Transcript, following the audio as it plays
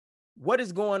What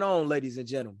is going on, ladies and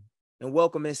gentlemen? And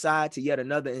welcome inside to yet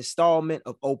another installment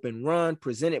of Open Run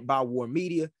presented by War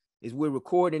Media as we're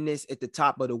recording this at the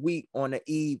top of the week on the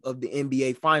eve of the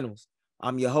NBA Finals.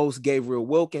 I'm your host, Gabriel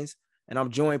Wilkins, and I'm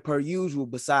joined per usual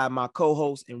beside my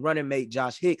co-host and running mate,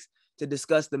 Josh Hicks, to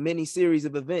discuss the mini series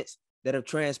of events that have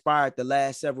transpired the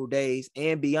last several days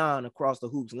and beyond across the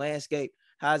hoops landscape.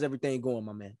 How's everything going,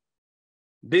 my man?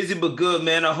 Busy but good,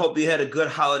 man. I hope you had a good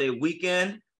holiday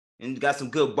weekend and got some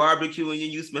good barbecue and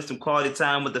you spent some quality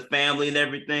time with the family and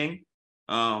everything.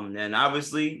 And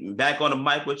obviously back on the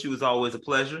mic with you is always a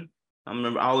pleasure.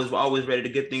 I'm always ready to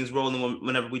get things rolling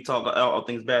whenever we talk all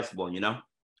things basketball, you know?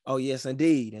 Oh, yes,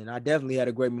 indeed. And I definitely had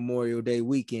a great Memorial Day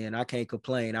weekend. I can't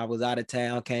complain. I was out of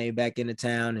town, came back into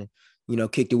town and,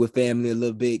 kicked it with family a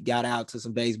little bit, got out to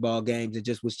some baseball games and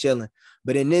just was chilling.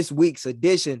 But in this week's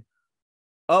edition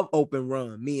of Open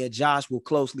Run, me and Josh will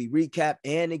closely recap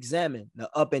and examine the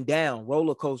up and down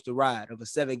roller coaster ride of a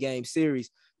 7-game series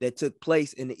that took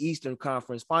place in the Eastern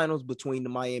Conference Finals between the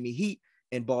Miami Heat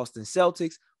and Boston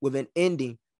Celtics, with an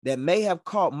ending that may have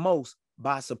caught most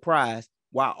by surprise,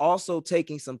 while also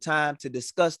taking some time to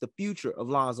discuss the future of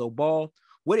Lonzo Ball,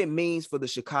 what it means for the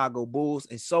Chicago Bulls,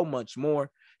 and so much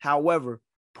more. However,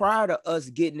 prior to us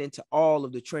getting into all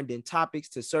of the trending topics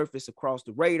to surface across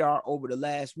the radar over the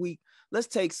last week, let's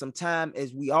take some time,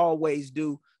 as we always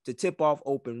do, to tip off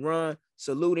Open Run,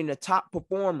 saluting the top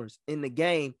performers in the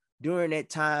game during that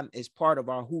time as part of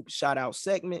our Hoop Shoutout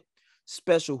segment.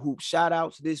 Special Hoop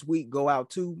Shoutouts this week go out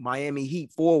to Miami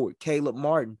Heat forward Caleb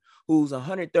Martin, whose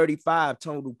 135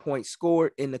 total points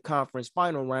scored in the conference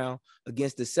final round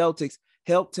against the Celtics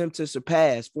helped him to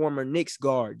surpass former Knicks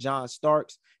guard John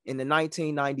Starks in the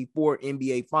 1994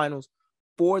 NBA Finals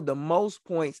for the most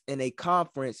points in a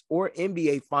conference or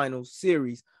NBA Finals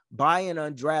series by an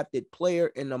undrafted player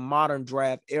in the modern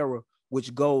draft era,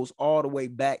 which goes all the way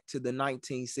back to the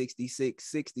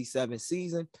 1966-67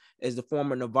 season, as the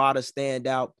former Nevada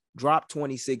standout dropped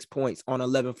 26 points on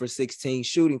 11 for 16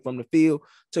 shooting from the field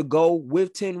to go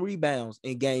with 10 rebounds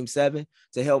in Game 7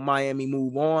 to help Miami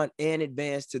move on and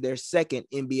advance to their second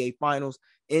NBA Finals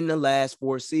in the last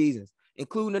 4 seasons,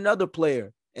 including another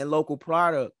player and local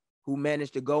product who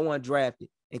managed to go undrafted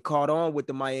and caught on with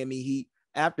the Miami Heat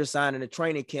after signing a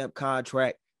training camp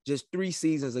contract just 3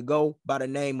 seasons ago by the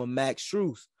name of Max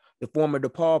Strus. The former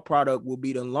DePaul product will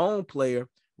be the lone player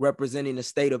representing the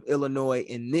state of Illinois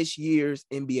in this year's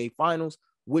NBA Finals,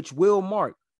 which will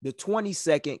mark the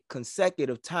 22nd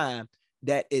consecutive time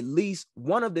that at least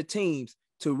one of the teams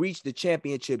to reach the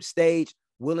championship stage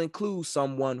will include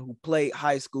someone who played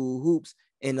high school hoops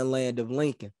in the land of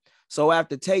Lincoln. So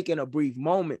after taking a brief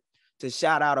moment to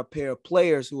shout out a pair of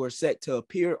players who are set to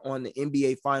appear on the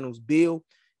NBA Finals bill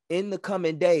in the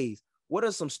coming days, what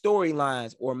are some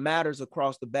storylines or matters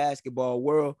across the basketball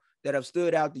world that have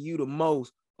stood out to you the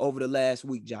most over the last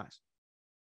week, Josh?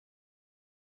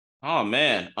 Oh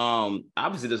man.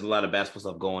 Obviously there's a lot of basketball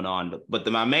stuff going on, but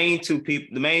you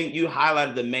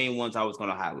highlighted the main ones I was going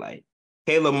to highlight.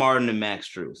 Caleb Martin and Max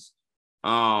Strus.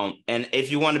 And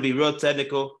if you want to be real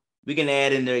technical, we can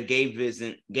add in there Gabe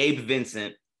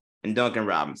Vincent, and Duncan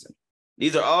Robinson.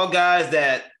 These are all guys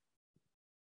that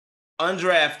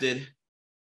undrafted,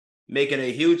 making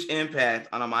a huge impact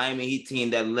on a Miami Heat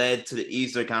team that led to the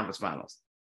Eastern Conference Finals.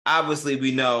 Obviously,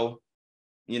 we know,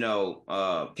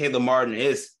 Caleb Martin,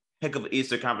 his heck of an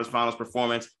Eastern Conference Finals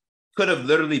performance could have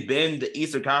literally been the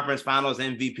Eastern Conference Finals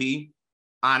MVP,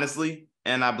 honestly.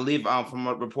 And I believe from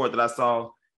a report that I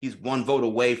saw, he was one vote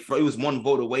away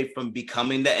from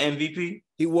becoming the MVP.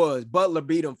 He was. Butler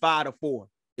beat him 5-4.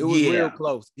 It was real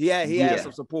close. He had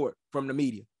some support from the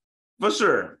media. For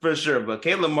sure. But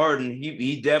Caleb Martin,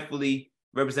 he definitely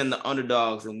represented the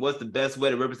underdogs, and what's the best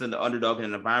way to represent the underdog in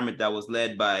an environment that was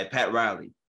led by Pat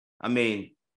Riley? I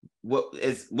mean, what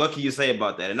can you say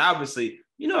about that? And obviously,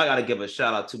 I got to give a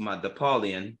shout out to my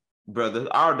DePaulian brother,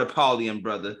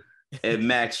 and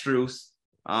Max Strus,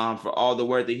 for all the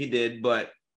work that he did. But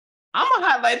I'm going to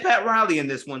highlight Pat Riley in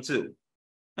this one too.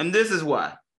 And this is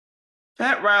why.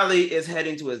 Pat Riley is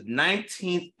heading to his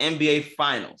 19th NBA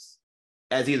Finals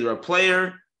as either a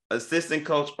player, assistant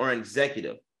coach, or an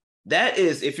executive. That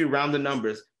is, if you round the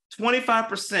numbers,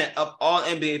 25% of all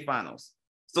NBA Finals.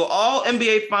 So all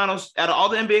NBA Finals, out of all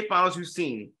the NBA Finals you've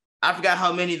seen, I forgot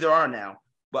how many there are now,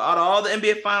 but out of all the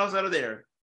NBA Finals that are there,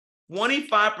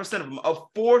 25% of them, a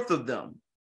fourth of them,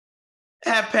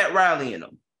 have Pat Riley in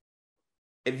them.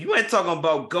 If you ain't talking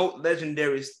about GOAT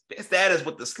legendary status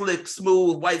with the slick,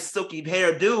 smooth, white, silky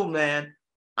hair dude, man,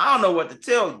 I don't know what to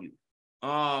tell you.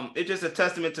 It's just a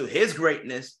testament to his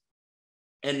greatness,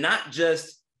 and not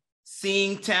just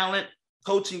seeing talent,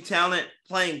 coaching talent,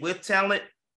 playing with talent,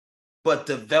 but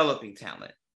developing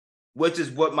talent, which is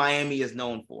what Miami is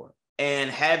known for. And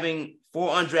having 4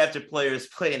 undrafted players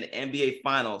play in the NBA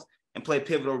Finals and play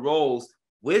pivotal roles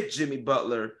with Jimmy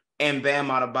Butler and Bam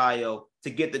Adebayo to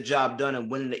get the job done and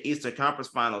winning the Eastern Conference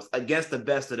Finals against the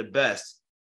best of the best,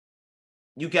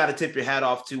 you got to tip your hat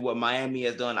off to what Miami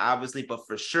has done, obviously, but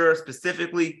for sure,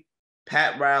 specifically,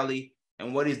 Pat Riley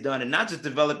and what he's done, and not just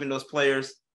developing those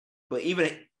players, but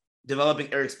even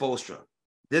developing Eric Spoelstra.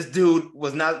 This dude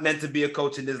was not meant to be a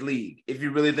coach in this league, if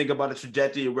you really think about the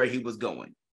trajectory of where he was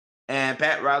going. And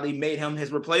Pat Riley made him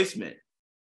his replacement,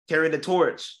 carried the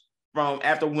torch from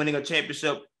after winning a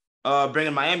championship,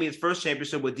 bringing Miami his first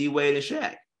championship with D-Wade and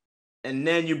Shaq. And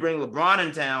then you bring LeBron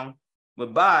in town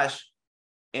with Bosh,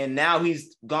 and now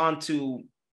he's gone to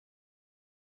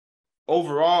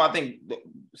overall, I think,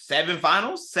 7,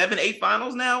 8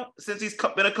 finals now since he's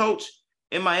been a coach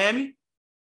in Miami.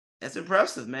 That's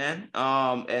impressive, man.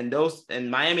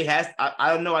 And Miami has,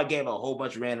 I don't know, I gave a whole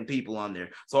bunch of random people on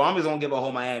there, so I'm just gonna give a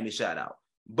whole Miami shout out.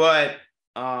 But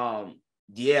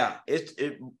yeah,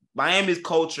 Miami's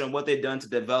culture and what they've done to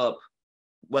develop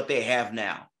what they have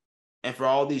now, and for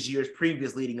all these years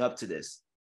previous leading up to this,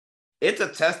 it's a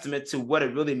testament to what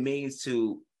it really means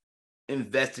to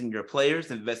invest in your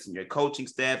players, invest in your coaching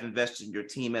staff, invest in your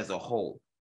team as a whole.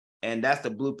 And that's the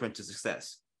blueprint to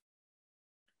success.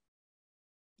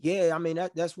 Yeah, I mean,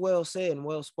 that's well said and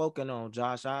well spoken on,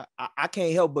 Josh. I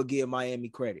can't help but give Miami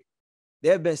credit.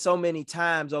 There have been so many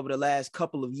times over the last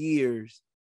couple of years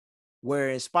where,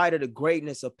 in spite of the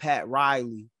greatness of Pat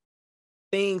Riley,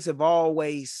 things have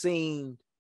always seemed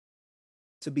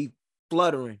to be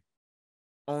fluttering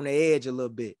on the edge a little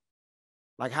bit.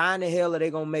 Like, how in the hell are they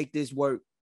going to make this work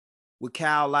with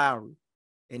Kyle Lowry,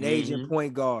 an aging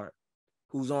point guard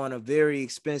who's on a very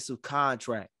expensive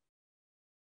contract?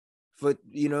 For,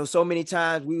 so many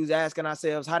times we was asking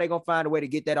ourselves, how they going to find a way to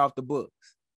get that off the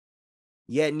books?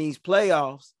 Yet in these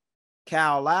playoffs,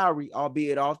 Kyle Lowry,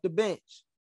 albeit off the bench,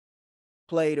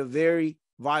 played a very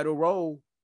vital role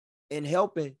in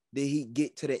helping the Heat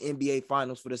get to the NBA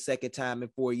Finals for the second time in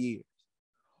 4 years.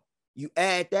 You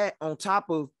add that on top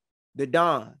of the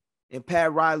Don and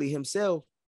Pat Riley himself,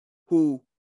 who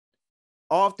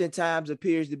oftentimes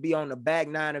appears to be on the back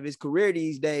nine of his career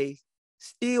these days,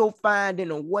 still finding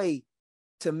a way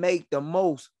to make the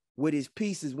most with his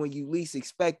pieces when you least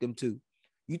expect him to.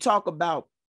 You talk about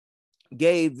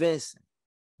Gabe Vincent,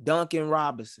 Duncan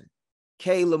Robinson,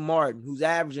 Caleb Martin, who's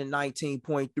averaging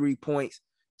 19.3 points,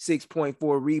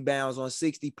 6.4 rebounds on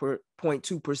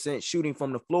 60.2% shooting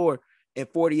from the floor and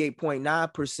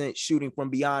 48.9% shooting from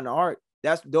beyond the arc.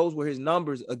 Those were his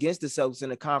numbers against the Celtics in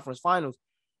the conference finals.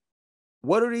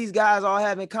 What do these guys all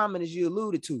have in common, as you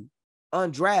alluded to?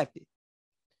 Undrafted.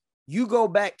 You go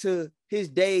back to his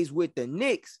days with the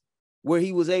Knicks, where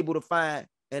he was able to find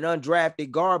an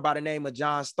undrafted guard by the name of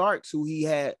John Starks, who he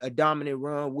had a dominant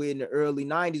run with in the early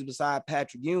 90s beside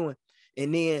Patrick Ewing,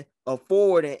 and then a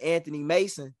forward in Anthony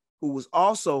Mason, who was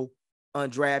also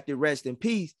undrafted, rest in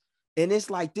peace. And it's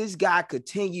like this guy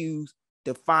continues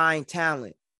to find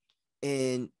talent.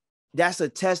 And that's a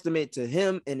testament to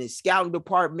him and his scouting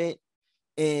department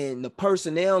and the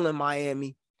personnel in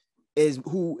Miami,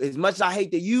 who, as much as I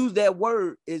hate to use that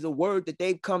word, is a word that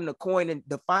they've come to coin and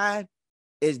define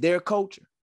as their culture.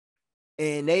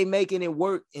 And they making it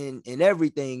work in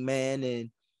everything, man.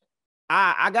 And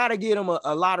I got to give them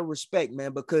a lot of respect,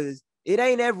 man, because it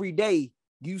ain't every day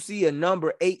you see a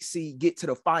number 8 seed get to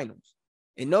the finals.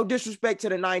 And no disrespect to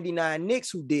the 99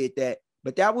 Knicks who did that,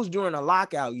 but that was during a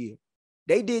lockout year.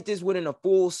 They did this within a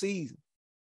full season.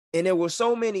 And there were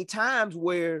so many times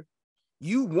where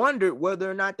you wondered whether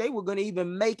or not they were going to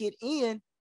even make it in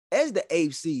as the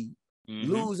 8th seed,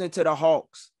 losing to the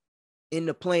Hawks in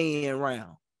the play-in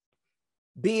round,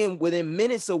 being within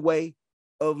minutes away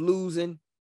of losing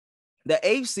the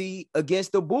 8th seed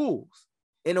against the Bulls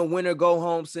in a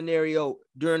winner-go-home scenario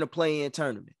during the play-in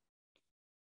tournament.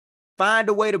 Find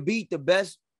a way to beat the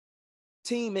best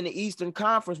team in the Eastern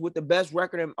Conference with the best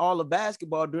record in all of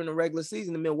basketball during the regular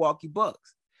season, the Milwaukee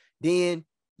Bucks. Then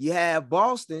you have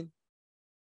Boston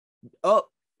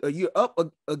you're up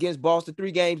against Boston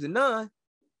 3-0,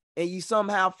 and you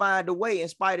somehow find a way, in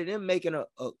spite of them making an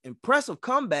impressive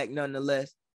comeback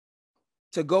nonetheless,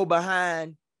 to go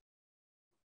behind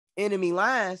enemy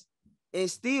lines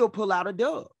and still pull out a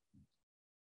dub.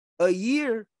 A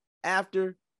year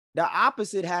after the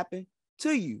opposite happened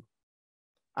to you.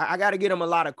 I got to give him a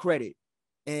lot of credit.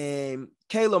 And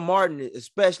Caleb Martin,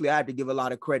 especially, I had to give a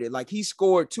lot of credit. Like, he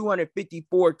scored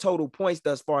 254 total points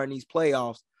thus far in these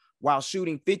playoffs while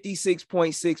shooting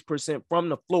 56.6% from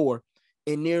the floor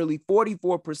and nearly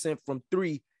 44% from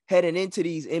 3 heading into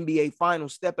these NBA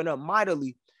finals, stepping up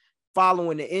mightily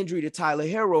following the injury to Tyler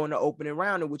Hero in the opening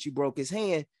round in which he broke his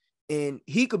hand. And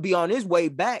he could be on his way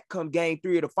back come game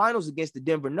 3 of the finals against the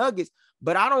Denver Nuggets.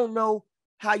 But I don't know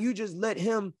how you just let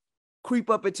him creep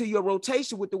up into your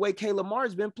rotation with the way Caleb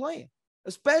Martin's been playing,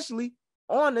 especially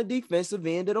on the defensive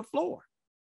end of the floor.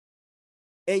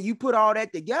 And you put all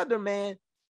that together, man,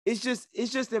 it's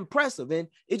just impressive. And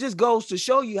it just goes to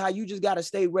show you how you just got to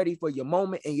stay ready for your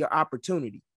moment and your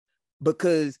opportunity.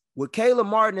 Because what Caleb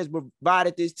Martin has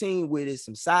provided this team with is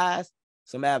some size,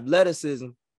 some athleticism,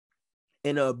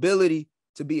 and the ability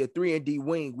to be a 3-and-D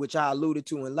wing, which I alluded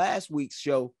to in last week's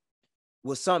show,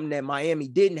 was something that Miami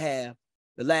didn't have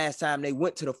the last time they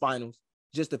went to the finals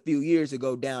just a few years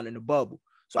ago down in the bubble.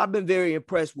 So I've been very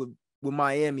impressed with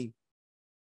Miami,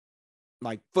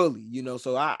 like fully,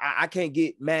 so I can't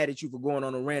get mad at you for going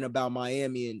on a rant about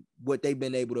Miami and what they've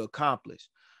been able to accomplish.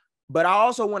 But I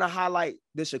also want to highlight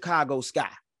the Chicago Sky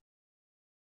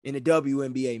in the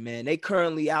WNBA, man. They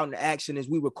currently out in action as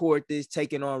we record this,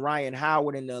 taking on Ryan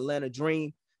Howard and the Atlanta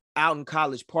Dream out in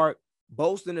College Park,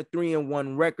 boasting a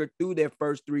 3-1 record through their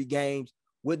first 3 games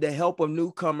with the help of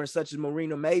newcomers such as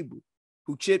Marina Mabrey,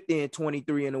 who chipped in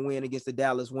 23 in a win against the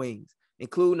Dallas Wings,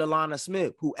 including Alana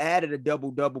Smith, who added a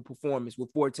double-double performance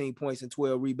with 14 points and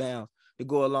 12 rebounds to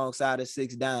go alongside her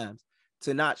 6 dimes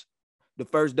to notch the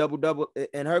first double-double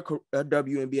in her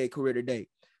WNBA career to date.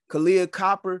 Kalia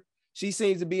Copper, she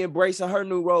seems to be embracing her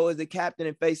new role as the captain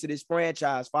and face of this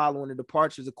franchise following the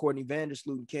departures of Courtney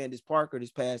Vandersloot and Candace Parker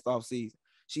this past offseason.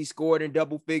 She scored in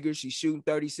double figures. She's shooting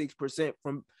 36%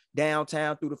 from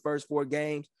downtown through the first 4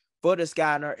 games for the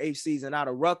Sky in her 8th season out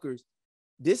of Rutgers.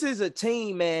 This is a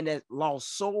team, man, that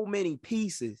lost so many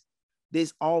pieces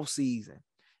this offseason.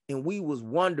 And we was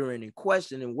wondering and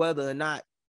questioning whether or not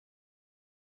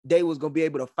they was going to be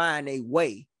able to find a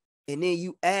way. And then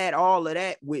you add all of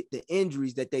that with the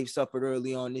injuries that they've suffered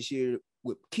early on this year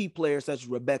with key players such as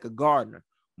Rebecca Gardner,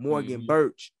 Morgan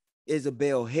Birch,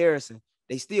 Isabel Harrison.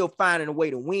 They still finding a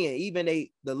way to win. Even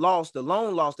the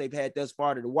lone loss they've had thus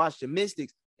far to the Washington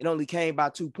Mystics, it only came by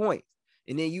 2 points.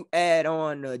 And then you add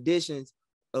on the additions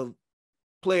of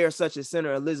players such as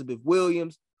center Elizabeth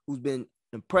Williams, who's been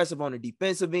impressive on the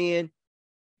defensive end,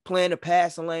 playing the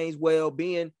passing lanes well,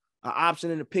 being an option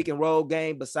in the pick and roll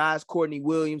game besides Courtney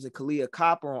Williams and Kalia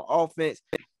Copper on offense.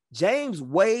 James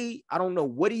Wade, I don't know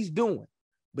what he's doing,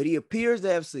 but he appears to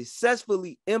have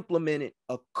successfully implemented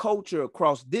a culture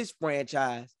across this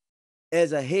franchise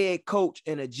as a head coach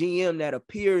and a GM that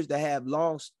appears to have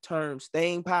long-term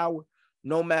staying power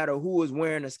no matter who is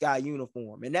wearing a Sky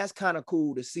uniform. And that's kind of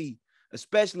cool to see,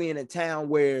 especially in a town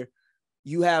where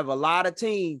you have a lot of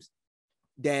teams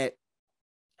that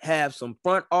have some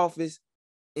front office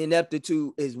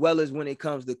ineptitude as well as when it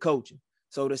comes to coaching.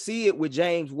 So to see it with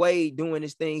James Wade doing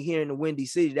this thing here in the Windy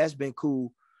City, that's been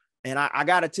cool. And I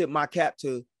got to tip my cap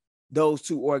to those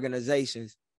 2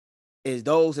 organizations, as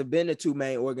those have been the 2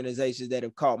 main organizations that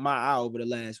have caught my eye over the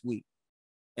last week.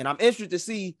 And I'm interested to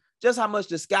see just how much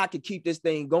the Sky can keep this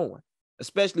thing going,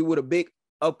 especially with a big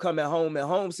upcoming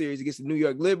home series against the New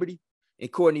York Liberty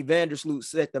and Courtney Vandersloot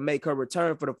set to make her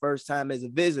return for the first time as a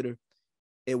visitor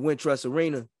at Wintrust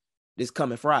Arena this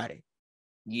coming Friday.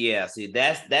 Yeah, see,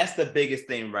 that's the biggest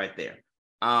thing right there.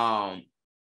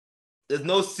 There's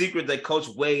no secret that Coach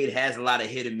Wade has a lot of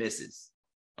hit and misses.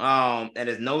 And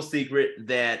it's no secret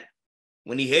that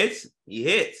when he hits, he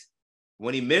hits.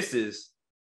 When he misses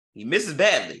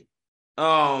badly.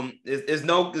 There's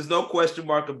no question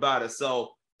mark about it.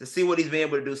 So to see what he's been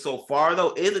able to do so far,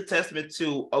 though, is a testament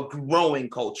to a growing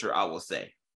culture, I will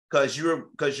say. Because you're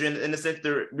in a sense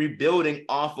they're rebuilding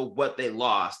off of what they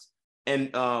lost. And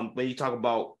when you talk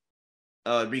about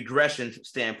regression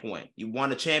standpoint, you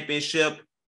won a championship,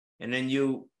 and then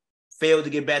you failed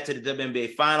to get back to the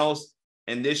WNBA finals.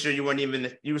 And this year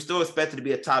you were still expected to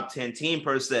be a top 10 team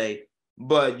per se,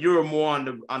 but you were more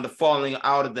on the falling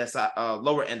out of that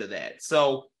lower end of that.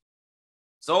 So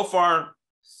far,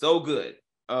 so good.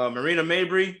 Marina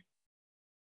Mabrey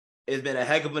has been a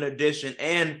heck of an addition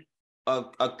and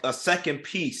a second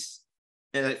piece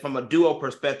from a duo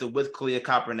perspective with Kalia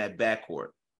Copper in that backcourt.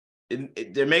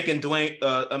 They're making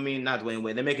not Dwayne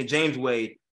Wade. They're making James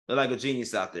Wade look like a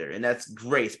genius out there, and that's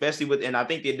great, especially and I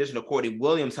think the addition of Courtney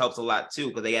Williams helps a lot too,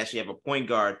 because they actually have a point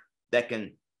guard that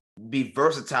can be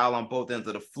versatile on both ends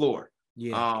of the floor.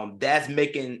 Yeah. That's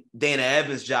making Dana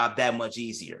Evans' job that much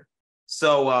easier.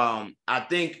 So I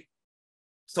think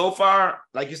so far,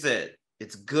 like you said,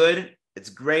 it's good. It's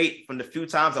great. From the few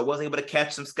times I wasn't able to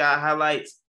catch some Sky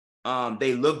highlights,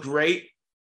 they look great.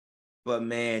 But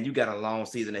man, you got a long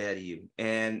season ahead of you,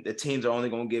 and the teams are only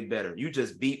going to get better.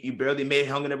 You barely made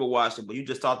hung never Washington, but you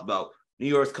just talked about New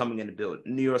York's coming in the building.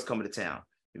 New York's coming to town.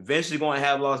 Eventually, going to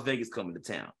have Las Vegas coming to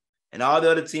town, and all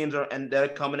the other teams that are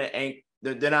coming to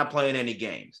they're not playing any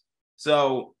games.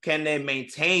 So, can they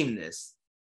maintain this?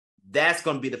 That's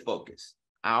going to be the focus.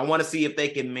 I want to see if they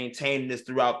can maintain this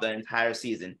throughout the entire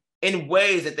season in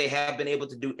ways that they have been able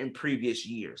to do in previous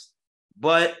years.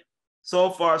 But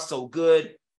so far, so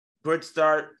good. Good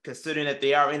start, considering that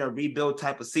they are in a rebuild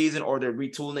type of season or they're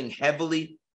retooling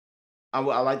heavily. I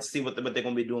like to see what they're going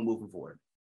to be doing moving forward.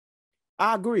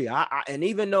 I agree. And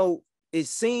even though it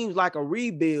seems like a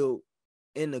rebuild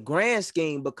in the grand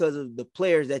scheme because of the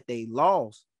players that they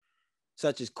lost,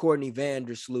 such as Courtney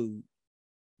Vandersloot,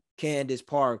 Candace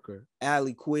Parker,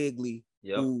 Allie Quigley,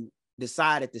 who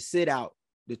decided to sit out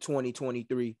the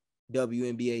 2023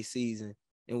 WNBA season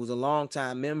and was a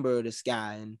longtime member of the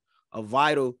Sky and a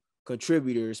vital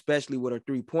contributor, especially with her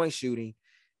three-point shooting.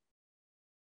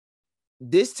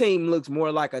 This team looks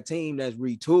more like a team that's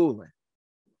retooling,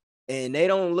 and they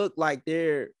don't look like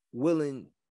they're willing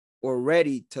or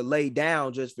ready to lay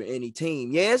down just for any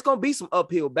team. Yeah, it's going to be some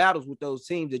uphill battles with those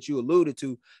teams that you alluded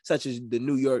to, such as the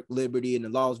New York Liberty and the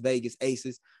Las Vegas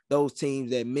Aces, those teams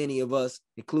that many of us,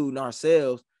 including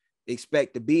ourselves,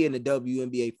 expect to be in the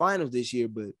WNBA finals this year.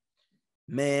 But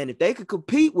man, if they could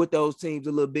compete with those teams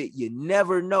a little bit, you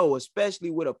never know,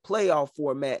 especially with a playoff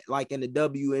format like in the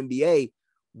WNBA,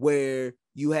 where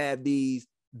you have these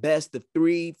best of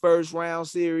 3 first round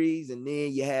series, and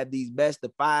then you have these best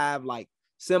of 5 like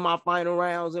semifinal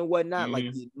rounds and whatnot. Like,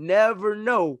 you never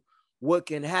know what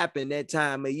can happen that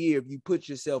time of year if you put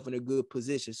yourself in a good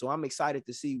position. So I'm excited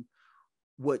to see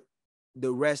what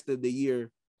the rest of the year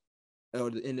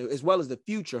as well as the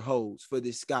future holds for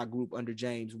this Sky group under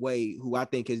James Wade, who I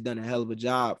think has done a hell of a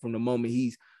job from the moment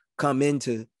he's come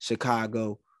into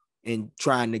Chicago and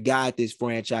trying to guide this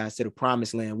franchise to the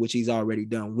promised land, which he's already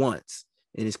done once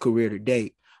in his career to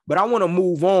date. But I want to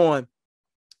move on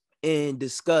and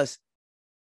discuss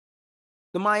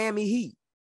the Miami Heat,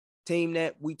 team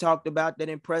that we talked about that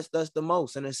impressed us the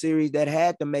most in a series that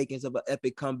had the makings of an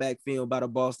epic comeback film by the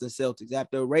Boston Celtics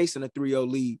after erasing a 3-0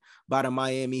 lead by the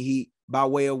Miami Heat by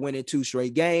way of winning 2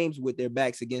 straight games with their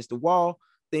backs against the wall.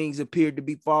 Things appeared to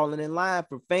be falling in line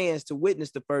for fans to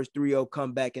witness the first 3-0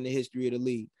 comeback in the history of the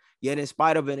league. Yet in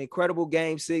spite of an incredible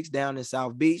Game 6 down in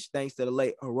South Beach, thanks to the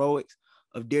late heroics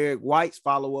of Derek White's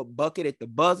follow-up bucket at the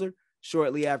buzzer,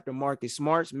 shortly after Marcus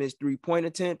Smart's missed 3-point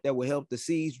attempt that would help the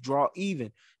C's draw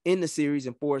even in the series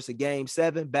and force a Game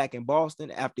 7 back in Boston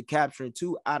after capturing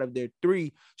 2 out of their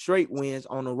 3 straight wins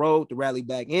on the road to rally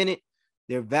back in it.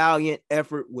 Their valiant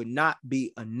effort would not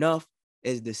be enough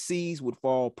as the C's would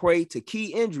fall prey to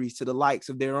key injuries to the likes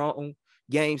of their own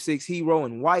Game 6 hero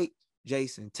in White,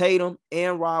 Jason Tatum,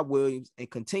 and Rob Williams, and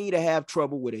continue to have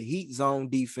trouble with a Heat zone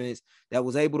defense that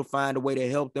was able to find a way to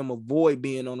help them avoid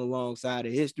being on the wrong side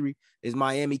of history as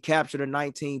Miami captured a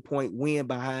 19-point win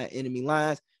behind enemy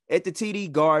lines at the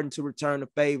TD Garden to return the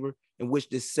favor in which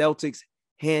the Celtics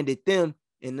handed them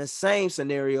in the same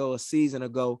scenario a season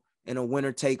ago in a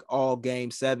winner-take-all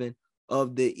Game 7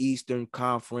 of the Eastern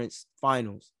Conference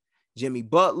Finals. Jimmy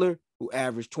Butler, who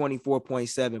averaged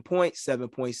 24.7 points,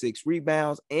 7.6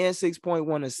 rebounds, and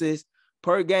 6.1 assists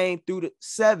per game through the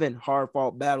 7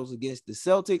 hard-fought battles against the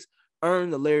Celtics,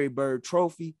 earned the Larry Bird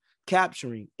Trophy,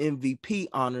 capturing MVP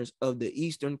honors of the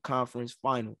Eastern Conference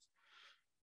Finals.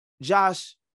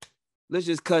 Josh, let's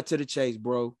just cut to the chase,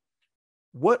 bro.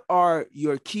 What are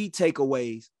your key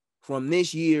takeaways from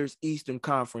this year's Eastern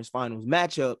Conference Finals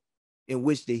matchup in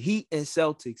which the Heat and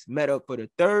Celtics met up for the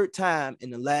 3rd time in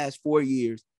the last 4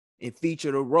 years and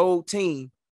featured a road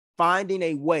team finding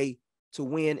a way to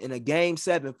win in a Game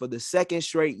 7 for the 2nd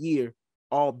straight year,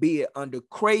 albeit under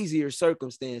crazier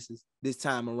circumstances this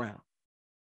time around?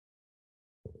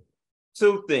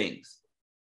 2 things.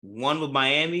 One with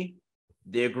Miami,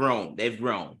 they're grown. They've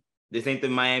grown. This ain't the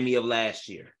Miami of last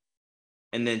year.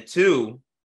 And then 2,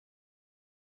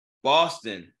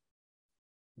 Boston,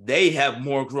 they have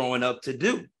more growing up to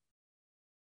do.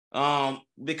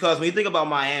 Because when you think about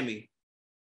Miami,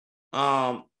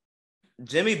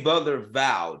 Jimmy Butler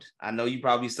vowed, I know you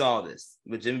probably saw this,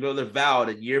 but Jimmy Butler vowed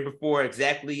a year before,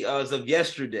 exactly as of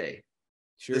yesterday,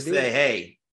 say,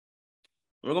 hey,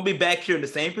 we're going to be back here in the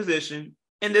same position,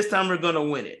 and this time we're going to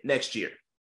win it next year.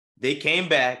 They came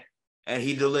back, and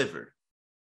he delivered.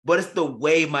 But it's the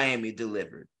way Miami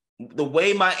delivered. The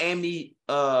way Miami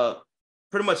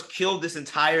pretty much killed this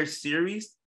entire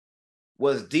series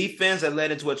was defense that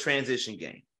led into a transition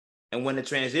game. And when the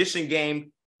transition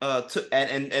game in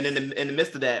the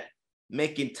midst of that,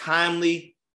 making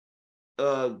timely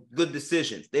good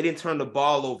decisions. They didn't turn the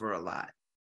ball over a lot.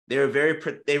 And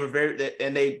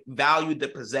they valued the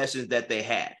possessions that they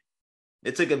had.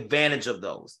 They took advantage of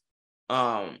those.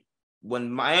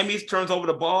 When Miami turns over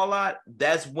the ball a lot,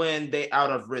 that's when they're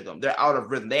out of rhythm. They're out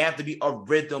of rhythm. They have to be a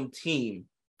rhythm team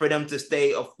for them to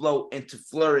stay afloat and to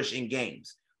flourish in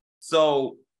games.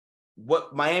 So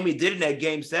what Miami did in that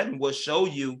game 7 was show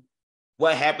you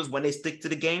what happens when they stick to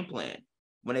the game plan,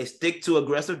 when they stick to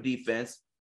aggressive defense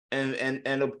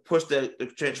and push the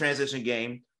transition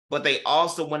game. But they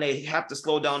also, when they have to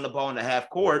slow down the ball in the half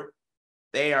court,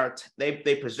 they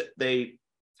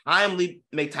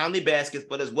make timely baskets,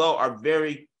 but as well are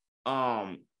very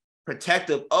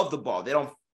protective of the ball. They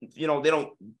don't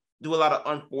do a lot of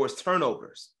unforced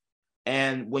turnovers.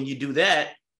 And when you do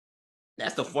that,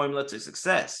 that's the formula to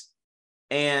success.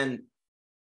 And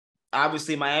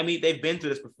obviously Miami, they've been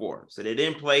through this before. So they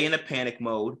didn't play in a panic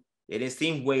mode. They didn't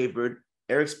seem wavered.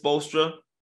 Erik Spoelstra,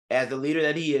 as the leader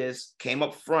that he is, came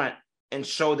up front and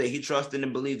showed that he trusted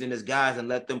and believed in his guys and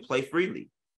let them play freely,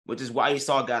 which is why you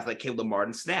saw guys like Caleb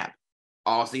Martin snap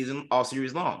all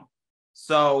series long.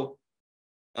 So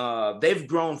they've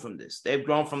grown from this. They've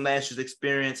grown from last year's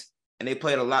experience, and they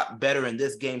played a lot better in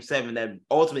this game 7 that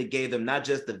ultimately gave them not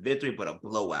just the victory, but a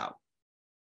blowout.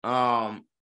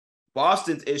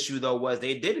 Boston's issue, though, was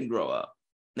they didn't grow up.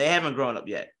 They haven't grown up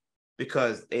yet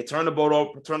because they turned the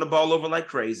ball over like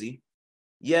crazy.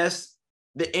 Yes,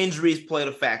 the injuries played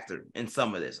a factor in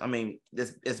some of this. I mean,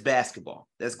 it's basketball.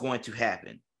 That's going to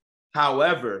happen.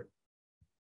 However,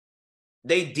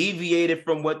 they deviated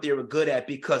from what they were good at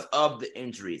because of the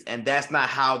injuries, and that's not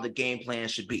how the game plan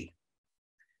should be.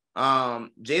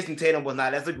 Jason Tatum was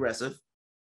not as aggressive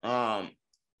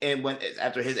and when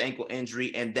after his ankle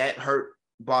injury, and that hurt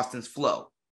Boston's flow.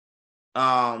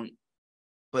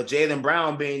 But Jaylen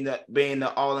Brown, being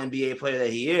the All-NBA player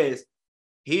that he is,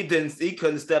 he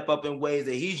couldn't step up in ways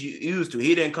that he's used to.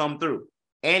 He didn't come through,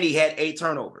 and he had 8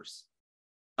 turnovers.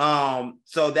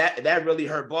 So that really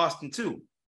hurt Boston too.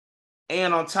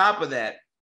 And on top of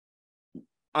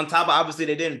obviously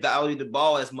they didn't value the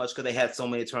ball as much because they had so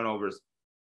many turnovers.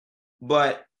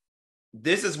 But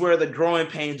this is where the growing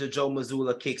pains of Joe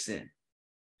Mazzulla kicks in,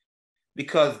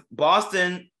 because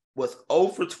Boston was 0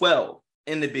 for 12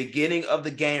 in the beginning of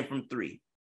the game from 3.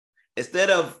 Instead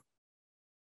of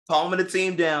calming the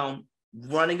team down,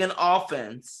 running an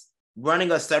offense,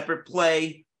 running a separate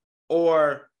play,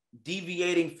 or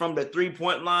deviating from the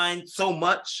 3-point line so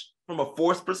much from a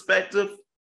force perspective,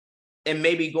 and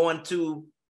maybe going to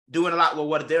doing a lot with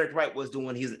what Derek Wright was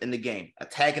doing. He's in the game,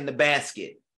 attacking the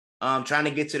basket, trying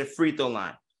to get to the free throw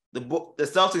line. The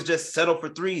Celtics just settled for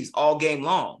threes all game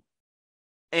long.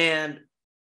 And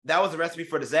that was a recipe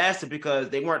for disaster because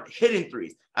they weren't hitting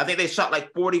threes. I think they shot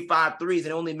like 45 threes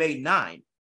and only made 9.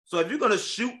 So if you're going to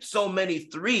shoot so many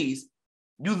threes,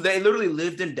 they literally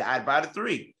lived and died by the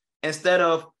 3. Instead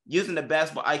of using the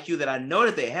basketball IQ that I know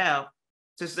that they have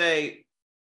to say,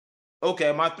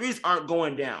 okay, my threes aren't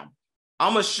going down.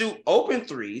 I'm going to shoot open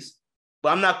threes, but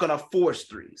I'm not going to force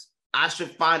threes. I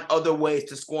should find other ways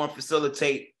to score and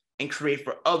facilitate and create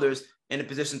for others in a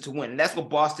position to win. And that's what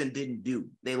Boston didn't do.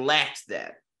 They lacked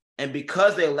that. And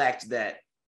because they lacked that,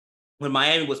 when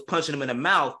Miami was punching them in the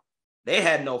mouth, they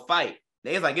had no fight.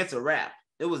 They was like, it's a wrap.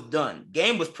 It was done.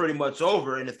 Game was pretty much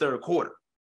over in the third quarter.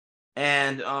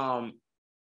 And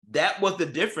that was the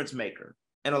difference maker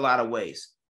in a lot of ways.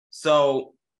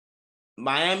 So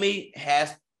Miami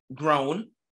has grown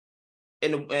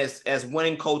as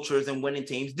winning cultures and winning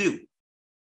teams do.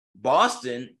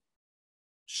 Boston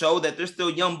showed that there's still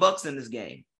young bucks in this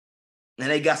game, and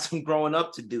they got some growing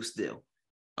up to do still,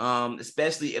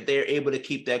 especially if they're able to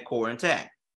keep that core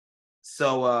intact.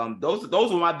 So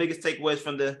those were my biggest takeaways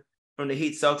from the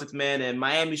Heat Celtics, man. And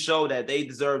Miami showed that they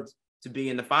deserved to be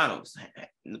in the finals,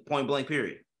 in the point blank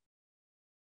period.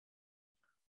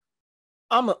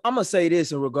 I'm gonna say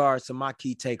this in regards to my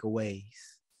key takeaways.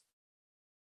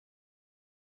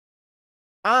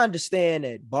 I understand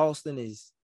that Boston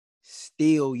is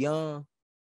still young,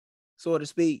 so to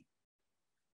speak,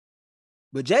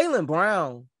 but Jaylen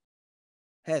Brown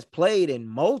has played in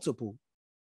multiple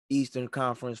Eastern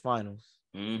Conference Finals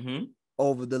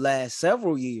over the last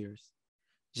several years.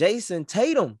 Jason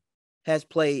Tatum has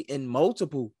played in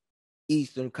multiple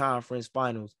Eastern Conference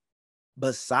Finals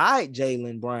beside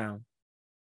Jaylen Brown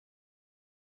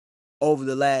over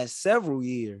the last several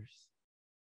years.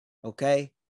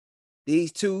 Okay?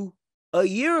 These two, a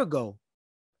year ago,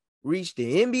 reached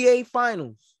the NBA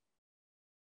Finals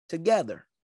together.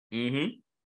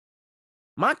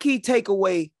 My key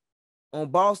takeaway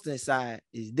on Boston's side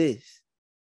is this.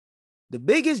 The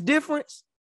biggest difference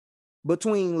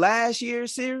between last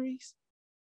year's series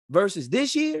versus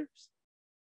this year's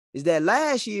is that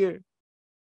last year,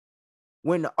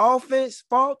 when the offense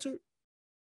faltered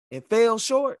and fell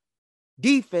short,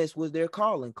 defense was their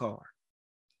calling card.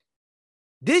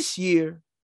 This year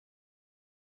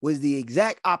was the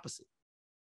exact opposite.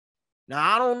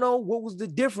 Now, I don't know what was the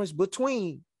difference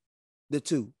between the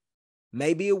two.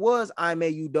 Maybe it was Ime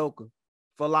Udoka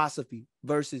philosophy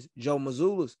versus Joe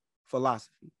Mazzulla's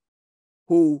philosophy,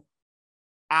 who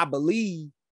I believe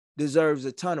deserves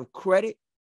a ton of credit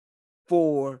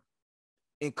for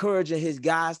encouraging his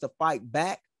guys to fight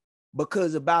back,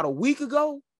 because about a week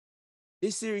ago,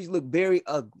 this series looked very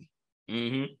ugly.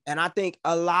 Mm-hmm. And I think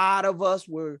a lot of us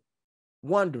were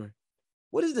wondering,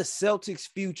 what does the Celtics'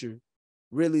 future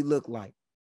really look like?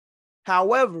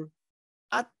 However,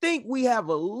 I think we have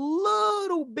a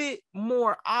little bit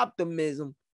more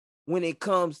optimism when it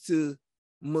comes to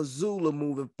Mazzulla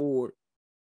moving forward,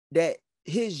 that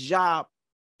his job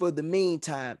for the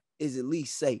meantime is at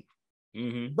least safe.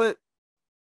 Mm-hmm. But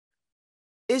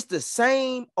it's the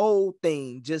same old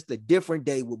thing, just a different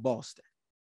day with Boston.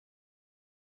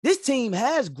 This team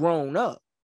has grown up.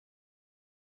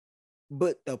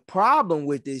 But the problem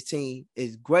with this team,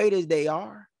 as great as they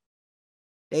are,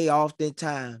 they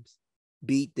oftentimes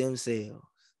beat themselves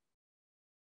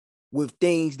with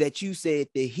things that you said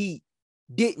the Heat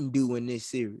didn't do in this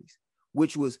series,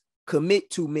 which was commit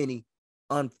too many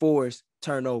unforced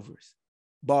turnovers.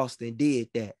 Boston did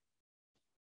that.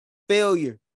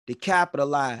 Failure to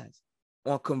capitalize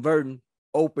on converting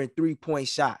open three-point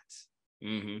shots.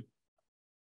 Mm-hmm.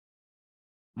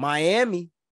 Miami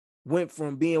went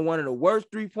from being one of the worst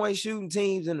three-point shooting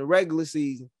teams in the regular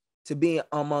season to being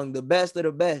among the best of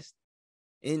the best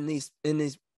in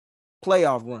this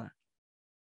playoff run.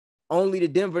 Only the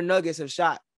Denver Nuggets have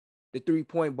shot the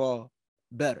three-point ball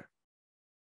better.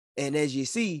 And as you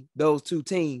see, those two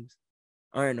teams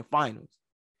are in the finals.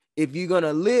 If you're going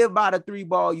to live by the three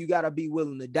ball, you got to be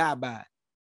willing to die by it.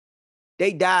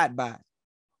 They died by it.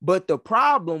 But the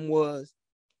problem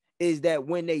is that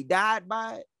when they died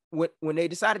by it, when they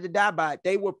decided to die by it,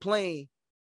 they were playing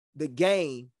the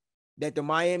game that the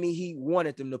Miami Heat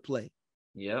wanted them to play.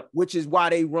 Yep. Which is why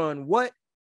they run what?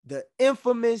 The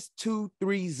infamous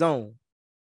 2-3 zone.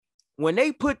 When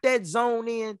they put that zone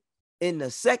in the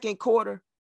second quarter,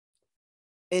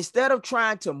 instead of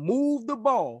trying to move the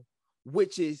ball,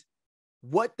 which is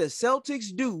what the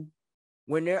Celtics do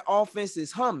when their offense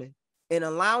is humming, and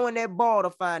allowing that ball to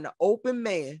find an open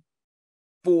man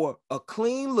for a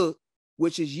clean look,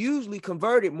 which is usually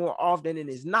converted more often than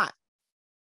it's not,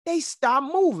 they stop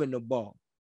moving the ball.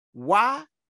 Why?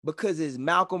 Because as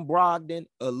Malcolm Brogdon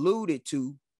alluded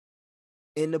to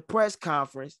in the press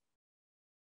conference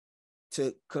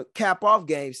to cap off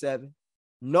Game 7,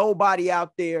 nobody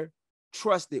out there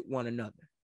trusted one another.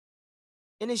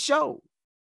 And it showed.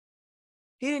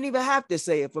 He didn't even have to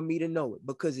say it for me to know it,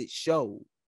 because it showed.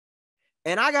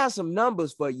 And I got some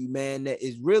numbers for you, man, that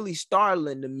is really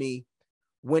startling to me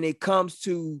when it comes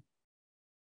to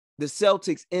the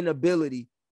Celtics' inability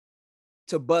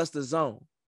to bust a zone.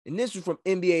 And this is from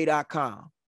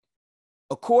NBA.com.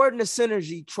 According to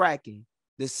Synergy tracking,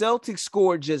 the Celtics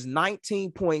scored just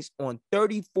 19 points on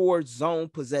 34 zone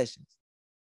possessions.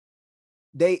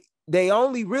 They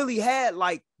only really had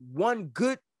like one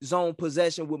good zone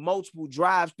possession with multiple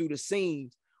drives through the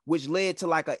seams, which led to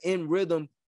like an in-rhythm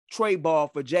tray ball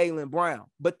for Jaylen Brown.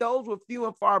 But those were few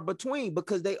and far between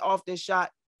because they often shot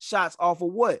shots off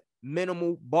of what?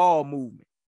 Minimal ball movement.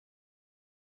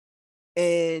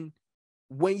 And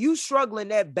when you struggling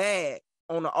that bad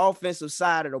on the offensive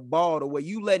side of the ball, the way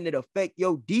you letting it affect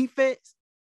your defense,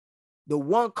 the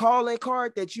one calling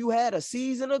card that you had a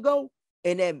season ago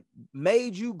and that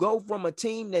made you go from a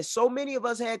team that so many of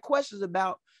us had questions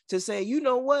about to saying, you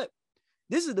know what?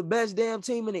 This is the best damn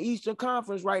team in the Eastern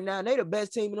Conference right now. And they the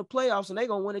best team in the playoffs, and they're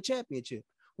going to win a championship.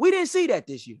 We didn't see that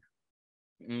this year.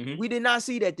 Mm-hmm. We did not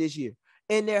see that this year.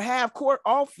 And their half-court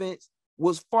offense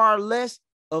was far less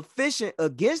efficient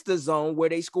against the zone, where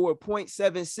they scored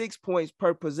 0.76 points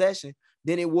per possession,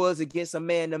 than it was against a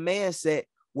man-to-man set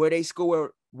where they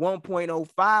scored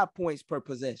 1.05 points per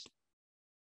possession.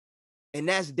 And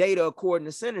that's data according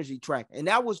to Synergy Track. And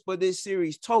that was for this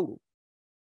series total.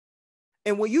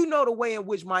 And when you know the way in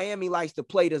which Miami likes to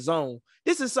play the zone,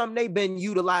 this is something they've been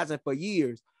utilizing for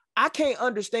years. I can't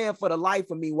understand for the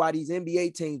life of me why these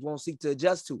NBA teams won't seek to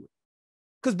adjust to it.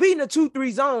 Because beating a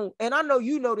 2-3 zone, and I know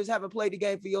you know this, having played the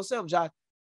game for yourself, Josh,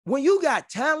 when you got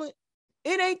talent,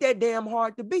 it ain't that damn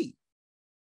hard to beat.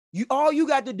 All you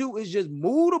got to do is just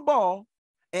move the ball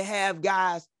and have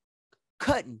guys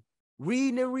cutting,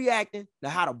 reading and reacting to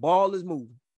how the ball is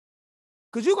moving.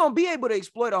 Because you're going to be able to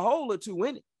exploit a hole or two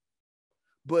in it.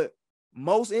 But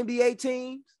most NBA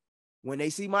teams, when they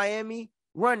see Miami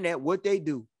run that, what they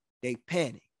do, they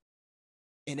panic.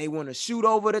 And they want to shoot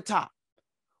over the top,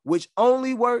 which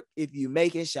only work if you're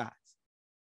making shots.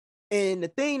 And the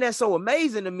thing that's so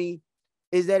amazing to me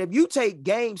is that if you take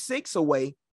game 6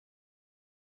 away,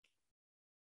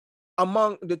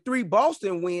 among the 3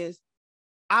 Boston wins,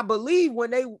 I believe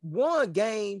when they won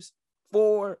games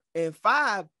 4 and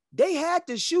 5, they had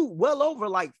to shoot well over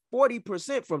like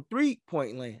 40% from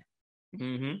 3-point land.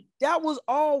 Mm-hmm. That was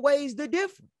always the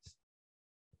difference.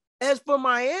 As for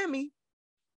Miami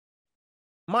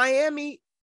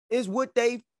is what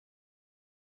they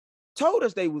told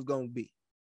us they was going to be.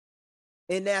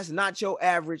 And that's not your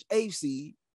average 8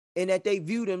 seed, and that they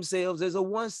view themselves as a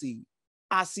 1 seed.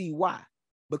 I see why.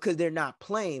 Because they're not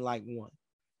playing like one.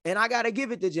 And I got to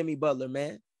give it to Jimmy Butler,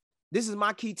 man. This is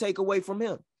my key takeaway from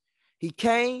him. He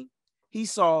came, he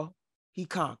saw, he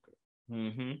conquered.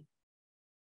 Mm-hmm.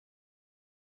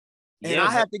 And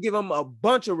I have to give him a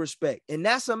bunch of respect. And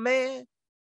that's a man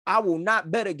I will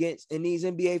not bet against in these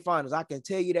NBA finals. I can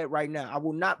tell you that right now. I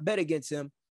will not bet against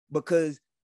him, because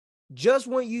just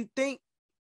when you think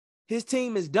his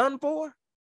team is done for,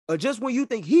 or just when you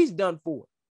think he's done for,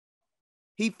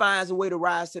 he finds a way to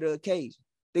rise to the occasion.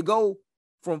 To go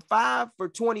from 5 for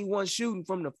 21 shooting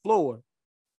from the floor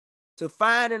to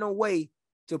finding a way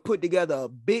to put together a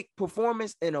big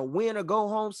performance in a win or go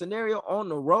home scenario on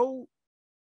the road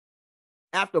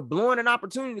after blowing an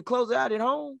opportunity to close it out at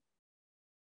home.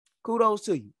 Kudos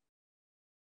to you.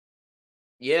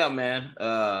 Yeah, man.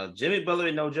 Jimmy Butler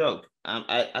is no joke.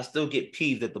 I still get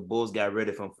peeved that the Bulls got rid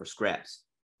of him for scraps,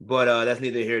 but that's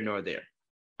neither here nor there.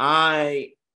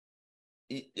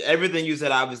 Everything you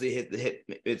said obviously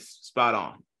it's spot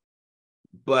on,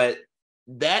 but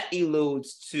that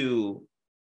alludes to,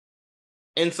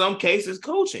 in some cases,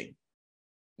 coaching.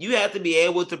 You have to be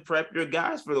able to prep your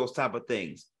guys for those type of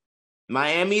things.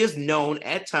 Miami is known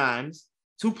at times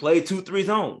to play 2-3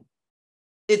 zone.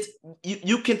 It's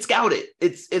you can scout it.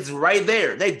 It's right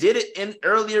there. They did it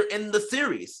earlier in the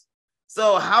series.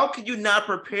 So how can you not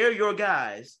prepare your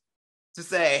guys to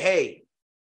say, hey,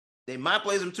 they might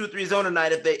play some 2-3 zone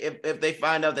tonight if they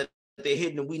find out that they're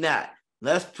hitting and we not.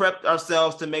 Let's prep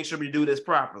ourselves to make sure we do this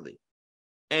properly.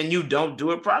 And you don't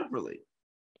do it properly.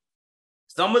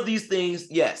 Some of these things,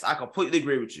 yes, I completely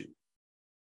agree with you.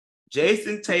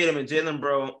 Jason Tatum and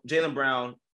Jaylen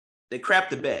Brown, they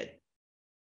crapped the bed.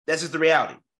 That's just the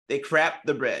reality. They crapped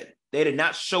the bed. They did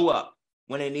not show up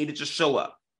when they needed to show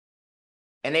up.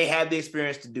 And they had the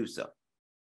experience to do so.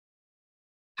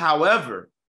 However,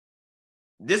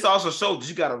 this also shows that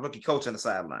you got a rookie coach on the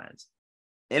sidelines.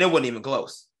 And it wasn't even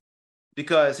close,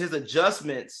 because his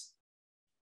adjustments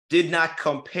did not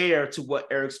compare to what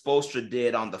Eric Spoelstra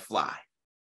did on the fly.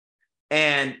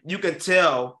 And you can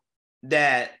tell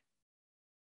that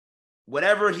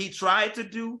whatever he tried to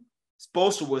do,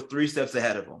 Spoelstra was 3 steps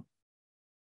ahead of him.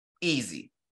 Easy.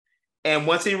 And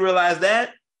once he realized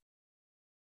that,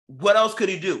 what else could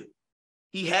he do?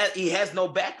 He has no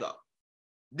backup.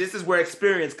 This is where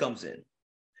experience comes in.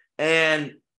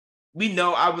 And we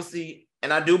know, obviously,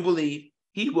 and I do believe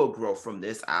he will grow from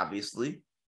this, obviously.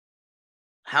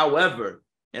 However,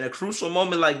 in a crucial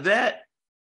moment like that,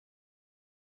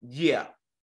 yeah,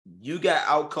 you got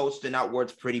outcoached and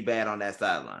outworked pretty bad on that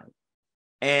sideline.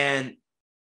 And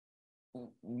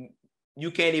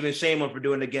you can't even shame him for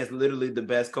doing it against literally the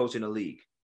best coach in the league.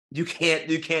 You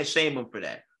can't shame him for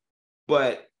that.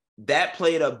 But that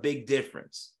played a big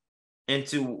difference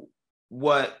into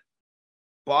what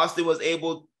Boston was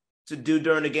able to do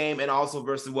during the game, and also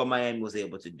versus what Miami was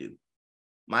able to do.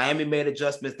 Miami made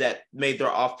adjustments that made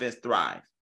their offense thrive.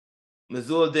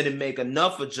 Missoula didn't make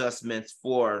enough adjustments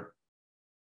for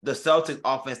the Celtics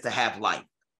offense to have life.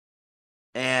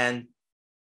 And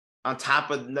on top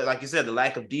of, like you said, the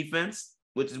lack of defense,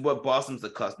 which is what Boston's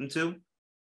accustomed to,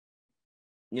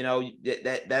 you know,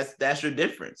 that's your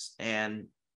difference. And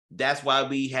that's why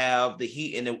we have the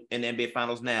Heat in the NBA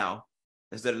Finals now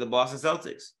instead of the Boston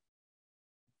Celtics.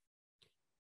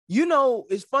 You know,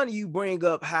 it's funny you bring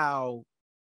up how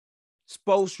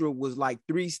Spoelstra was like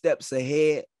 3 steps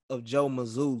ahead of Joe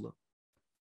Mazzulla.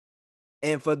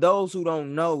 And for those who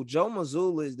don't know, Joe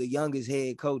Mazzulla is the youngest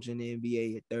head coach in the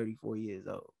NBA at 34 years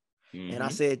old. Mm-hmm. And I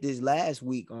said this last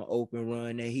week on Open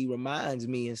Run that he reminds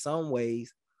me in some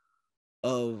ways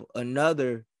of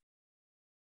another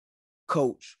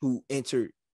coach who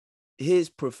entered his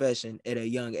profession at a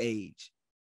young age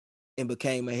and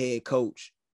became a head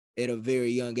coach at a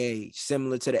very young age,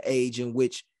 similar to the age in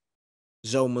which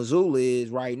Joe Mazzulla is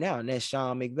right now, and that's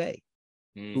Sean McVay,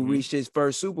 who reached his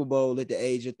first Super Bowl at the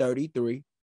age of 33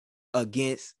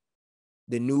 against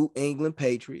the New England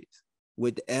Patriots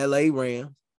with the LA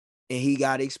Rams, and he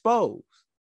got exposed.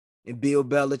 And Bill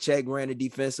Belichick ran a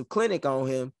defensive clinic on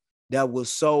him that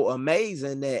was so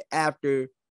amazing that after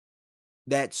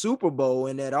that Super Bowl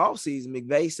in that offseason,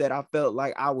 McVay said, I felt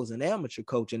like I was an amateur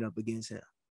coaching up against him.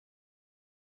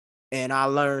 And I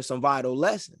learned some vital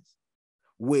lessons,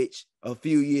 which a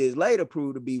few years later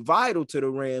proved to be vital to the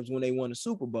Rams when they won the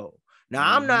Super Bowl.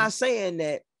 Now, I'm not saying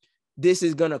that this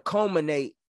is going to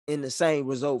culminate in the same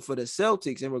result for the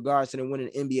Celtics in regards to them winning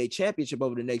an NBA championship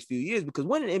over the next few years, because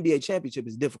winning an NBA championship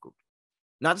is difficult.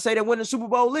 Not to say that winning the Super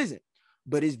Bowl isn't,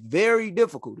 but it's very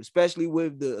difficult, especially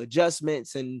with the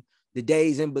adjustments and the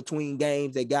days in between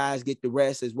games that guys get the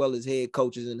rest, as well as head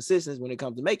coaches and assistants when it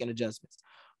comes to making adjustments.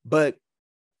 But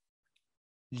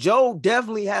Joe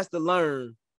definitely has to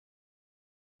learn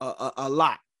a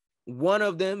lot. One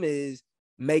of them is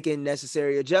making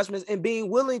necessary adjustments and being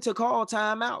willing to call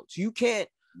timeouts. You can't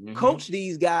coach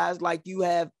these guys like you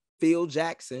have Phil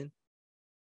Jackson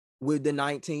with the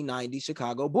 1990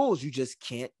 Chicago Bulls. You just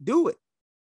can't do it.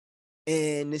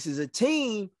 And this is a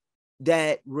team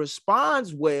that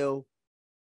responds well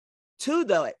to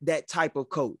that type of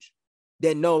coach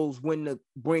that knows when to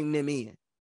bring them in.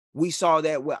 We saw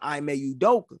that with Ime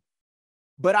Udoka.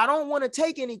 But I don't want to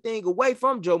take anything away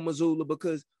from Joe Mazzulla,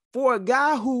 because for a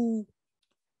guy who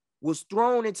was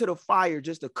thrown into the fire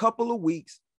just a couple of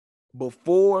weeks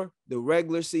before the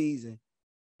regular season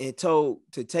and told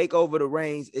to take over the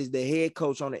reins as the head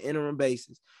coach on an interim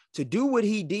basis, to do what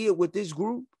he did with this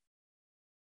group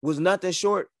was nothing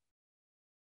short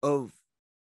of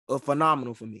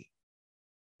phenomenal for me.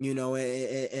 You know,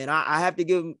 and I have to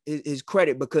give him his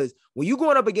credit, because when you're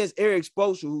going up against Eric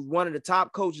Spoelstra, who's one of the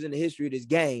top coaches in the history of this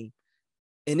game,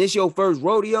 and this your first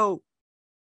rodeo,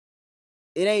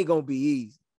 it ain't going to be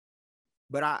easy.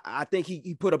 But I think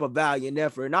he put up a valiant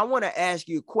effort. And I want to ask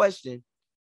you a question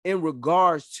in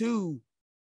regards to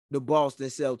the Boston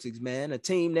Celtics, man, a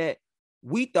team that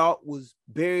we thought was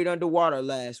buried underwater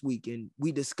last week. And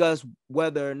we discussed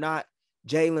whether or not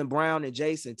Jaylen Brown and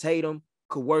Jason Tatum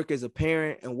could work as a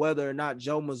parent and whether or not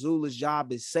Joe Mazzulla's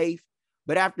job is safe.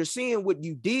 But after seeing what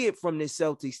you did from this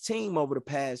Celtics team over the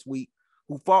past week,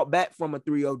 who fought back from a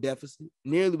 3-0 deficit,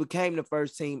 nearly became the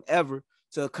first team ever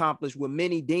to accomplish what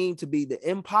many deem to be the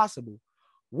impossible,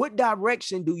 what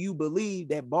direction do you believe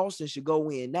that Boston should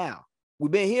go in now? We've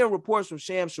been hearing reports from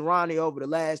Shams Charania over the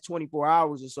last 24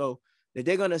 hours or so that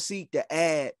they're going to seek to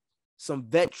add some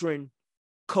veteran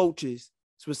coaches,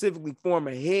 specifically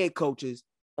former head coaches,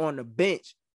 on the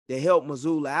bench to help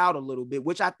Mazzulla out a little bit,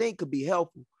 which I think could be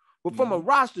helpful. But from a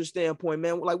roster standpoint,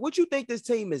 man, like, what you think this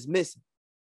team is missing?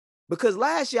 Because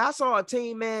last year I saw a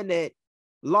team, man, that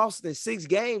lost in 6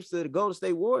 games to the Golden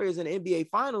State Warriors in the NBA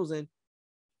Finals, and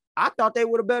I thought they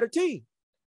were a better team.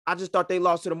 I just thought they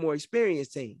lost to the more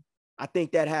experienced team. I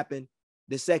think that happened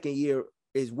the second year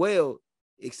as well,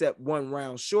 except one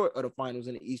round short of the finals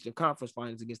in the Eastern Conference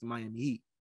Finals against the Miami Heat.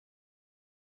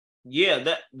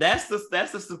 Yeah, that's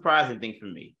the surprising thing for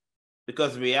me,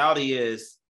 because the reality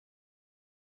is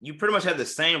you pretty much had the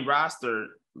same roster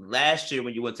last year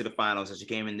when you went to the finals as you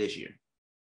came in this year,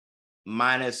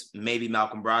 minus maybe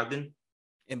Malcolm Brogdon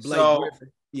and Blake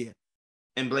Griffin. Yeah,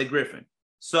 and Blake Griffin.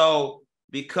 So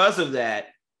because of that,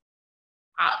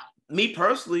 me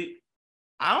personally,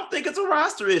 I don't think it's a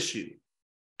roster issue.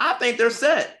 I think they're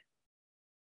set.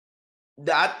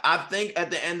 I think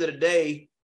at the end of the day,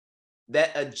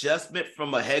 that adjustment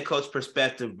from a head coach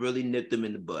perspective really nipped them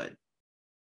in the bud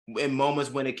in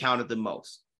moments when it counted the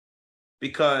most.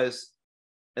 Because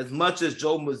as much as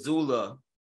Joe Mazzulla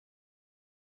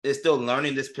is still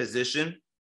learning this position,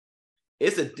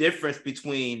 it's a difference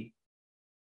between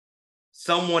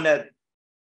someone that,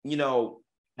 you know,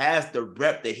 has the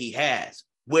rep that he has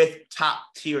with top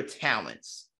tier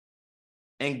talents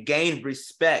and gained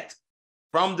respect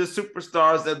from the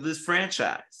superstars of this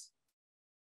franchise.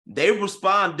 They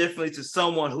respond differently to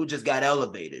someone who just got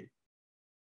elevated.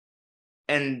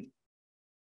 And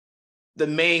the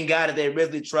main guy that they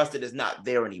really trusted is not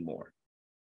there anymore.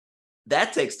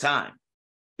 That takes time.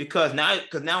 Because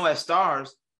now as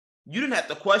stars, you didn't have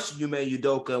to question Ime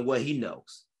Udoka and what he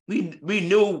knows. We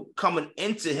knew coming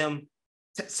into him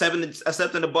accepting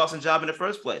the Boston job in the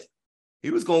first place,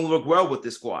 he was going to work well with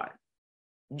this squad.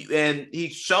 And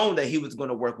he's shown that he was going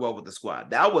to work well with the squad.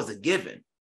 That was a given.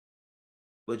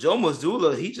 But Joe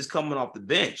Mazzulla, he's just coming off the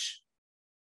bench.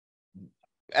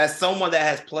 As someone that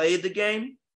has played the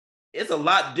game, it's a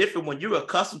lot different when you're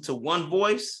accustomed to one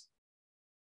voice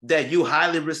that you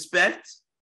highly respect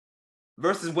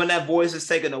versus when that voice is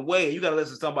taken away and you got to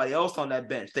listen to somebody else on that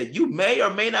bench that you may or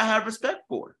may not have respect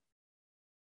for.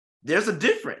 There's a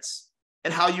difference.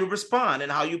 and how you respond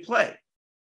and how you play.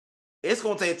 It's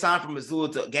going to take time for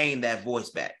Missoula to gain that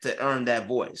voice back, to earn that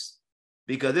voice,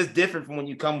 because it's different from when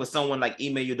you come with someone like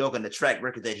Ime Udoka and the track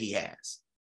record that he has.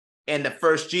 In the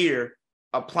first year,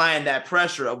 applying that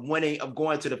pressure of winning, of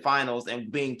going to the finals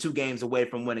and being 2 games away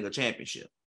from winning a championship.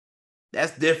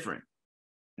 That's different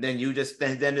than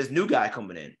then this new guy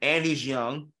coming in, and he's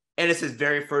young, and it's his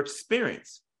very first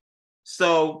experience.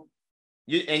 So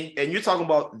you're talking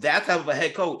about that type of a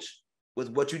head coach with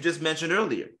what you just mentioned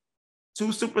earlier. 2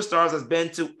 superstars has been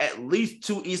to at least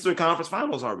 2 Eastern Conference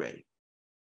Finals already.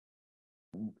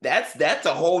 That's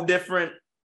a whole different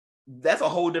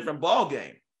ball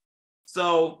game.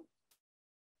 So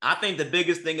I think the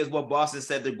biggest thing is what Boston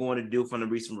said they're going to do from the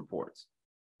recent reports.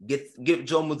 Give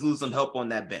Joe Mazzulla some help on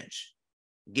that bench.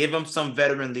 Give him some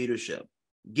veteran leadership.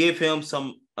 Give him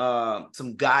some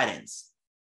guidance,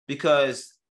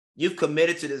 because you've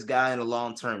committed to this guy in the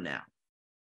long term now.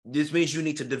 This means you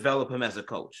need to develop him as a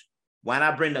coach. Why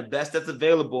not bring the best that's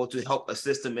available to help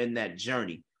assist him in that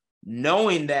journey,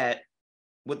 knowing that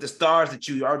with the stars that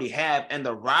you already have and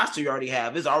the roster you already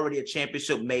have is already a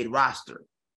championship-made roster.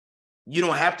 You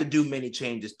don't have to do many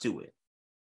changes to it.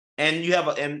 And you have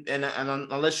and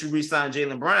unless you re-sign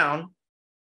Jaylen Brown,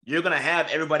 you're going to have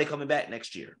everybody coming back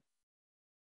next year.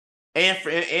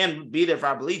 And be there for,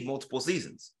 I believe, multiple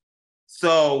seasons.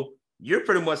 So you're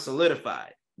pretty much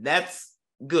solidified. That's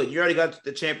good. You already got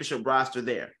the championship roster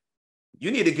there. You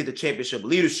need to get the championship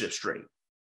leadership straight.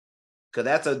 Because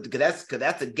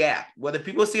that's a gap. Whether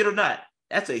people see it or not,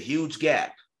 that's a huge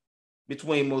gap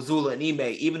between Mazzulla and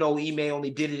Ime, even though Ime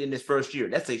only did it in his first year.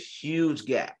 That's a huge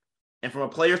gap. And from a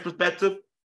player's perspective,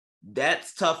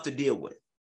 that's tough to deal with.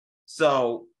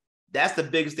 So that's the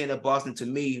biggest thing that Boston, to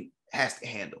me, has to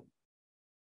handle.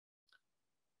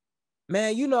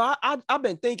 Man, I've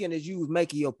been thinking as you was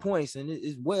making your points, and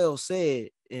it's well said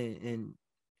and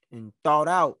thought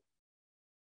out.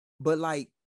 But like,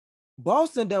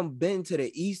 Boston done been to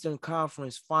the Eastern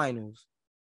Conference Finals,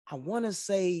 I want to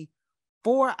say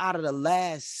 4 out of the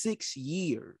last 6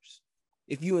 years.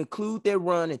 If you include their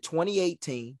run in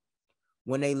 2018,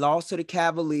 when they lost to the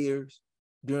Cavaliers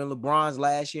during LeBron's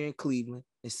last year in Cleveland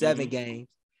in 7 games.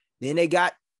 Then they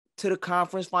got to the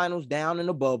conference finals down in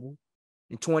the bubble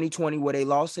in 2020, where they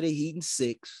lost to the Heat in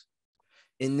 6.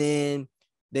 And then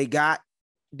they got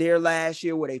there last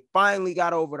year where they finally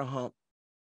got over the hump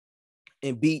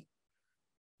and beat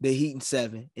the Heat in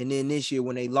 7. And then this year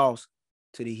when they lost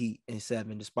to the Heat in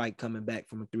 7, despite coming back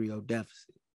from a 3-0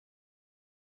 deficit.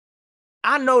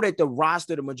 I know that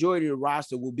the majority of the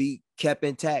roster will be kept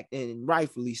intact, and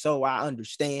rightfully so. I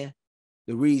understand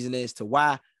the reason as to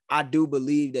why. I do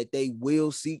believe that they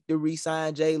will seek to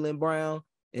re-sign Jaylen Brown.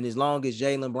 And as long as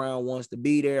Jaylen Brown wants to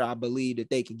be there, I believe that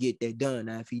they can get that done.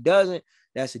 Now, if he doesn't,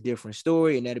 that's a different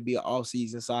story, and that'll be an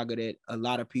all-season saga that a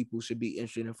lot of people should be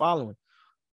interested in following.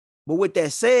 But with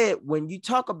that said, when you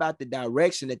talk about the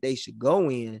direction that they should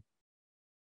go in,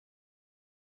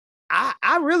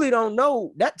 I really don't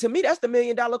know. That, to me, that's the $1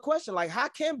 million question. Like, how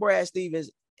can Brad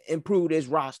Stevens improve this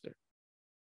roster?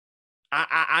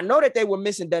 I know that they were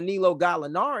missing Danilo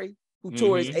Gallinari, who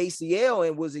tore his ACL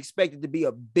and was expected to be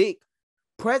a big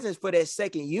presence for that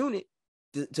second unit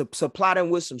to supply them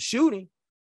with some shooting.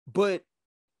 But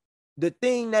the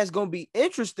thing that's going to be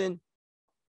interesting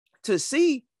to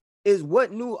see is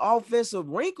what new offensive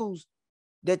wrinkles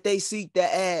that they seek to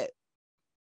add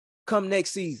come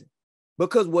next season.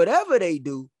 Because whatever they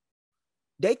do,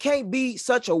 they can't be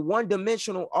such a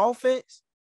one-dimensional offense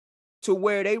to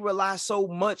where they rely so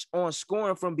much on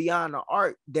scoring from beyond the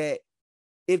arc that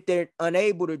if they're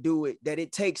unable to do it, that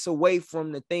it takes away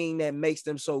from the thing that makes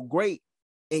them so great.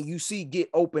 And you see get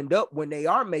opened up when they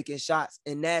are making shots,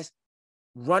 and that's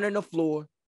running the floor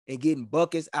and getting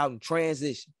buckets out in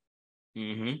transition.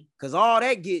 Because all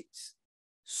that gets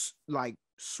like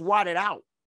swatted out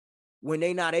when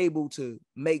they're not able to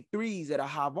make threes at a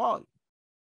high volume.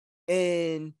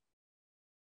 And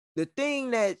the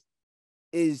thing that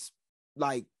is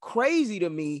like crazy to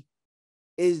me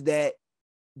is that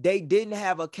they didn't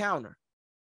have a counter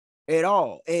at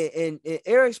all. And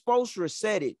Eric Spoelstra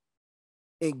said it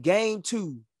in game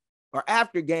 2 or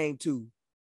after game 2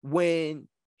 when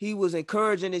he was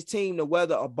encouraging his team to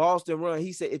weather a Boston run.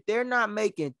 He said, if they're not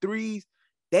making threes,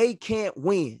 they can't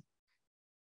win.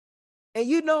 And,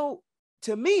 you know,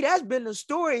 to me, that's been the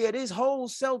story of this whole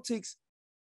Celtics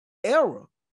era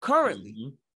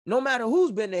currently. No matter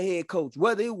who's been the head coach,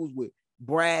 whether it was with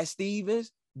Brad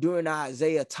Stevens during the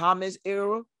Isaiah Thomas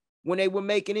era, when they were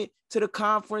making it to the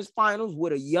conference finals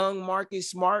with a young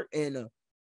Marcus Smart and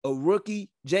a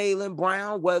rookie Jaylen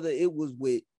Brown, whether it was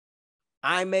with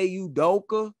Ime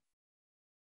Udoka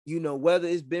whether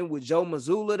it's been with Joe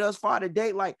Mazzulla thus far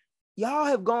today, like y'all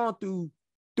have gone through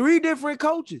 3 different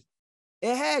coaches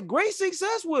and had great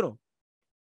success with them.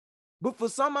 But for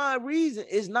some odd reason,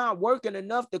 it's not working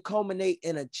enough to culminate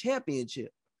in a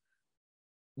championship.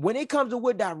 When it comes to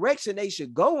what direction they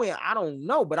should go in, I don't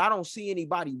know, but I don't see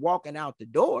anybody walking out the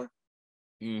door.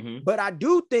 Mm-hmm. But I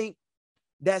do think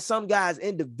that some guys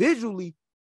individually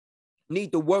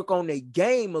need to work on their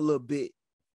game a little bit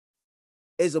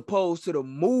as opposed to the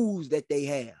moves that they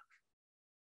have.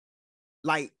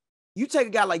 Like, you take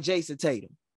a guy like Jason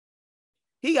Tatum.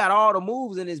 He got all the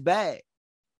moves in his bag.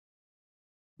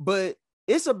 But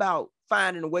it's about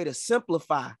finding a way to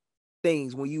simplify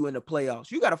things when you in the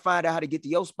playoffs. You got to find out how to get to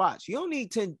your spots. You don't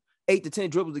need 8 to 10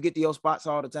 dribbles to get to your spots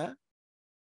all the time.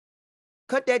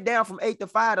 Cut that down from 8 to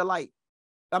 5 to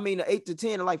 8 to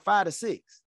 10 to like 5 to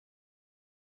 6.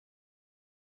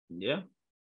 Yeah.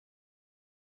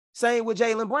 Same with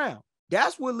Jaylen Brown.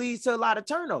 That's what leads to a lot of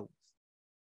turnovers.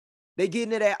 They get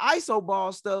into that ISO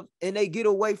ball stuff and they get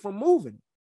away from moving.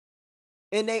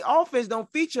 And their offense don't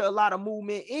feature a lot of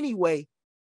movement anyway,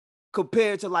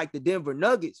 compared to like the Denver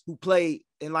Nuggets, who played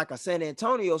in like a San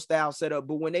Antonio style setup.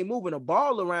 But when they moving the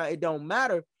ball around, it don't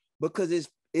matter because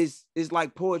it's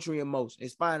like poetry in motion.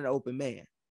 It's finding an open man.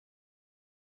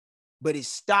 But it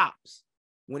stops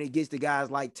when it gets to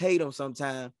guys like Tatum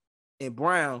sometimes and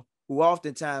Brown, who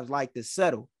oftentimes like to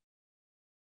settle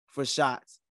for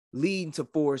shots, leading to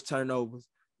forced turnovers,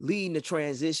 leading to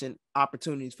transition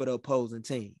opportunities for the opposing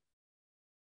team.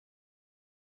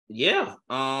 Yeah.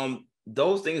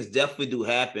 Those things definitely do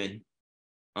happen.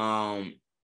 And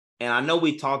I know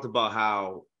we talked about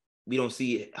how we don't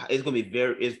see it. It's going to be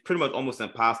it's pretty much almost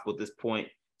impossible at this point,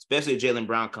 especially if Jaylen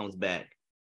Brown comes back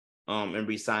and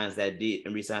resigns that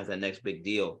next big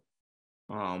deal.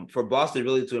 For Boston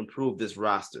really to improve this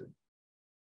roster.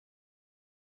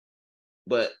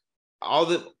 But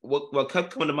what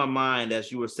kept coming to my mind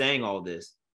as you were saying all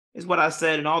this is what I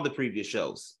said in all the previous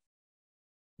shows.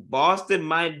 Boston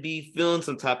might be feeling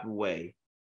some type of way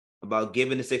about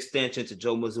giving this extension to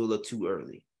Joe Mazzulla too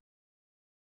early.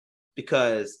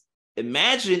 Because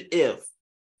imagine if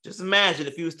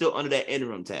he was still under that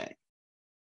interim tag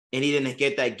and he didn't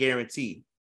get that guarantee.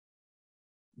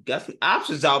 Got some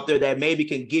options out there that maybe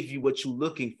can give you what you're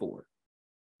looking for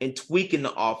and tweaking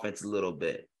the offense a little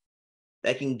bit.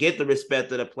 That can get the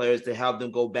respect of the players to help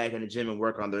them go back in the gym and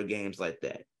work on their games like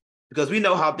that. Because we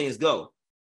know how things go.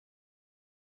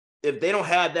 If they don't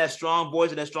have that strong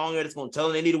voice and that strong ear that's going to tell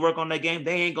them they need to work on their game,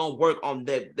 they ain't going to work on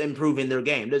improving their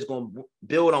game. They're just going to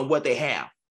build on what they have.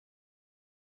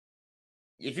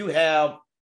 If you have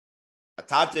a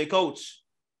top-tier coach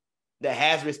that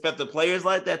has respect to players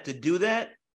like that to do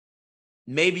that,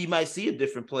 maybe you might see a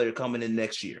different player coming in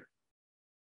next year.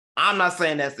 I'm not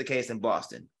saying that's the case in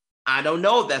Boston. I don't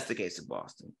know if that's the case in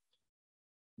Boston.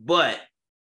 But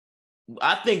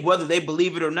I think whether they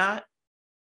believe it or not,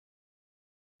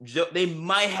 they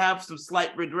might have some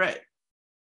slight regret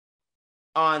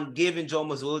on giving Joe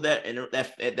Mazzulla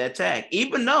that tag,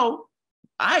 even though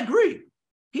I agree,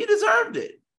 he deserved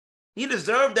it. He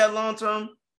deserved that long-term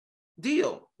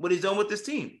deal, what he's done with this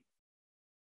team.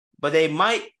 But they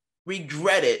might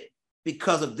regret it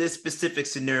because of this specific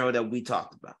scenario that we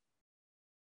talked about.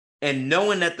 And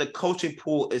knowing that the coaching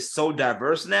pool is so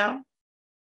diverse now,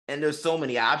 and there's so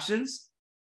many options,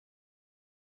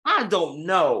 I don't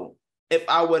know if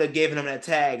I would have given him that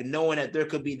tag, knowing that there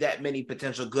could be that many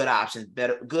potential good options,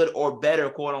 good or better,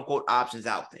 quote unquote, options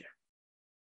out there.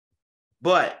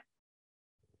 But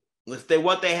with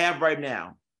what they have right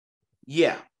now,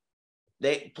 yeah,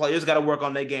 players got to work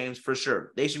on their games for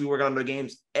sure. They should be working on their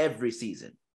games every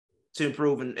season to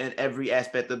improve in every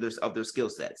aspect of their skill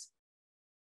sets.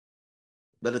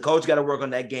 But the coach got to work on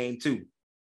that game too.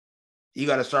 He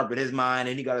got to sharpen his mind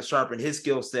and he got to sharpen his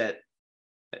skill set,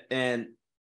 and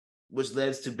which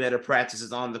leads to better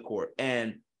practices on the court.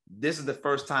 And this is the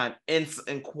first time in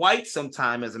quite some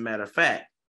time, as a matter of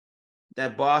fact,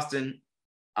 that Boston,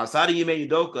 outside of Ime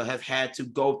Udoka, have had to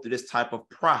go through this type of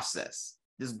process,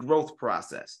 this growth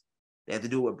process. They had to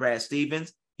do it with Brad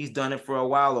Stevens. He's done it for a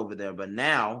while over there. But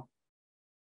now,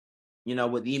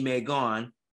 with Ime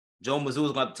gone, Joe Mazzulla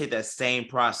is going to take that same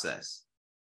process.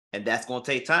 And that's going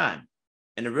to take time.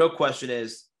 And the real question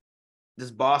is, does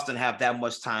Boston have that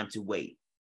much time to wait?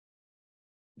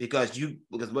 Because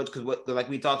like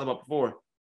we talked about before,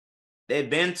 they've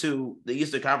been to the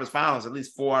Eastern Conference Finals at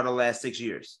least 4 out of the last 6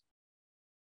 years.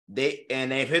 They've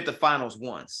hit the finals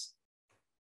once.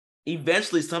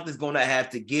 Eventually, something's going to have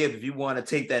to give if you want to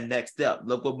take that next step.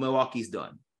 Look what Milwaukee's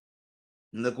done.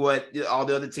 Look what all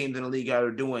the other teams in the league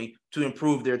are doing to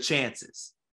improve their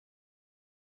chances.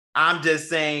 I'm just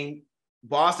saying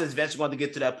Boston's eventually going to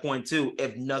get to that point too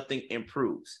if nothing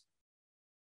improves.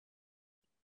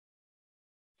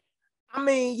 I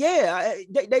mean, yeah,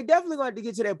 they definitely going to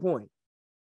get to that point.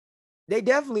 They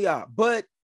definitely are. But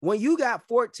when you got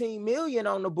 $14 million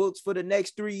on the books for the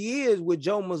next 3 years with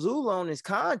Joe Mazzulla on his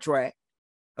contract,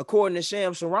 according to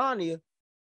Shams Charania,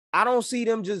 I don't see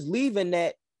them just leaving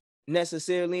that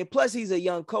necessarily. And plus, he's a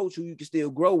young coach who you can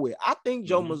still grow with. I think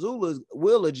Joe Mazzulla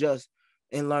will adjust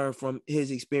and learn from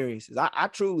his experiences. I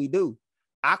truly do.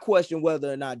 I question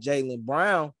whether or not Jaylen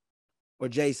Brown or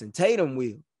Jason Tatum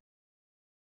will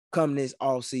come this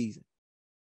all season.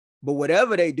 But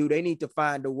whatever they do, they need to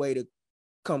find a way to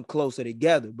come closer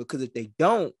together, because if they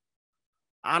don't,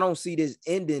 I don't see this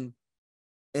ending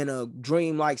in a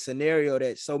dreamlike scenario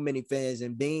that so many fans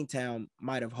in Beantown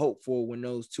might have hoped for when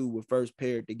those two were first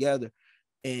paired together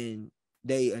and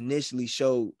they initially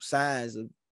showed signs of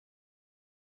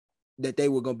that they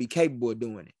were going to be capable of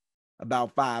doing it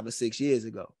about 5 or 6 years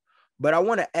ago. But I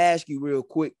want to ask you real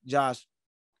quick, Josh.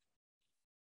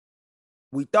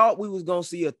 We thought we was going to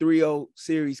see a 3-0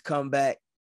 series come back,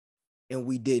 and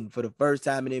we didn't. For the first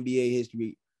time in NBA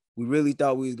history, we really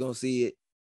thought we was going to see it.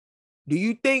 Do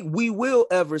you think we will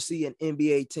ever see an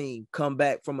NBA team come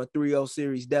back from a 3-0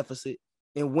 series deficit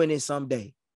and win it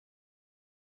someday?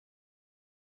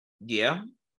 Yeah,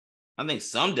 I think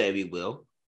someday we will.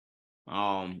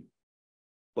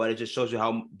 But it just shows you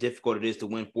how difficult it is to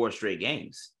win 4 straight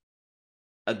games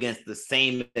against the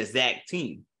same exact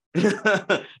team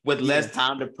with less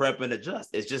time to prep and adjust.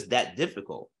 It's just that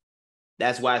difficult.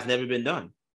 That's why it's never been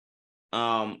done.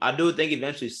 I do think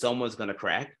eventually someone's going to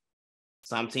crack.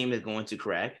 Some team is going to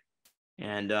crack.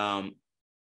 And,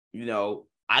 you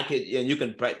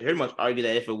can pretty much argue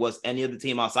that if it was any other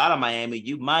team outside of Miami,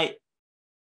 you might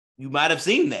have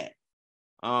seen that.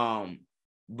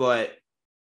 But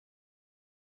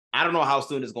I don't know how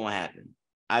soon it's going to happen.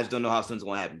 I just don't know how soon it's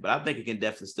going to happen, but I think it can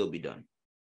definitely still be done.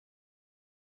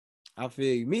 I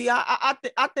feel you. Me, I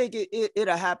think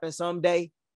it'll happen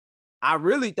someday. I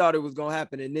really thought it was going to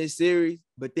happen in this series,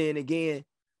 but then again,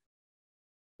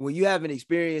 when you have an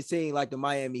experienced team like the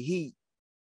Miami Heat,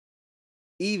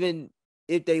 even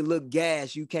if they look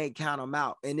gassed, you can't count them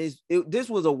out. And this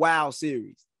was a wild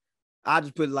series. I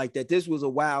just put it like that. This was a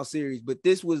wild series, but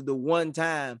this was the one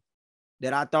time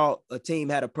that I thought a team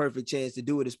had a perfect chance to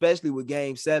do it, especially with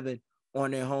Game 7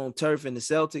 on their home turf in the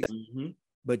Celtics.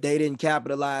 But they didn't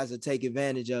capitalize or take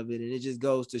advantage of it. And it just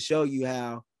goes to show you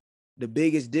how the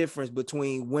biggest difference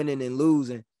between winning and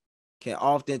losing can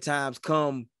oftentimes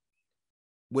come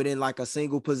within like a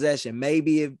single possession.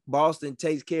 Maybe if Boston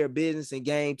takes care of business in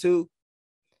Game 2,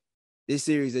 this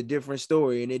series is a different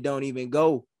story, and it don't even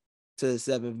go to the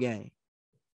 7th game.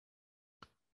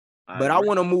 But I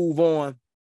want to move on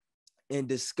and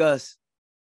discuss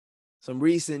some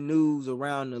recent news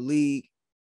around the league,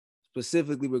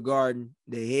 specifically regarding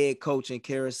the head coaching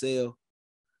carousel.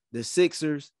 The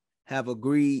Sixers have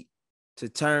agreed to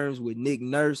terms with Nick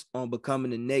Nurse on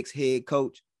becoming the next head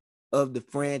coach of the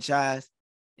franchise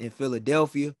in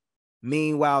Philadelphia.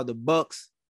 Meanwhile, the Bucks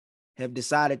have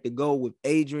decided to go with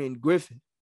Adrian Griffin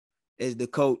as the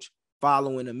coach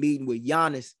following a meeting with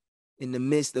Giannis in the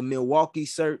midst of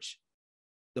Milwaukee's search.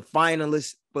 The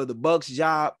finalists for the Bucks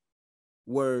job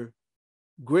were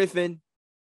Griffin,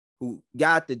 who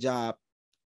got the job,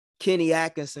 Kenny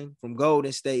Atkinson from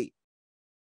Golden State,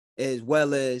 as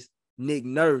well as Nick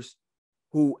Nurse,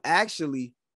 who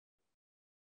actually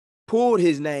pulled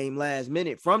his name last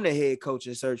minute from the head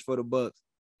coaching search for the Bucks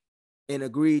and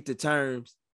agreed to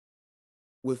terms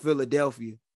with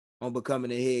Philadelphia on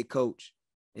becoming a head coach,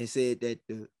 and said that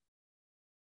the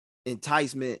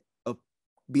enticement of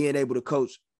being able to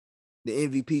coach the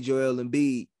MVP Joel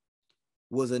Embiid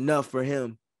was enough for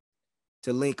him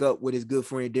to link up with his good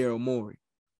friend Daryl Morey.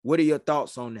 What are your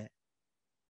thoughts on that?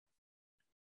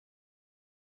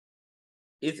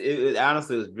 It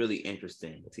honestly was really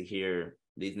interesting to hear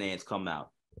these names come out.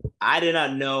 I did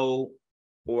not know,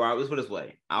 or I was put this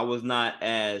way, I was not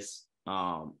as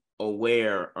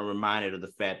aware or reminded of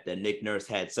the fact that Nick Nurse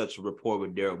had such a rapport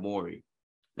with Daryl Morey.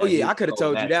 Oh yeah, I could have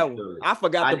told you that one. I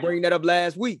forgot to bring that up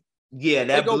last week. Yeah,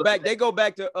 they go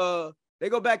back to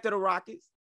the Rockets.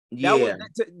 Yeah,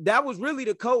 that was really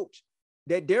the coach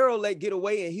that Daryl let get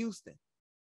away in Houston.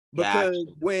 Because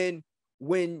when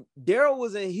Daryl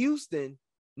was in Houston,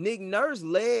 Nick Nurse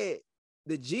led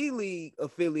the G League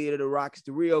affiliate of the Rockets,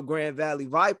 the Rio Grande Valley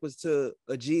Vipers, to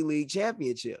a G League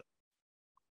championship.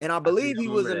 And I believe he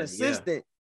was an assistant.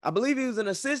 Yeah. I believe he was an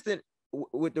assistant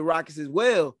with the Rockets as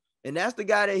well. And that's the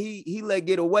guy that he let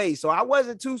get away. So I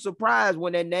wasn't too surprised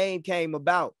when that name came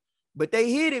about. But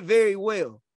they hit it very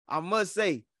well, I must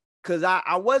say. because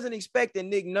I wasn't expecting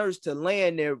Nick Nurse to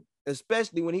land there,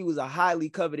 especially when he was a highly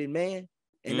coveted man.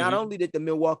 And not only did the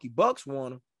Milwaukee Bucks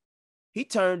want him, he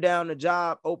turned down the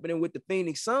job opening with the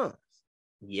Phoenix Suns.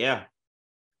 Yeah.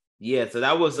 Yeah. So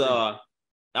I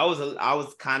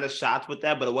was kind of shocked with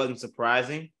that, but it wasn't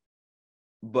surprising.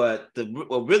 But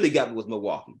what really got me was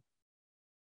Milwaukee.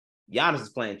 Giannis is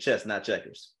playing chess, not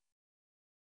checkers.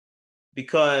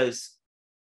 Because,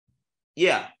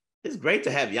 yeah, it's great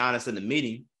to have Giannis in the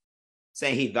meeting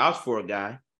saying he vouched for a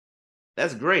guy.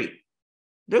 That's great.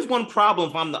 There's one problem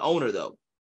if I'm the owner, though.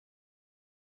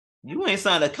 You ain't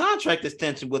signed a contract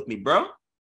extension with me, bro.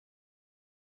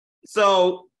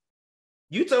 So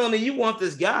you telling me you want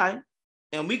this guy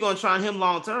and we're going to try him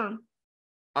long term.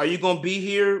 Are you going to be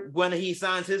here when he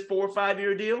signs his 4 or 5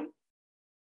 year deal?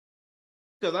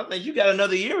 Because I think you got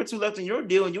another year or two left in your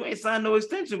deal and you ain't signed no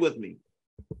extension with me.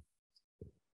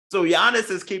 So Giannis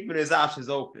is keeping his options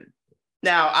open.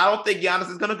 Now, I don't think Giannis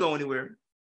is going to go anywhere.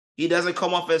 He doesn't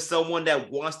come off as someone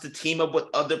that wants to team up with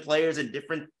other players in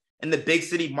the big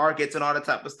city markets and all that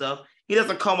type of stuff. He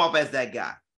doesn't come off as that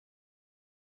guy.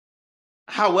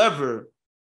 However,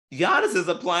 Giannis is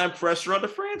applying pressure on the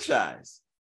franchise.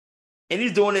 And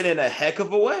he's doing it in a heck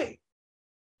of a way.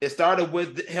 It started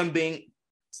with him being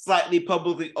slightly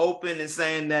publicly open and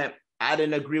saying that I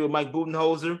didn't agree with Mike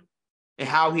Budenholzer and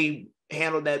how he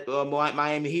handled that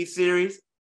Miami Heat series.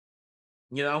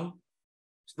 You know,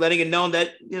 just letting it known that,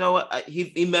 you know,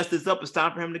 he messed this up. It's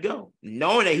time for him to go.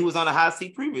 Knowing that he was on a hot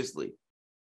seat previously.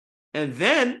 And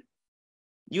then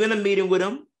you in a meeting with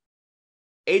him,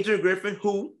 Adrian Griffin,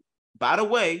 who, by the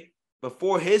way,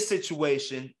 before his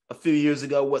situation a few years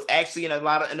ago, was actually in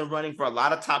the running for a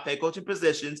lot of top head coaching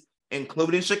positions,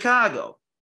 including Chicago.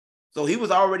 So he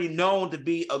was already known to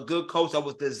be a good coach that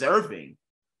was deserving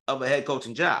of a head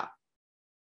coaching job.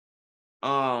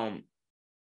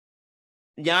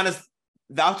 Giannis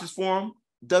vouches for him,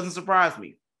 doesn't surprise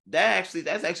me. That's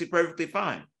actually perfectly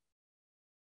fine.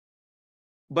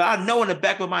 But I know in the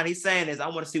back of my mind, he's saying is I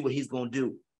want to see what he's going to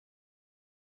do.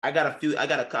 I got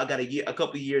a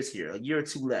couple of years here, a year or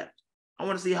two left. I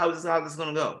want to see how this is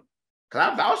going to go.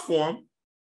 Because I vouch for him,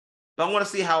 but I want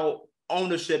to see how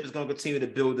ownership is going to continue to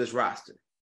build this roster.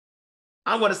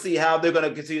 I want to see how they're going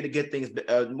to continue to get things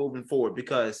moving forward.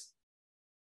 Because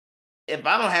if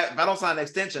I don't sign an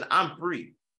extension, I'm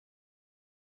free,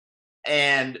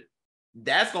 and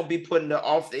that's going to be put in the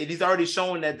off. He's already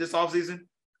showing that this offseason,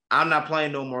 I'm not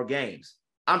playing no more games.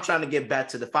 I'm trying to get back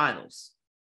to the finals.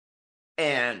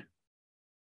 And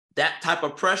that type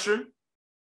of pressure,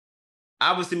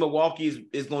 obviously Milwaukee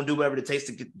is going to do whatever it takes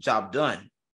to get the job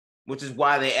done, which is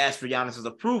why they asked for Giannis's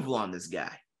approval on this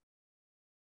guy.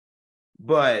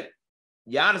 But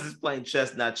Giannis is playing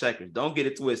chess, not checkers. Don't get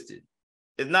it twisted.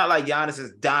 It's not like Giannis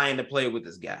is dying to play with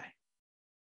this guy.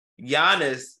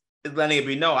 Giannis is letting it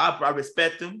be known. I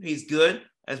respect him. He's good.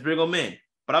 Let's bring him in.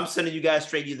 But I'm sending you guys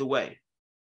straight either way.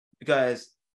 Because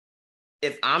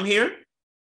if I'm here,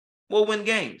 we'll win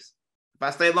games. If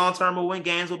I stay long-term, we'll win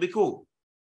games. We'll be cool.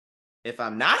 If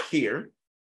I'm not here,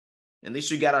 at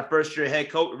least you got our first-year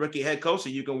rookie head coach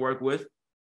that you can work with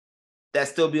that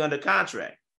still be under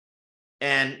contract.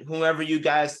 And whoever you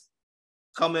guys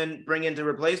come in, bring in to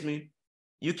replace me,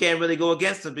 you can't really go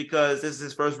against him because this is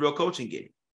his first real coaching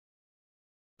gig.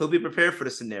 He'll be prepared for the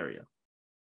scenario.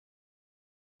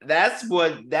 That's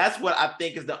what I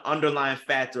think is the underlying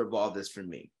factor of all this for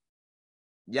me.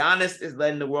 Giannis is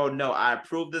letting the world know I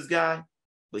approve this guy,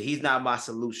 but he's not my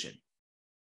solution.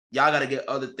 Y'all got to get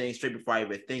other things straight before I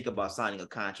even think about signing a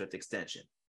contract extension.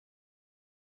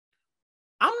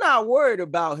 I'm not worried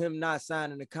about him not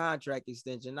signing a contract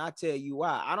extension. I'll tell you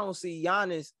why. I don't see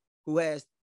Giannis, who has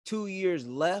 2 years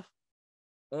left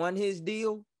on his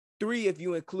deal, 3 if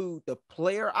you include the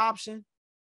player option,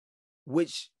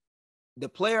 which the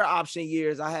player option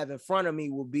years I have in front of me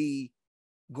will be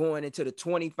going into the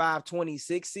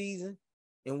 25-26 season,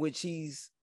 in which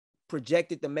he's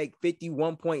projected to make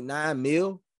 $51.9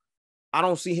 million. I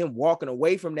don't see him walking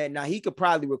away from that. Now, he could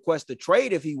probably request a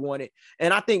trade if he wanted,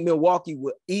 and I think Milwaukee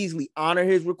would easily honor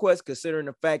his request, considering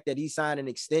the fact that he signed an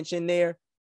extension there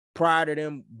prior to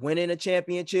them winning a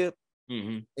championship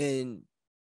and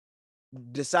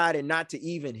decided not to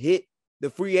even hit the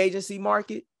free agency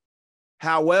market.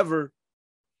 However,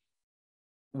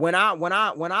 when I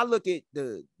look at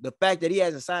the fact that he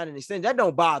hasn't signed an extension, that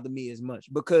don't bother me as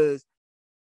much because,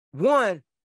 one,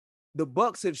 the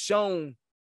Bucks have shown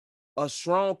a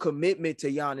strong commitment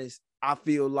to Giannis, I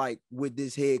feel like, with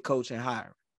this head coach and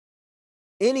hiring.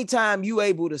 Anytime you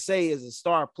able to say as a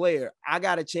star player, I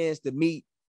got a chance to meet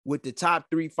with the top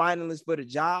 3 finalists for the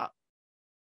job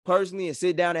personally and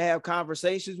sit down and have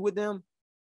conversations with them,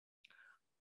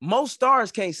 Most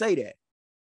stars can't say that.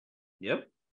 Yep.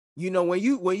 You know, when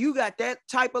you got that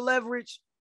type of leverage,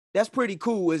 that's pretty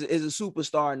cool as a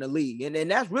superstar in the league. And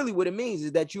that's really what it means,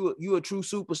 is that you a true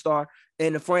superstar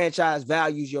and the franchise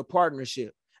values your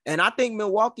partnership. And I think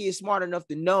Milwaukee is smart enough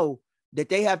to know that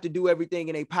they have to do everything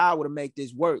in their power to make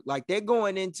this work. Like, they're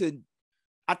going into,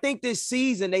 I think this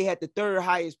season they had the third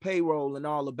highest payroll in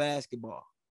all of basketball.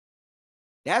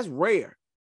 That's rare.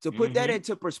 To put that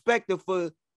into perspective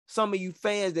for some of you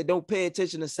fans that don't pay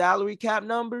attention to salary cap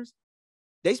numbers,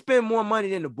 they spend more money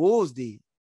than the Bulls did.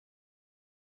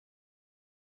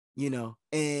 You know,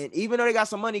 and even though they got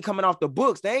some money coming off the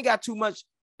books, they ain't got too much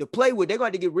to play with. They're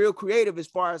going to get real creative as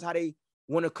far as how they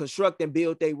want to construct and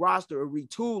build their roster or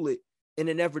retool it in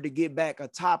an effort to get back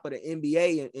atop of the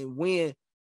NBA and win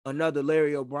another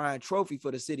Larry O'Brien trophy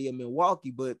for the city of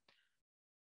Milwaukee. But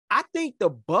I think the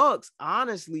Bucks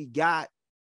honestly got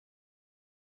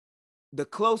the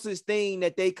closest thing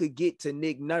that they could get to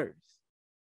Nick Nurse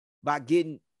by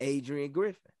getting Adrian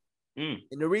Griffin. And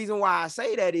the reason why I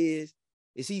say that is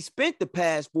he spent the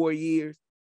past 4 years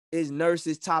as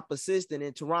Nurse's top assistant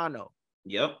in Toronto.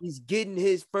 Yep. He's getting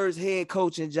his first head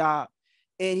coaching job,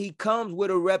 and he comes with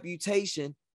a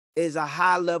reputation as a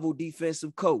high-level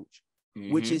defensive coach,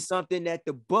 which is something that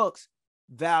the Bucks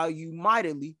value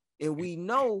mightily, and we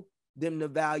know them to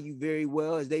value very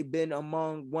well, as they've been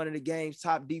among one of the game's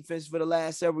top defense for the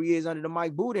last several years under the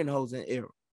Mike Budenholzer era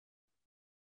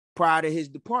prior to his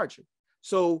departure.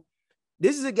 So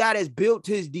this is a guy that's built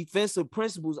his defensive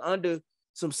principles under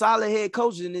some solid head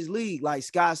coaches in this league, like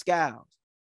Scott Skiles,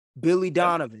 Billy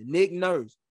Donovan, Nick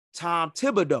Nurse, Tom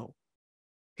Thibodeau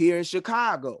here in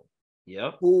Chicago,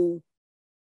 who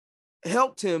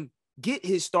helped him get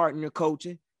his start in the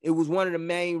coaching. It was one of the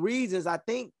main reasons, I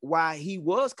think, why he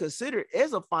was considered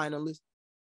as a finalist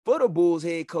for the Bulls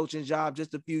head coaching job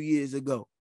just a few years ago.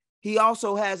 He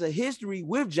also has a history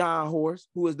with John Horst,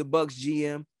 who is the Bucks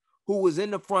GM, who was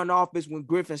in the front office when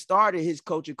Griffin started his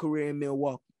coaching career in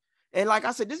Milwaukee. And like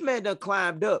I said, this man done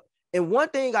climbed up. And one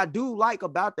thing I do like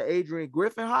about the Adrian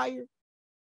Griffin hire,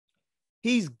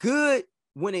 he's good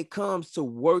when it comes to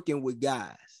working with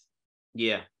guys.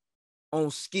 Yeah. On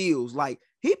skills. Like,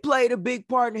 he played a big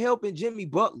part in helping Jimmy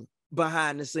Butler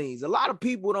behind the scenes. A lot of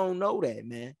people don't know that,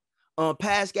 man.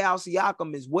 Pascal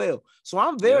Siakam as well. So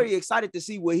I'm very excited to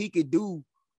see what he could do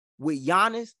with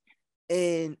Giannis.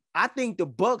 And I think the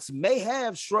Bucks may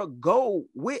have struck gold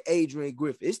with Adrian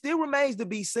Griffin. It still remains to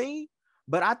be seen,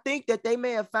 but I think that they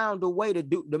may have found a way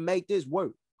to make this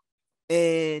work.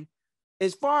 And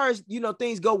as far as, you know,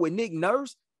 things go with Nick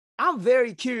Nurse, I'm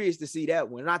very curious to see that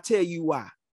one. And I'll tell you why.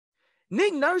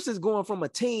 Nick Nurse is going from a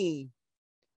team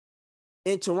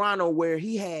in Toronto where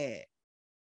he had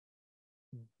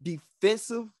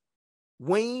defensive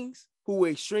wings who were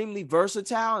extremely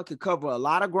versatile and could cover a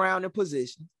lot of ground and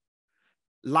position,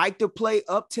 like to play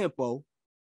up tempo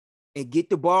and get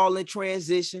the ball in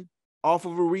transition off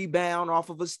of a rebound, off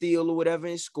of a steal or whatever,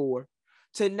 and score,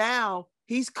 to now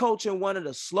he's coaching one of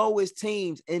the slowest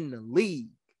teams in the league.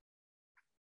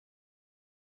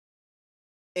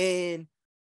 And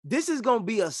this is going to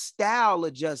be a style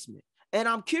adjustment. And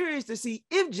I'm curious to see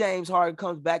if James Harden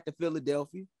comes back to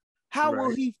Philadelphia, how will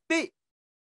he fit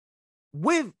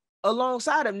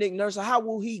alongside of Nick Nurse, or how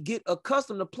will he get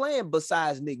accustomed to playing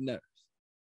besides Nick Nurse?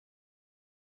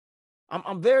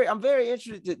 I'm very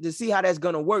interested to see how that's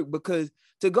going to work, because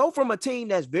to go from a team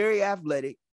that's very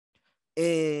athletic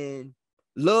and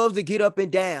loves to get up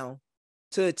and down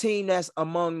to a team that's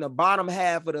among the bottom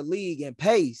half of the league in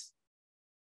pace,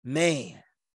 man,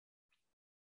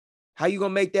 how you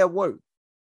going to make that work?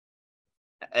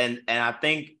 And I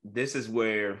think this is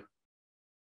where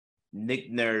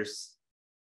Nick Nurse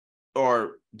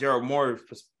or Daryl Morey,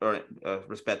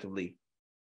 respectively,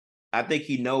 I think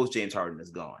he knows James Harden is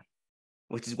gone,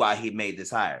 which is why he made this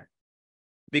hire.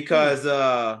 Because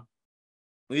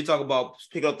when you talk about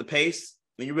picking up the pace,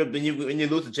 when you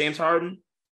lose to James Harden,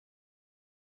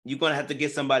 you're going to have to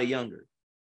get somebody younger.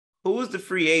 Who is the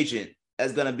free agent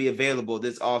that's going to be available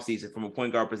this offseason from a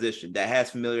point guard position that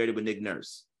has familiarity with Nick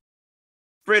Nurse?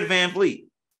 Fred VanVleet.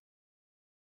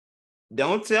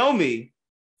 Don't tell me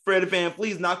Fred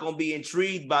VanVleet's not going to be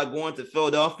intrigued by going to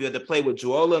Philadelphia to play with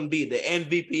Joel Embiid, the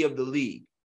MVP of the league,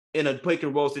 in a pick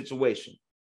and roll situation.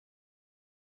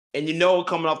 And you know,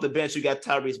 coming off the bench, you got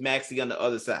Tyrese Maxey on the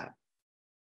other side.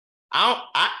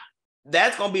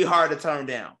 That's going to be hard to turn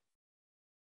down.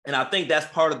 And I think that's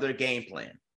part of their game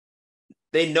plan.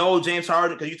 They know James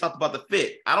Harden, because you talked about the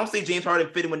fit. I don't see James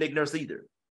Harden fitting with Nick Nurse either.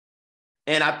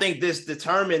 And I think this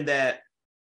determined that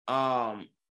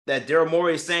that Daryl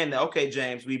Morey is saying that, okay,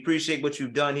 James, we appreciate what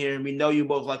you've done here, and we know you're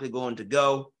most likely going to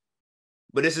go.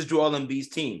 But this is Joel Embiid's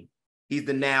team. He's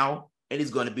the now, and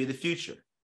he's going to be the future.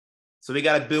 So we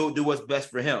got to do what's best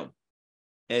for him.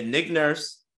 And Nick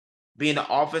Nurse, being the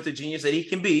offensive genius that he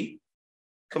can be,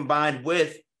 combined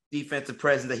with defensive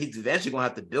presence that he's eventually going to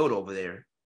have to build over there,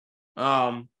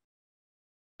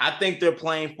 I think they're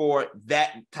playing for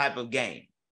that type of game.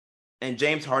 And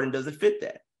James Harden doesn't fit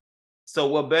that. So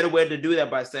what better way to do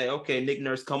that by saying, okay, Nick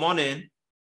Nurse, come on in.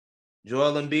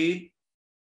 Joel Embiid,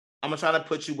 I'm going to try to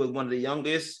put you with one of the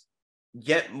youngest,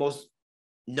 yet most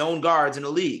known guards in the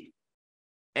league.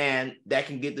 And that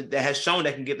has shown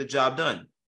that can get the job done.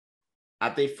 I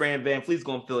think Fran VanVleet's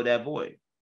going to fill that void.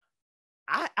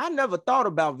 I never thought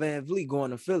about VanVleet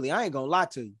going to Philly. I ain't going to lie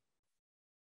to you.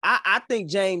 I think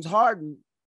James Harden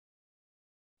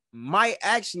might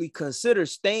actually consider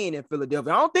staying in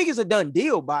Philadelphia. I don't think it's a done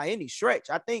deal by any stretch.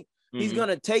 I think he's going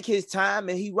to take his time,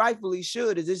 and he rightfully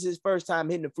should, as this is his first time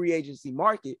hitting the free agency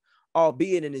market,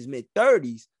 albeit in his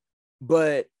mid-30s.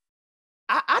 But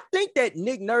I think that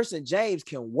Nick Nurse and James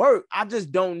can work. I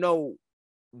just don't know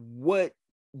what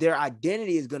their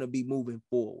identity is going to be moving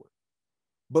forward,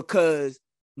 because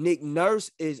Nick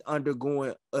Nurse is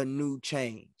undergoing a new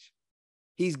change.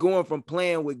 He's going from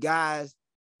playing with guys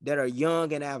that are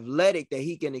young and athletic that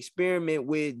he can experiment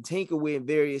with and tinker with in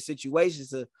various situations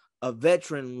to a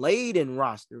veteran-laden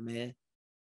roster, man,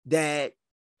 that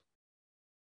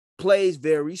plays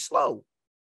very slow.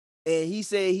 And he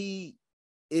said he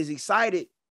is excited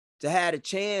to have a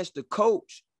chance to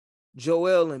coach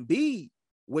Joel Embiid,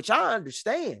 which I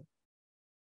understand.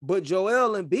 But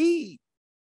Joel Embiid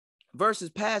versus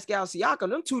Pascal Siakam,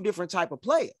 them two different type of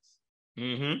players.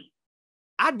 Mm-hmm.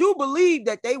 I do believe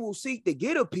that they will seek to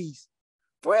get a piece.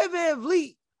 Fred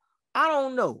VanVleet, I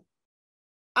don't know.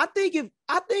 I think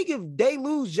if they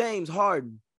lose James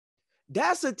Harden,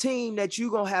 that's a team that you're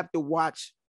going to have to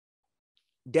watch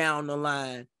down the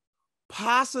line,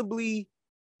 possibly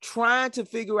trying to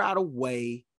figure out a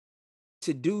way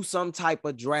to do some type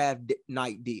of draft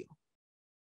night deal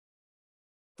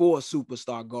for a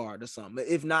superstar guard or something.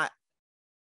 If not,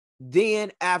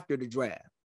 then after the draft.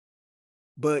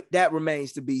 But that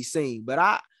remains to be seen. But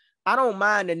I don't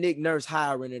mind the Nick Nurse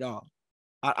hiring at all.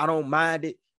 I don't mind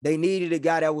it. They needed a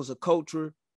guy that was a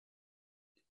culture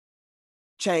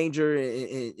changer.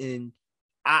 And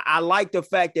I like the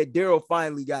fact that Daryl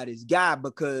finally got his guy,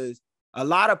 because a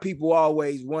lot of people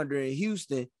always wonder in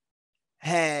Houston,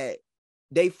 had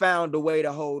they found a way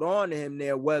to hold on to him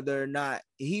there, whether or not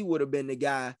he would have been the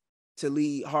guy to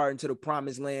lead Harden to the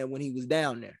promised land when he was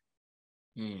down there.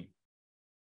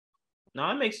 No,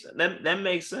 that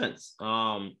makes sense.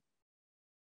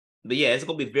 But yeah, it's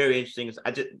gonna be very interesting.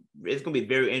 It's gonna be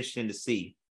very interesting to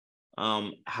see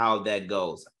how that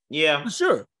goes. Yeah, for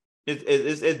sure.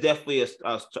 It's definitely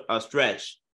a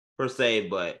stretch per se,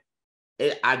 but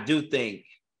I do think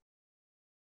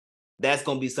that's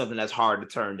gonna be something that's hard to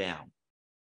turn down.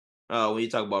 When you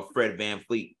talk about Fred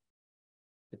VanVleet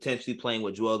potentially playing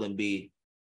with Joel Embiid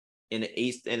in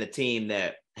a team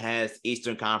that has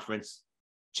Eastern Conference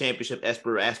championship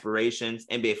aspirations,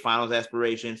 NBA Finals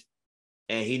aspirations,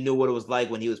 and he knew what it was like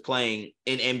when he was playing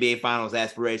in NBA Finals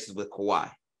aspirations with Kawhi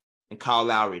and Kyle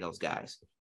Lowry, those guys.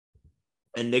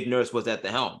 And Nick Nurse was at the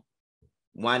helm.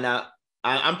 Why not?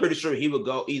 I'm pretty sure he would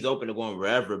go. He's open to going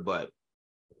wherever, but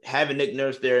having Nick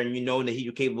Nurse there and you know that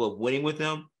he's capable of winning with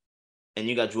him, and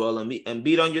you got Joel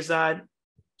Embiid on your side,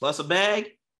 plus a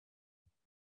bag,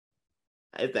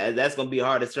 that's going to be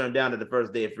hard to turn down at the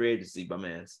first day of free agency, my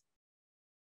man.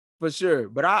 For sure.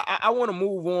 But I want to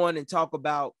move on and talk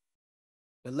about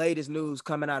the latest news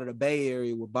coming out of the Bay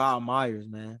Area with Bob Myers,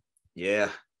 man. Yeah.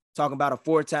 Talking about a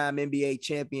 4-time NBA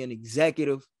champion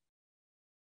executive,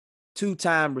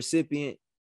 2-time recipient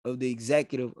of the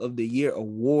Executive of the Year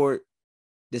award,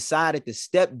 decided to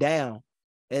step down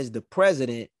as the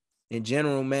president and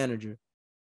general manager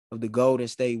of the Golden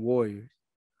State Warriors.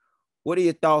 What are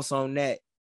your thoughts on that?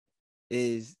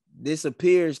 Is this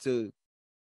appears to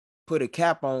put a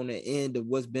cap on the end of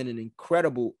what's been an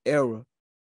incredible era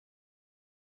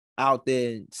out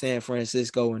there in San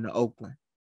Francisco and the Oakland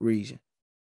region?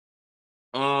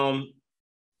 I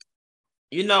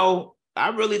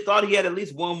really thought he had at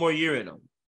least one more year in him.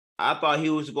 I thought he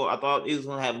was going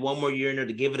to have one more year in there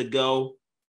to give it a go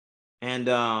and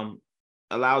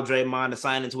allow Draymond to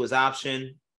sign into his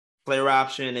player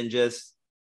option, and just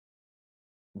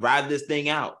ride this thing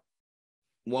out.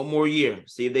 One more year,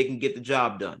 see if they can get the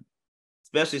job done.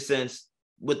 Especially since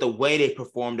with the way they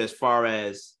performed as far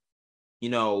as,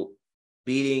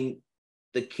 beating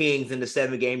the Kings in the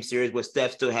 7-game series with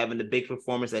Steph still having the big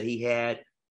performance that he had,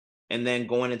 and then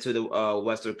going into the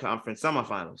Western Conference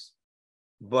semifinals.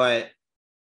 But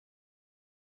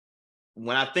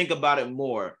when I think about it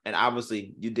more, and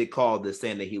obviously you did call this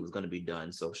saying that he was going to be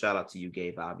done. So shout out to you,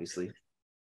 Gabe, obviously.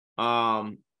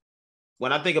 When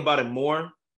I think about it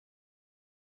more,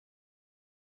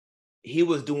 he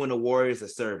was doing the Warriors a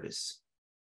service.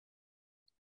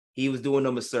 He was doing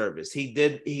them a service.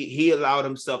 He allowed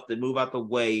himself to move out the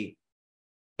way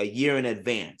a year in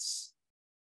advance.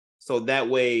 So that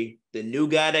way the new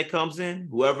guy that comes in,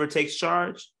 whoever takes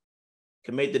charge,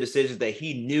 can make the decisions that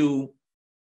he knew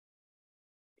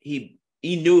he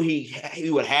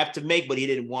would have to make, but he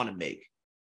didn't want to make.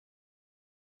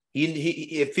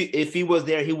 If he was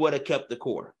there, he would have kept the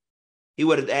core. He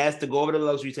would have asked to go over the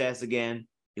luxury tax again.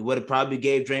 He would have probably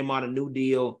gave Draymond a new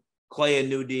deal, Clay a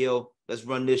new deal. Let's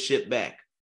run this shit back.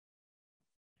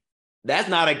 That's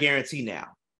not a guarantee now.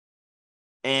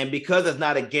 And because it's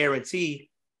not a guarantee,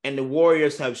 and the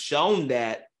Warriors have shown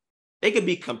that they could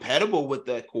be compatible with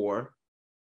that core,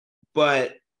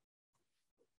 but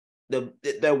the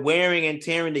wearing and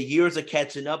tearing, the years are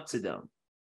catching up to them.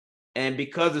 And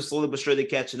because they're slowly but surely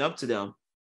catching up to them,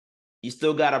 you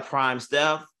still got a prime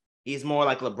Steph. He's more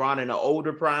like LeBron in an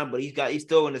older prime, but he's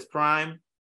still in his prime.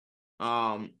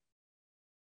 And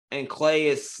Clay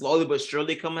is slowly but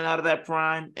surely coming out of that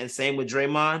prime, and same with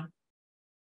Draymond.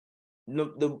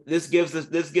 This gives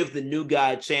the new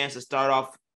guy a chance to start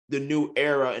off the new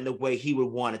era in the way he would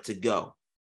want it to go,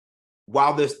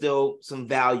 while there's still some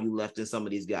value left in some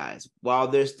of these guys, while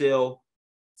there's still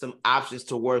some options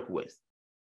to work with.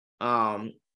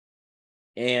 And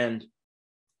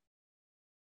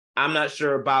I'm not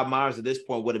sure Bob Myers at this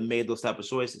point would have made those type of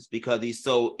choices, because he's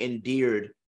so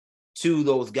endeared to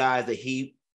those guys that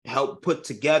he helped put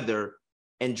together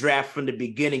and draft from the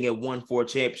beginning and won 4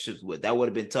 championships with. That would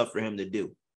have been tough for him to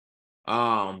do.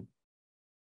 And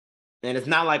it's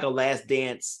not like a last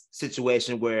dance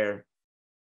situation where,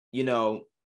 you know,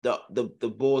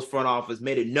 the Bulls front office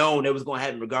made it known they was going to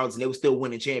happen regardless, and they were still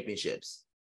winning championships.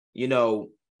 You know,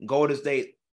 Golden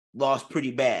State lost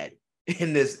pretty bad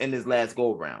in this last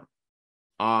go round.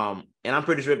 And I'm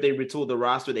pretty sure if they retooled the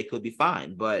roster, they could be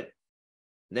fine. But at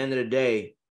the end of the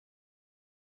day,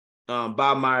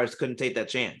 Bob Myers couldn't take that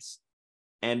chance.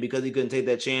 And because he couldn't take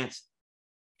that chance,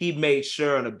 he made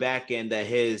sure on the back end that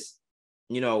his,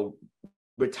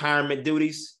 retirement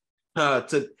duties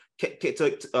kicked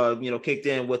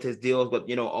in with his deals with,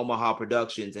 Omaha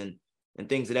Productions and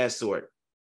things of that sort.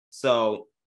 So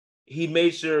he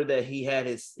made sure that he had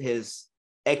his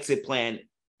exit plan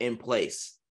in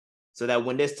place, so that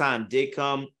when this time did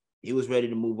come, he was ready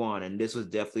to move on. And this was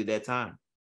definitely that time.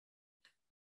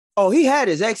 Oh, he had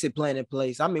his exit plan in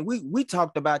place. I mean, we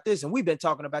talked about this, and we've been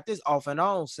talking about this off and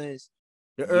on since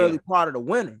the early part of the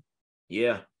winter.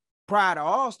 Yeah. Prior to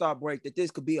All-Star break, that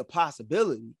this could be a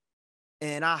possibility.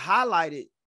 And I highlighted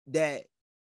that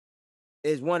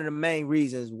as one of the main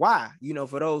reasons why.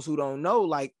 For those who don't know,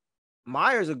 like,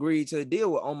 Myers agreed to a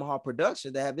deal with Omaha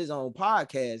Productions to have his own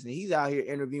podcast, and he's out here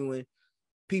interviewing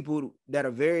people that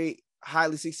are very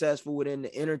highly successful within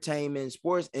the entertainment and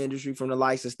sports industry, from the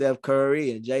likes of Steph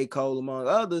Curry and J. Cole, among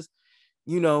others,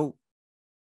 putting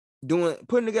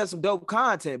together some dope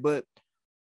content. But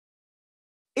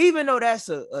even though that's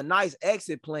a nice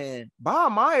exit plan,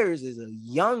 Bob Myers is a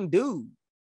young dude.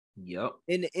 Yep.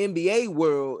 In the NBA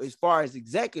world, as far as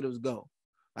executives go.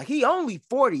 Like, he only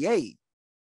 48.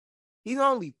 He's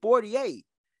only 48.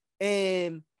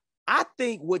 And I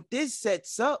think what this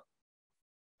sets up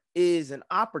is an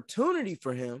opportunity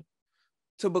for him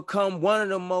to become one of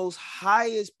the most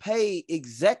highest paid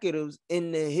executives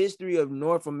in the history of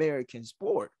North American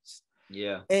sports.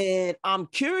 Yeah. And I'm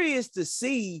curious to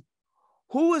see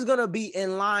who is going to be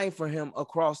in line for him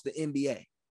across the NBA.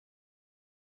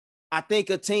 I think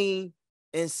a team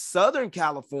in Southern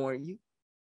California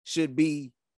should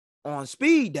be on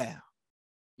speed dial.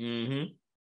 Mm-hmm.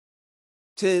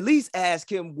 To at least ask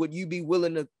him, would you be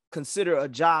willing to consider a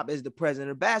job as the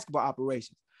president of basketball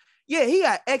operations? Yeah, he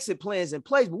got exit plans in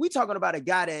place, but we're talking about a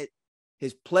guy that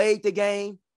has played the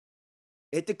game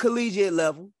at the collegiate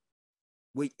level,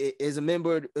 is a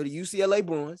member of the UCLA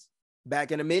Bruins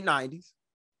back in the mid-90s.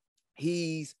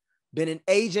 He's been an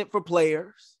agent for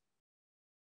players.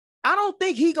 I don't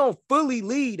think he's going to fully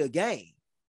lead a game.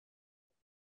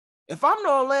 If I'm the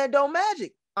Orlando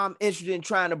Magic, I'm interested in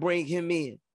trying to bring him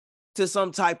in to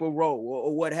some type of role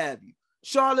or what have you.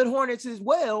 Charlotte Hornets as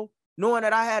well, knowing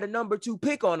that I had a number 2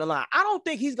 pick on the line. I don't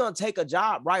think he's going to take a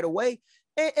job right away,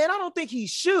 and I don't think he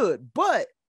should. But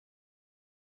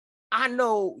I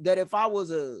know that if I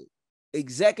was a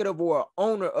executive or an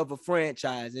owner of a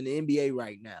franchise in the NBA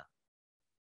right now,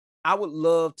 I would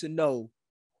love to know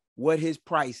what his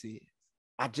price is.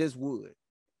 I just would,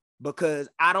 because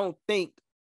I don't think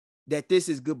that this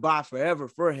is goodbye forever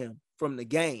for him from the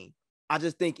game. I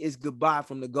just think it's goodbye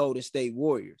from the Golden State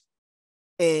Warriors.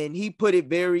 And he put it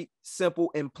very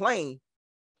simple and plain,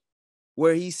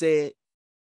 where he said,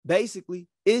 basically,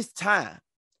 it's time.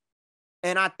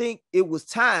 And I think it was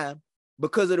time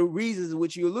because of the reasons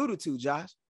which you alluded to, Josh.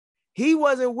 He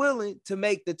wasn't willing to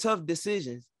make the tough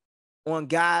decisions on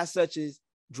guys such as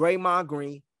Draymond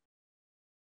Green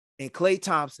and Klay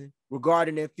Thompson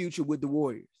regarding their future with the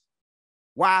Warriors.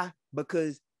 Why?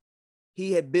 Because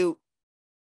he had built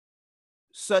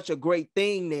such a great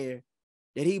thing there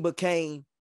that he became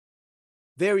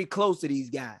very close to these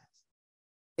guys.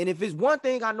 And if it's one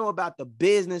thing I know about the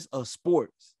business of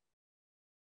sports,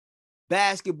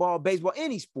 basketball, baseball,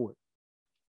 any sport,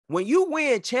 when you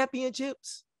win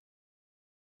championships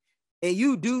and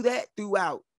you do that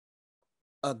throughout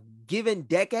a given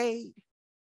decade,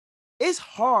 it's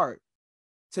hard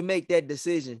to make that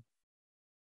decision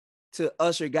to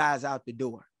usher guys out the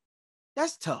door.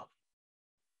 That's tough.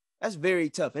 That's very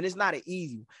tough. And it's not an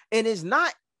easy one. And it's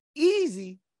not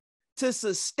easy to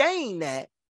sustain that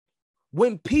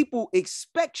when people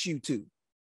expect you to.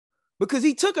 Because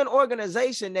he took an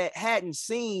organization that hadn't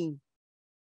seen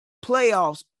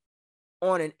playoffs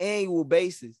on an annual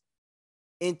basis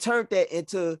and turned that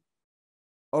into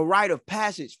a rite of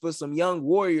passage for some young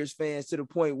Warriors fans, to the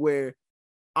point where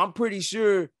I'm pretty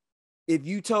sure if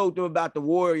you told them about the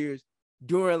Warriors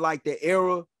during like the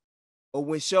era or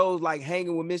when shows like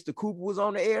Hanging with Mr. Cooper was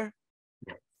on the air,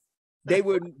 they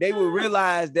would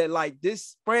realize that like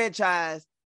this franchise,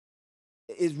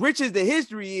 as rich as the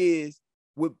history is,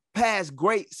 with past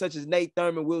greats such as Nate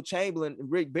Thurman, Will Chamberlain,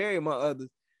 and Rick Barry, among others,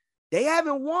 they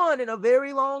haven't won in a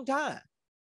very long time.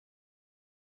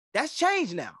 That's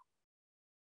changed now.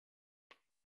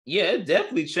 Yeah, it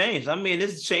definitely changed. I mean,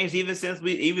 it's changed even since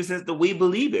the We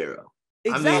Believe era.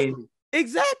 Exactly.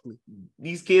 Exactly.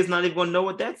 These kids not even gonna know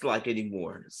what that's like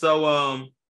anymore. So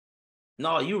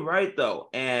no, you're right though.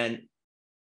 And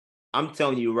I'm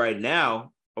telling you right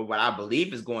now, or what I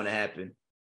believe is going to happen.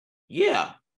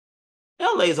 Yeah,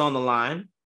 LA's on the line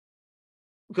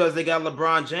because they got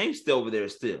LeBron James still over there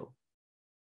still.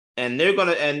 And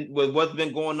and with what's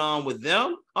been going on with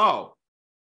them,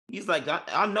 he's like,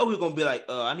 I know he's gonna be like,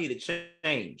 I need a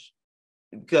change.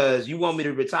 Because you want me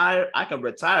to retire, I can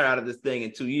retire out of this thing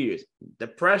in 2 years. The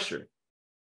pressure.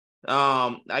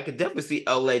 I could definitely see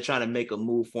LA trying to make a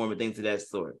move for him and things of that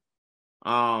sort.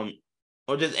 Or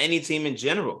just any team in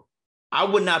general. I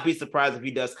would not be surprised if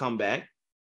he does come back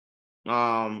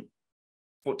to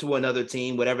another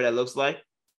team, whatever that looks like.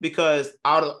 Because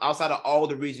outside of all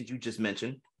the reasons you just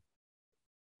mentioned,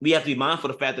 we have to be mindful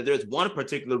of the fact that there's one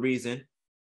particular reason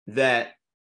that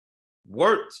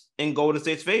worked in Golden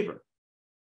State's favor.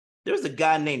 There's a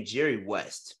guy named Jerry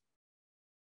West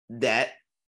that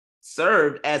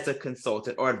served as a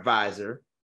consultant or advisor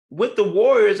with the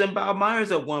Warriors and Bob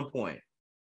Myers at one point,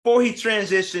 before he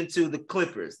transitioned to the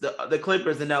Clippers, the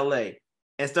Clippers in LA,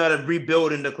 and started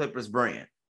rebuilding the Clippers brand.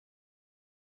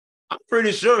 I'm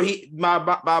pretty sure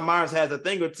Bob Myers has a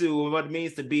thing or two of what it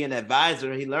means to be an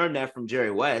advisor. He learned that from Jerry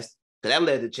West, because that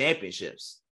led to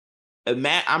championships.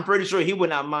 I'm pretty sure he would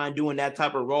not mind doing that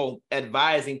type of role,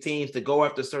 advising teams to go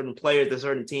after certain players to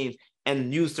certain teams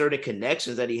and use certain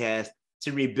connections that he has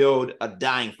to rebuild a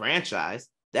dying franchise.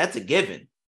 That's a given.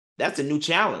 That's a new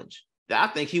challenge that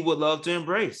I think he would love to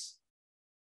embrace.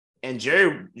 And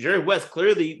Jerry West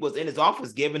clearly was in his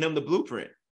office giving him the blueprint.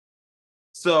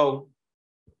 So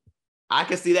I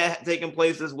can see that taking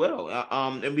place as well.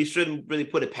 And we shouldn't really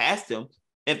put it past him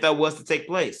if that was to take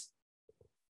place.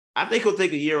 I think he'll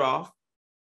take a year off,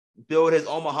 build his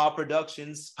Omaha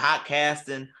Productions, podcast,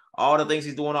 and all the things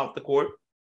he's doing off the court.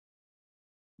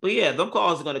 But yeah, them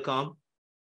calls are going to come.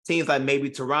 Teams like maybe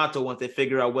Toronto, once they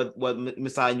figure out what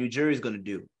Masai New Jersey is going to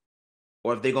do,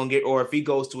 or if they're going to or if he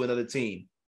goes to another team.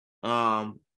 It's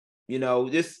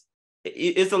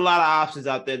a lot of options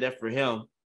out there that for him.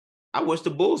 I wish the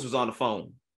Bulls was on the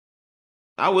phone.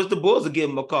 I wish the Bulls would give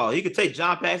him a call. He could take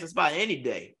John Paxson's spot any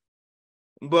day.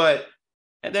 But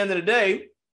at the end of the day,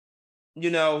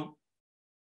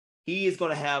 he is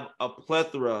going to have a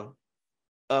plethora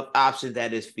of options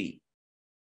at his feet.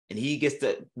 And he gets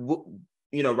to,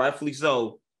 rightfully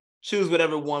so, choose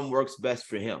whatever one works best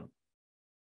for him.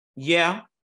 Yeah,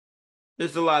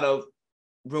 there's a lot of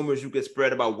rumors you could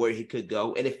spread about where he could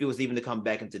go and if he was even to come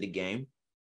back into the game.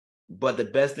 But the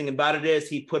best thing about it is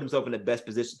he put himself in the best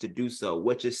position to do so,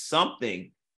 which is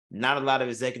something not a lot of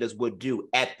executives would do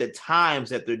at the times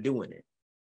that they're doing it.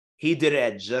 He did it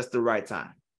at just the right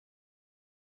time.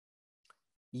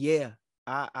 Yeah,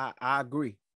 I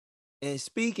agree. And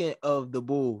speaking of the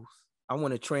Bulls, I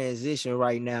want to transition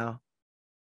right now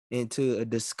into a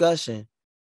discussion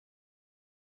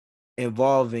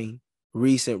involving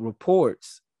recent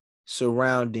reports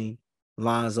surrounding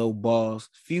Lonzo Ball's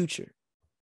future.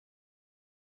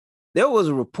 There was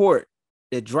a report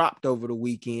that dropped over the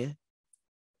weekend,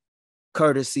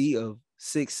 courtesy of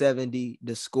 670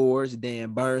 The Scores,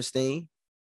 Dan Bernstein,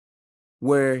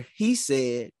 where he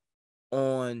said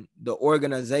on the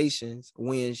Organizations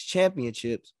Wins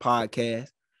Championships podcast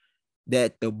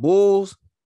that the Bulls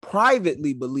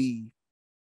privately believe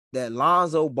that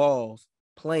Lonzo Ball's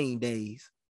playing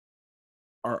days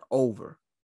are over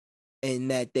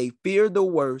and that they fear the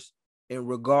worst in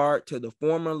regard to the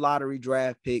former lottery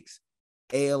draft pick's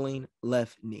ailing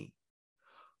left knee.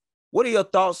 What are your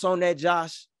thoughts on that,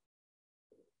 Josh?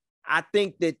 I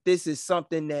think that this is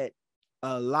something that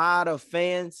a lot of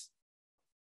fans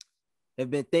have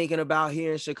been thinking about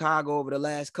here in Chicago over the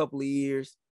last couple of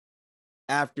years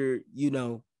after,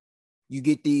 you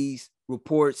get these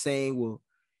reports saying, well,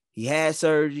 he had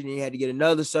surgery and he had to get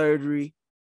another surgery.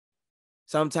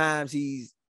 Sometimes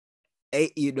he's,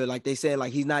 like they said,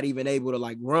 like he's not even able to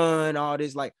like run, all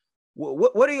this. Like,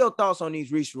 what are your thoughts on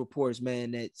these recent reports,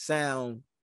 man, that sound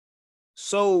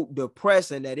so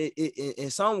depressing that it in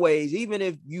some ways, even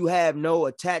if you have no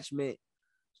attachment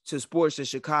to sports in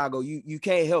Chicago, you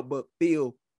can't help but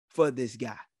feel for this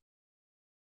guy?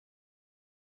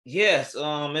 Yes,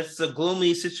 it's a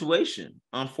gloomy situation,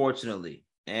 unfortunately,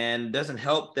 and it doesn't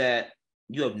help that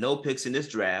you have no picks in this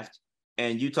draft,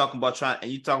 and you talk about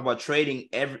trading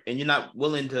and you're not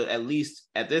willing to, at least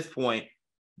at this point,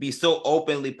 be so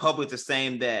openly public to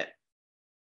saying that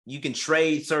you can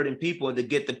trade certain people to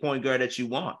get the point guard that you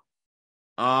want.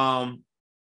 And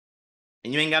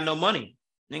you ain't got no money,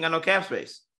 you ain't got no cap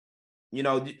space,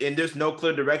 and there's no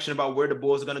clear direction about where the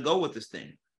Bulls are going to go with this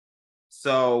thing.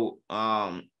 So,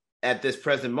 at this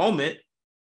present moment,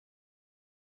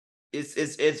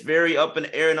 it's very up in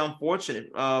the air and unfortunate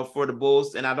for the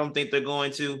Bulls, and I don't think they're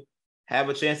going to have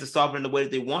a chance to solve it in the way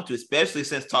that they want to, especially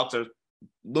since talks are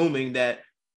looming that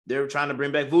they're trying to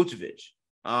bring back Vucevic.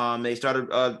 They started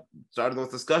those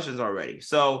discussions already.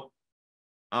 So,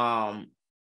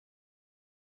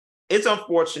 it's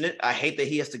unfortunate. I hate that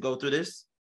he has to go through this,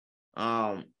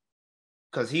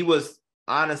 because he was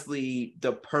honestly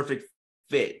the perfect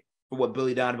fit for what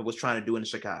Billy Donovan was trying to do in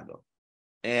Chicago.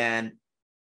 And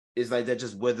it's like that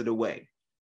just withered away.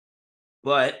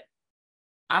 But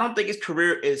I don't think his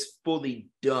career is fully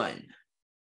done.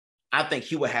 I think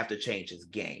he would have to change his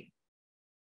game.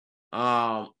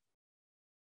 Talked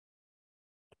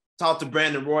to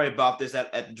Brandon Roy about this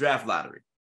at the draft lottery.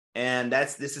 And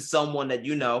this is someone that,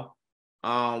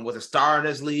 was a star in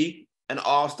his league, an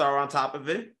all-star on top of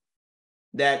it,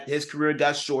 that his career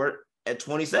got short at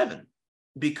 27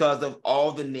 because of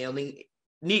all the nailing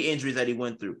knee injuries that he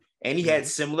went through. And he had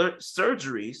similar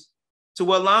surgeries to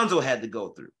what Lonzo had to go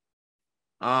through.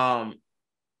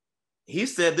 He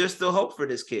said there's still hope for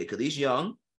this kid because he's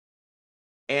young.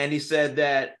 And he said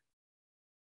that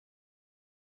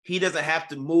he doesn't have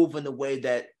to move in the way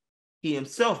that he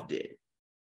himself did.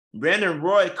 Brandon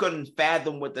Roy couldn't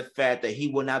fathom with the fact that he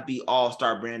will not be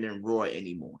all-star Brandon Roy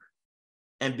anymore.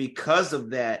 And because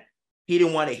of that, he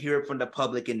didn't want to hear it from the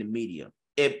public and the media.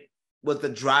 It was the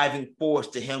driving force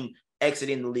to him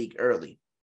exiting the league early.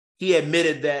 He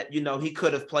admitted that, he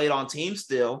could have played on teams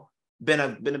still, been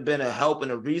a help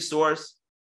and a resource,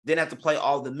 didn't have to play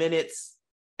all the minutes,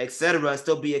 etc.,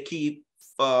 still be a key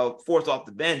force off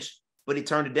the bench, but he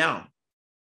turned it down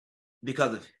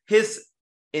because of his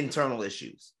internal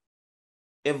issues.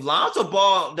 If Lonzo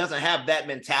Ball doesn't have that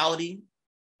mentality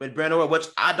with Brandon Roy, which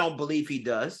I don't believe he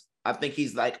does, I think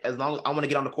he's like, as long as I want to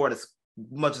get on the court as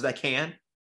much as I can,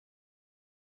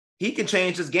 he can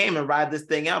change his game and ride this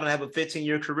thing out and have a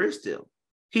 15-year career still.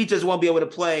 He just won't be able to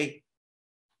play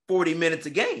 40 minutes a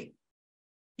game.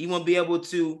 He won't be able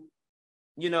to,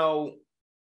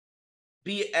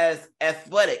 be as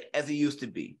athletic as he used to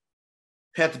be.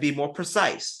 He have to be more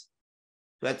precise.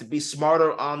 He have to be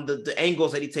smarter on the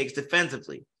angles that he takes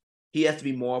defensively. He has to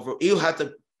be he'll have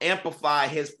to amplify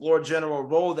his floor general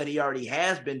role that he already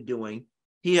has been doing.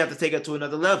 He have to take it to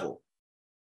another level.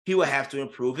 He will have to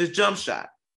improve his jump shot.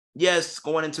 Yes,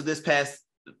 going into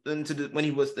when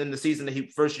he was in the season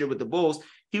that first year with the Bulls,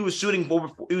 he was shooting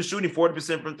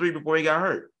 40% from three before he got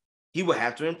hurt. He will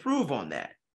have to improve on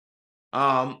that.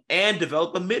 And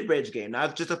develop a mid-range game,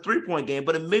 not just a three-point game,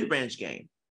 but a mid-range game.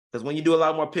 Because when you do a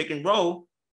lot more pick and roll,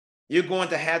 you're going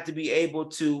to have to be able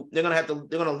to, they're going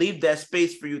to leave that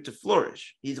space for you to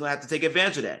flourish. He's going to have to take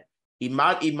advantage of that. He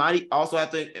might also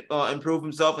have to improve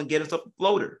himself and get himself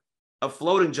a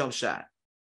floating jump shot,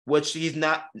 which he's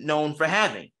not known for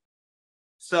having.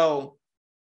 So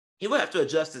he would have to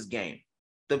adjust his game.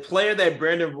 The player that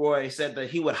Brandon Roy said that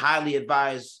he would highly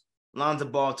advise Lonzo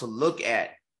Ball to look at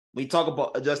when you talk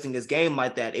about adjusting his game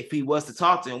like that, if he was to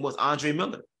talk to him, was Andre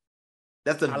Miller.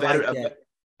 That's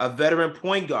a veteran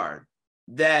point guard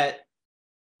that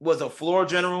was a floor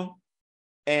general,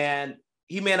 and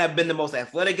he may not have been the most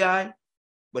athletic guy,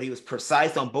 but he was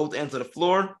precise on both ends of the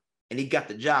floor, and he got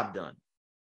the job done.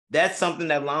 That's something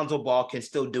that Lonzo Ball can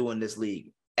still do in this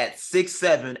league at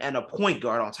 6'7" and a point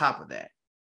guard on top of that.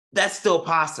 That's still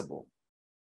possible.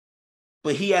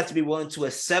 But he has to be willing to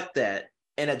accept that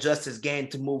and adjust his game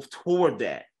to move toward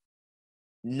that,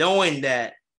 knowing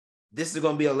that this is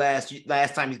going to be a last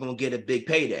time he's going to get a big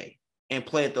payday and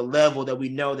play at the level that we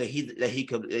know that he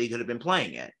could have been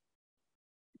playing at.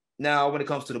 Now, when it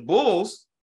comes to the Bulls,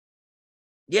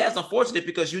 yeah, it's unfortunate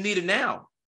because you need it now.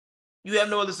 You have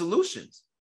no other solutions.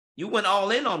 You went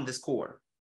all in on this core,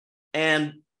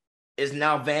 and it's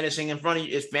now vanishing in front of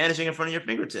you. It's vanishing in front of your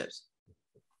fingertips.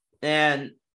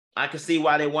 And I can see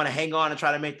why they want to hang on and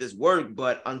try to make this work.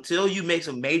 But until you make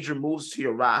some major moves to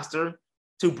your roster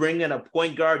to bring in a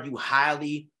point guard you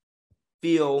highly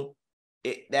feel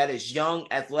that is young,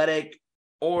 athletic,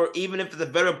 or even if it's a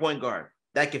veteran point guard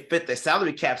that can fit the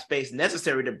salary cap space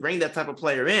necessary to bring that type of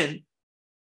player in,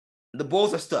 the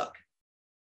Bulls are stuck.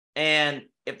 And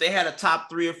if they had a top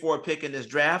 3 or 4 pick in this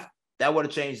draft, that would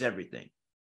have changed everything.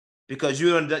 Because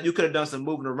you could have done some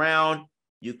moving around.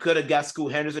 You could have got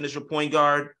Scoot Henderson as your point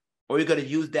guard, or you could have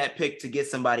used that pick to get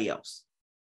somebody else.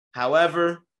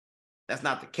 However, that's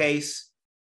not the case.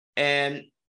 And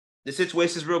the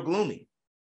situation is real gloomy.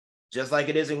 Just like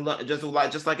it is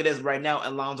just like it is right now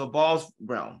in Lonzo Ball's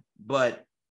realm. But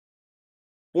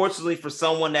fortunately for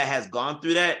someone that has gone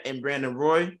through that in Brandon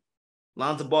Roy,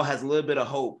 Lonzo Ball has a little bit of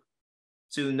hope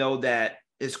to know that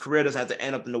his career doesn't have to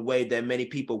end up in the way that many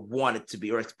people want it to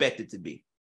be or expect it to be.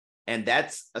 And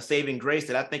that's a saving grace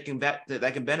that I think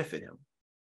that can benefit him.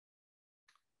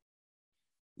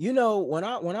 You know, when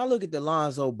I look at the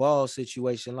Lonzo Ball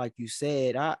situation, like you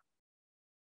said, I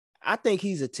think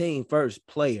he's a team first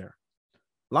player.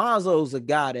 Lonzo's a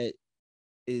guy that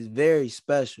is very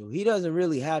special. He doesn't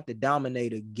really have to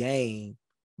dominate a game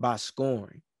by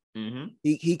scoring. Mm-hmm.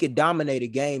 He could dominate a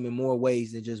game in more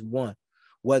ways than just one,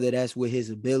 whether that's with his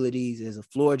abilities as a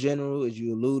floor general, as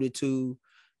you alluded to,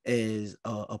 as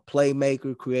a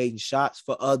playmaker, creating shots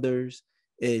for others,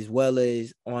 as well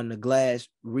as on the glass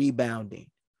rebounding.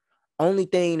 Only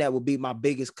thing that would be my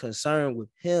biggest concern with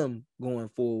him going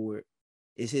forward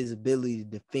is his ability to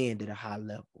defend at a high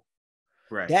level.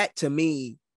 Right. That to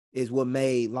me is what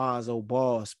made Lonzo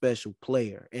Ball a special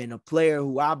player, and a player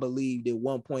who I believed at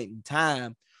one point in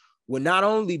time would not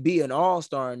only be an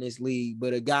all-star in this league,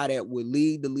 but a guy that would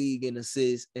lead the league in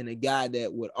assists and a guy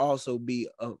that would also be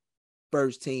a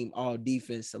first-team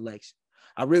all-defense selection.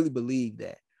 I really believe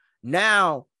that.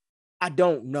 Now, I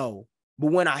don't know,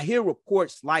 but when I hear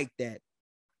reports like that,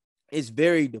 it's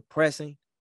very depressing.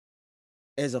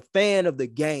 As a fan of the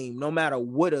game, no matter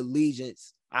what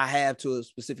allegiance I have to a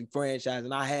specific franchise,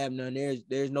 and I have none,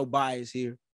 there's no bias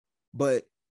here, but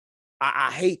I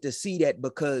hate to see that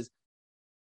because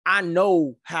I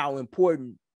know how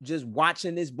important just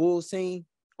watching this Bulls team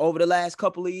over the last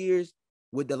couple of years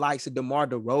with the likes of DeMar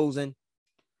DeRozan,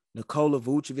 Nikola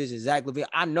Vucevic, and Zach LaVine,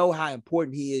 I know how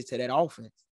important he is to that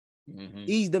offense. Mm-hmm.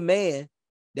 He's the man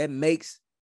that makes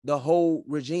the whole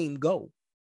regime go.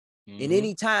 Mm-hmm. And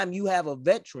anytime you have a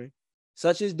veteran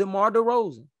such as DeMar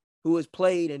DeRozan, who has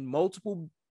played in multiple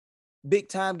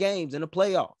big-time games in the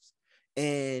playoffs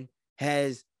and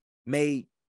has made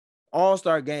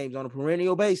all-star games on a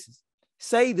perennial basis,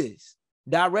 say this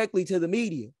directly to the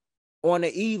media on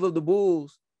the eve of the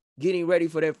Bulls getting ready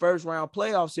for their first-round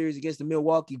playoff series against the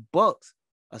Milwaukee Bucks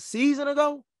a season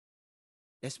ago,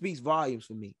 that speaks volumes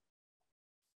for me.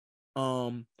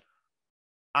 I'm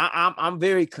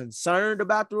very concerned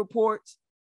about the reports.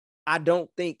 I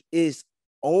don't think it's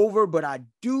over, but I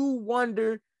do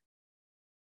wonder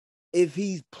if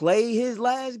he's played his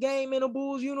last game in a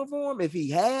Bulls uniform. If he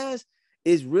has,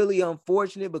 it's really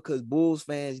unfortunate because Bulls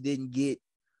fans didn't get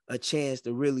a chance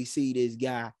to really see this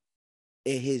guy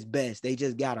at his best. They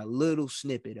just got a little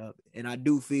snippet of it. And I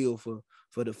do feel for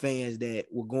the fans that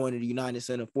were going to the United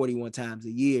Center 41 times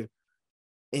a year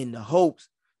in the hopes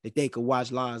that they could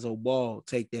watch Lonzo Ball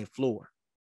take that floor.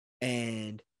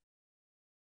 And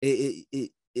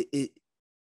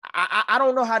I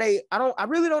don't know how I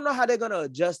really don't know how they're going to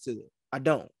adjust to it. I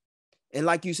don't. And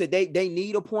like you said, they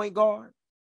need a point guard.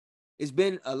 It's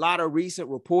been a lot of recent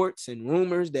reports and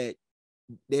rumors that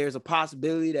there's a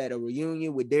possibility that a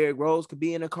reunion with Derrick Rose could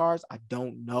be in the cards. I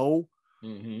don't know.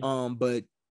 Mm-hmm. But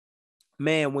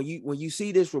man, when you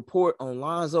see this report on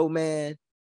Lonzo, man,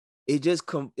 it just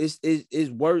it's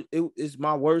worse. It's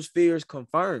my worst fears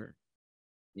confirmed.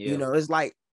 Yeah. You know, it's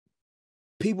like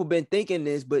people been thinking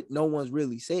this, but no one's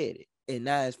really said it, and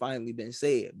now it's finally been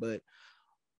said. But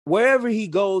wherever he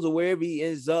goes or wherever he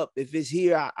ends up, if it's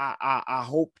here, I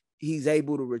hope he's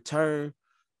able to return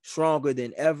stronger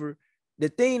than ever. The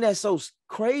thing that's so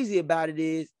crazy about it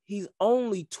is he's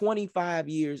only 25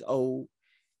 years old,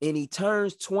 and he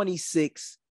turns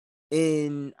 26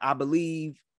 in, I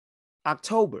believe,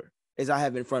 October, as I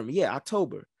have in front of me. Yeah,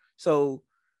 October. So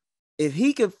if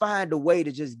he can find a way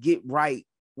to just get right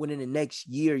within the next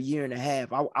year and a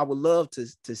half, I would love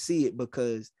to see it,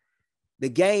 because the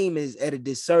game is at a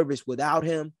disservice without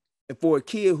him. And for a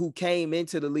kid who came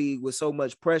into the league with so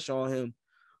much pressure on him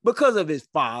because of his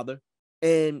father,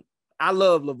 and I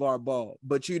love LeVar Ball,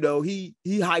 but you know, he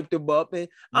hyped him up, and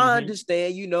I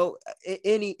understand, you know,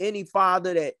 any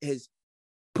father that has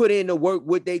put in the work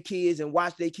with their kids and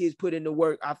watch their kids put in the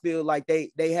work, I feel like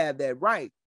they have that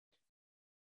right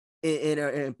in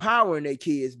empowering their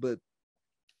kids. But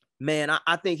man,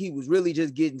 I think he was really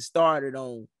just getting started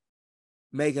on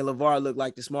making LeVar look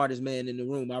like the smartest man in the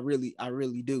room. I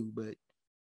really do, but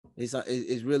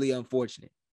it's really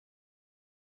unfortunate.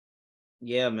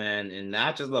 Yeah, man. And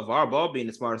not just LeVar Ball being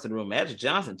the smartest in the room, Magic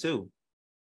Johnson too.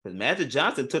 Because Magic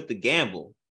Johnson took the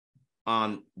gamble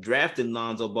on drafting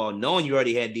Lonzo Ball, knowing you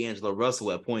already had D'Angelo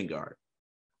Russell at point guard.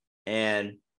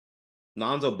 And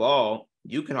Lonzo Ball,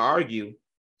 you can argue,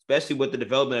 especially with the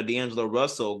development of D'Angelo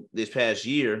Russell this past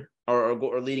year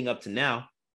or leading up to now,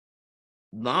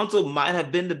 Lonzo might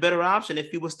have been the better option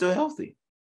if he was still healthy.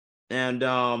 And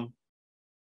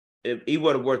if he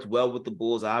would have worked well with the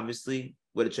Bulls, obviously,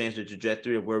 would have changed the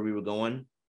trajectory of where we were going.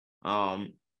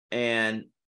 And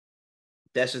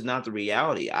that's just not the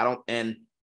reality.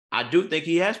 I do think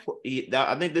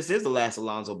I think this is the last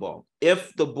Alonzo Ball,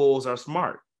 if the Bulls are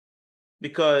smart,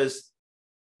 because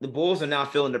the Bulls are now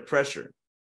feeling the pressure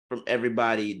from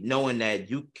everybody, knowing that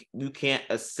you can't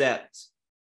accept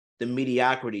the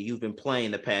mediocrity you've been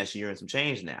playing the past year and some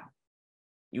change now.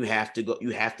 You have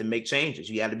to make changes.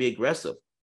 You have to be aggressive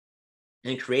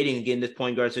in creating and getting this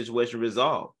point guard situation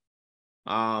resolved.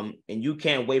 And you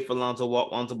can't wait for Lonzo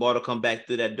Ball to come back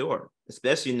through that door,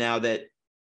 especially now that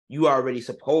you already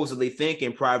supposedly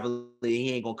thinking privately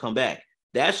he ain't gonna come back.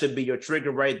 That should be your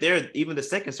trigger right there. Even the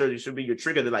second surgery should be your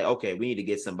trigger to like, okay, we need to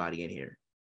get somebody in here,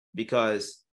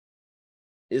 because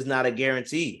it's not a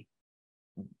guarantee.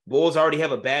 Bulls already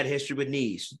have a bad history with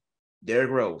knees. Derrick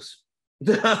Rose.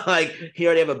 Like, he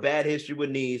already have a bad history with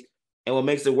knees. And what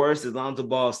makes it worse is Lonzo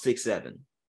Ball is 6'7".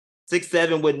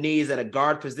 6'7" with knees at a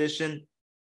guard position.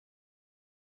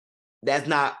 That's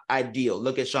not ideal.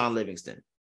 Look at Sean Livingston.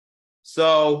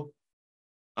 So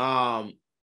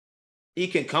he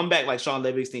can come back like Sean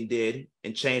Livingston did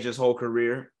and change his whole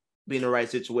career, be in the right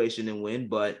situation and win.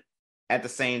 But at the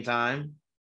same time,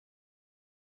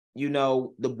 you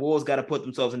know, the Bulls got to put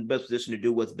themselves in the best position to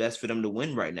do what's best for them to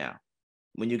win right now.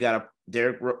 When you got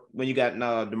DeMar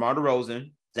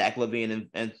DeRozan, Zach LaVine,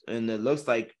 and it looks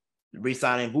like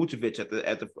re-signing Vucevic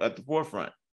at the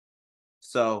forefront.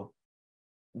 So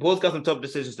Bulls got some tough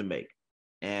decisions to make,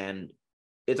 and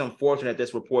it's unfortunate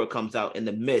this report comes out in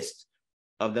the midst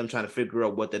of them trying to figure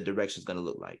out what the direction is going to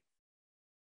look like.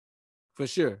 For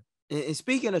sure. And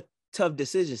speaking of tough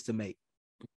decisions to make,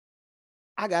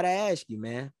 I gotta ask you,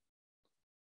 man,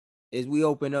 as we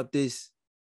open up this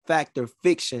fact or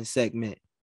fiction segment,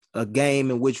 a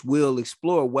game in which we'll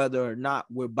explore whether or not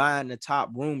we're buying the top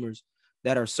rumors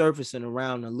that are surfacing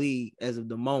around the league as of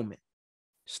the moment.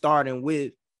 Starting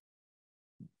with,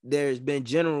 there's been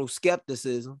general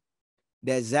skepticism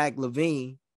that Zach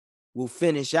LaVine will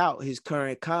finish out his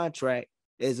current contract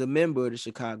as a member of the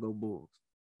Chicago Bulls.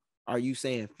 Are you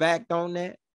saying fact on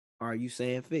that, or are you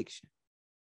saying fiction?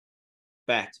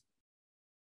 Fact.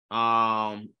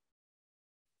 From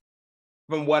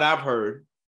what I've heard,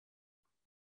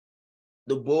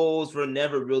 the Bulls were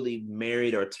never really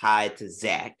married or tied to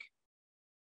Zach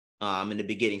in the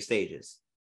beginning stages.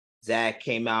 Zach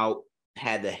came out,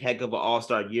 had the heck of an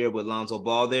all-star year with Lonzo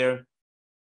Ball there.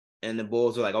 And the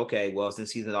Bulls were like, okay, well,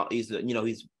 since he's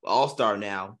all-star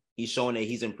now, he's showing that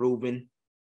he's improving,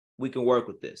 we can work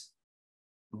with this.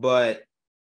 But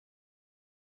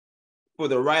for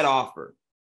the right offer,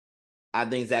 I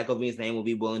think Zach LaVine's name will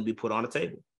be willing to be put on the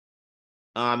table.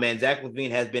 And Zach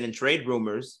LaVine has been in trade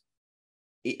rumors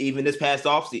even this past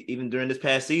offseason, even during this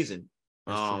past season.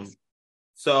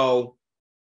 So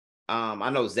I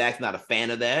know Zach's not a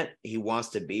fan of that. He wants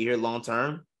to be here long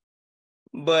term.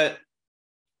 But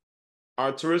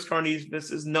Arturas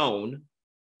Karnisovas is known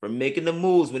for making the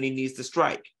moves when he needs to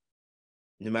strike.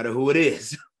 no matter who it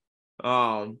is.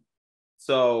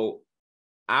 So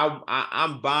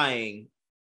I'm buying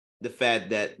the fact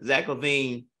that Zach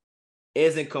LaVine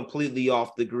isn't completely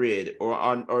off the grid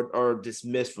or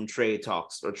dismissed from trade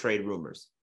talks or trade rumors.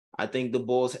 I think the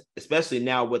Bulls, especially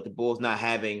now with the Bulls not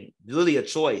having really a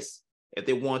choice if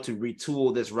they want to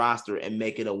retool this roster and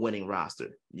make it a winning roster,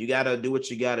 you got to do what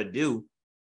you got to do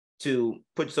to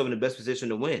put yourself in the best position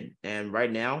to win. And right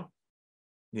now,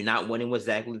 you're not winning with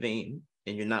Zach LaVine,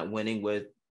 and you're not winning with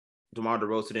DeMar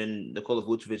DeRozan and Nikola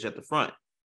Vucevic at the front.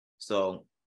 So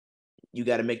you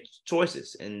got to make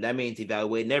choices, and that means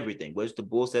evaluating everything, which the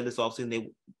Bulls said this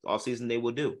offseason they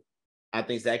will do. I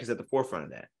think Zach is at the forefront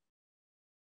of that.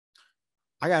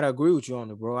 I gotta agree with you on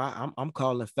it, bro. I'm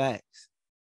calling facts,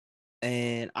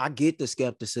 and I get the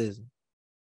skepticism.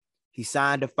 He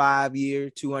signed a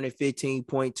 5-year,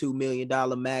 $215.2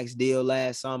 million max deal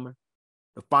last summer.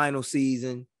 The final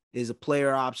season is a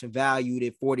player option valued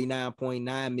at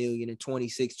 $49.9 million in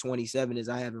 26-27, as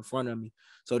I have in front of me.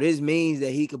 So this means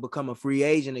that he could become a free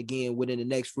agent again within the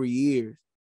next 3 years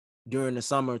during the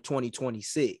summer of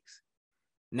 2026.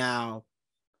 Now,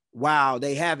 while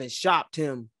they haven't shopped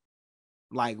him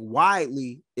like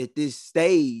widely at this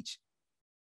stage,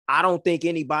 I don't think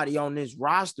anybody on this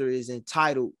roster is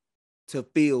entitled to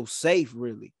feel safe,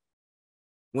 really,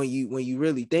 when you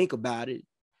really think about it.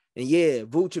 And yeah,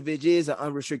 Vucevic is an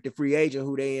unrestricted free agent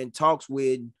who they in talks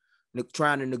with,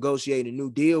 trying to negotiate a new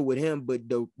deal with him. But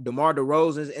DeMar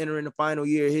DeRozan's entering the final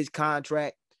year of his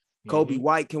contract. Kobe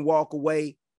White can walk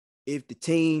away if the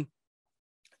team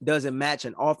doesn't match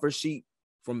an offer sheet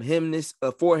from him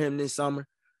for him this summer.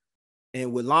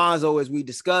 And with Lonzo, as we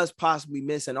discussed, possibly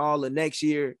missing all of next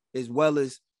year, as well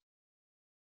as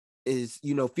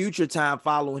future time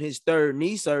following his third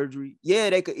knee surgery. Yeah,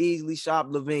 they could easily shop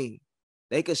LaVine.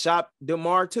 They could shop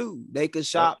DeMar too. They could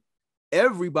shop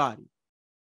everybody.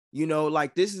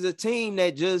 Like this is a team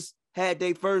that just had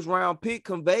their first round pick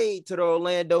conveyed to the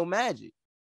Orlando Magic.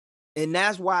 And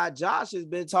that's why Josh has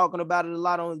been talking about it a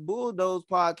lot on his Bulldoze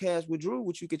podcast with Drew,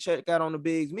 which you can check out on the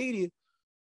Bigs Media.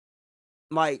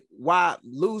 Like, why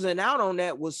losing out on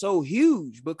that was so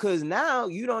huge, because now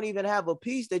you don't even have a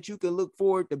piece that you can look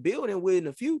forward to building with in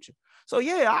the future. So,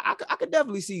 yeah, I could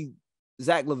definitely see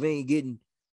Zach LaVine getting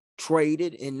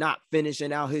traded and not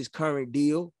finishing out his current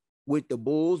deal with the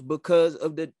Bulls because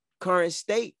of the current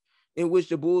state in which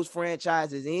the Bulls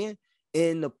franchise is in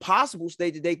and the possible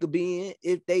state that they could be in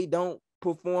if they don't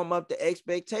perform up to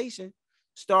expectation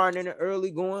starting in the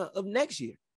early going of next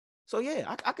year. So,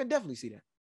 yeah, I could definitely see that.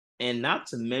 And not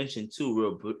to mention,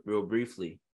 too, real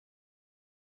briefly,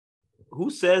 who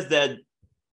says that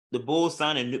the Bulls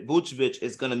signing Vucevic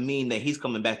is going to mean that he's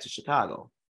coming back to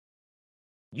Chicago?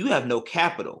 You have no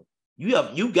capital.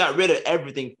 You got rid of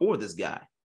everything for this guy.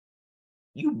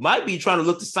 You might be trying to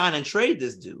look to sign and trade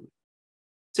this dude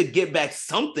to get back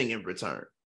something in return,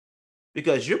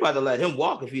 because you're about to let him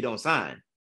walk if he don't sign.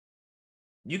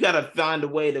 You got to find a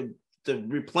way to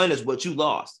replenish what you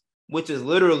lost, which is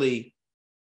literally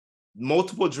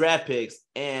multiple draft picks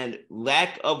and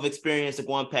lack of experience of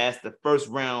going past the first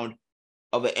round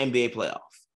of an NBA playoff.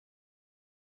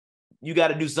 You got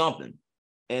to do something.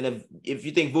 And if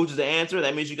you think Vooch is the answer,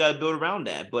 that means you got to build around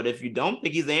that. But if you don't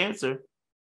think he's the answer,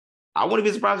 I wouldn't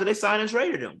be surprised if they signed and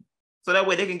traded him. So that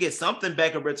way they can get something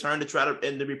back in return to try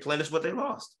to replenish what they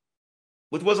lost,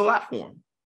 which was a lot for him.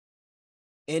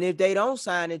 And if they don't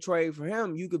sign and trade for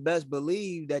him, you could best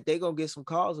believe that they're going to get some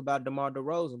calls about DeMar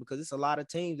DeRozan, because it's a lot of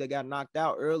teams that got knocked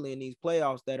out early in these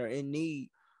playoffs that are in need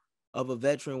of a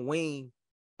veteran wing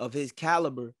of his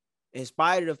caliber, in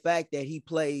spite of the fact that he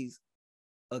plays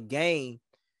a game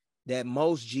that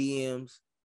most GMs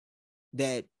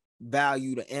that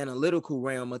value the analytical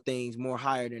realm of things more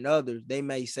higher than others, they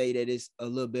may say that it's a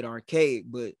little bit archaic,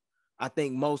 but I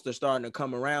think most are starting to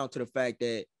come around to the fact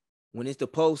that when it's the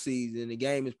postseason, the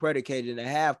game is predicated in the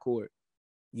half court,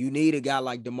 you need a guy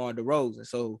like DeMar DeRozan.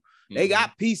 So they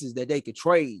got pieces that they could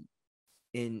trade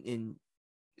and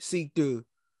seek to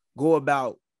go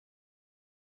about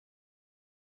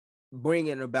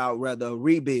bringing about rather a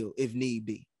rebuild if need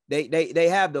be. They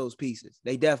have those pieces.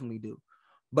 They definitely do.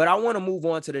 But I want to move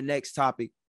on to the next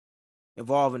topic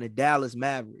involving the Dallas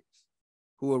Mavericks,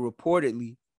 who are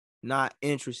reportedly not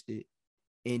interested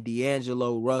in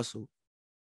D'Angelo Russell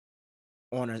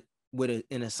in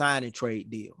a sign and trade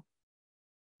deal.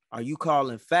 Are you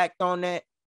calling fact on that?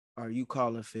 Or are you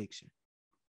calling fiction?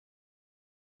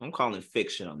 I'm calling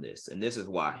fiction on this, and this is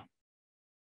why.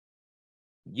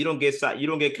 You don't get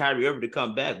Kyrie Irving to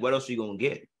come back. What else are you gonna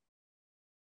get?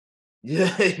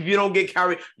 Yeah, if you don't get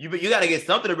Kyrie, you got to get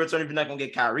something in return if you're not gonna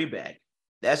get Kyrie back.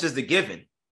 That's just a given.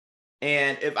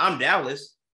 And if I'm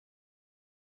Dallas,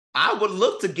 I would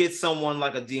look to get someone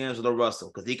like a D'Angelo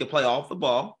Russell because he can play off the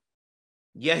ball.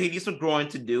 Yeah, he needs some growing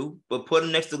to do, but put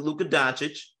him next to Luka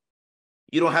Doncic.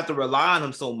 You don't have to rely on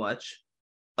him so much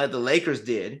like the Lakers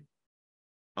did.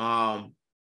 And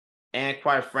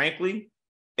quite frankly,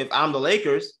 if I'm the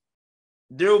Lakers,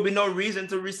 there will be no reason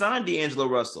to resign D'Angelo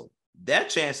Russell. That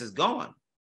chance is gone.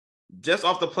 Just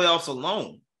off the playoffs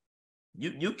alone.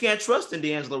 You can't trust in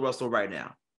D'Angelo Russell right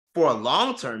now for a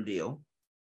long-term deal.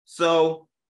 So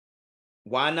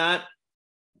why not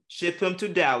ship him to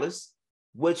Dallas,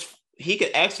 which he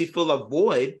could actually fill a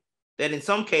void that in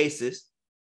some cases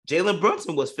Jalen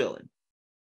Brunson was filling.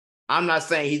 I'm not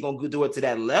saying he's going to do it to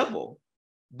that level,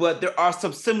 but there are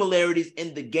some similarities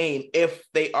in the game if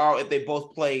they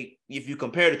both play, if you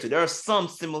compare it to, there are some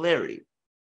similarity.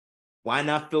 Why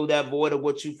not fill that void of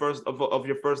what you first of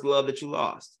your first love that you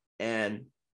lost? And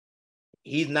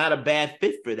he's not a bad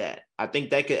fit for that. I think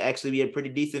that could actually be a pretty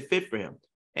decent fit for him.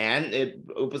 And it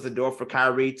opens the door for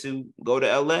Kyrie to go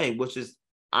to LA, which is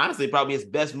honestly probably his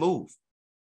best move.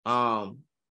 So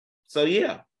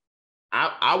yeah,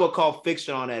 I would call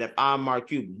fiction on that if I'm Mark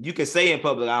Cuban. You can say in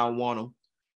public, I don't want him,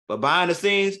 but behind the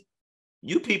scenes,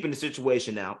 you peeping the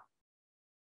situation out.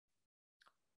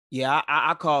 Yeah,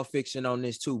 I call fiction on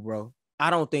this too, bro. I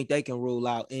don't think they can rule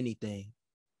out anything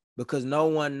because no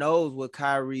one knows what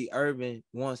Kyrie Irving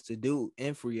wants to do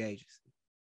in free agency.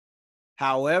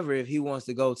 However, if he wants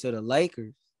to go to the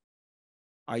Lakers,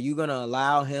 are you going to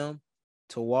allow him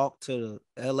to walk to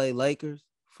the LA Lakers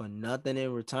for nothing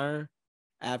in return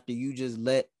after you just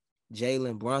let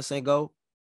Jalen Brunson go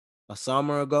a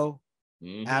summer ago?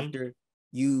 Mm-hmm. After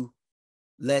you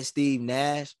let Steve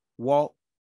Nash walk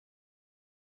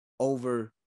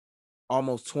over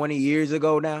almost 20 years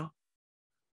ago now?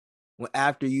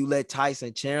 After you let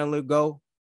Tyson Chandler go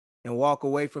and walk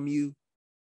away from you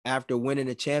after winning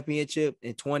a championship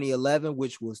in 2011,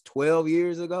 which was 12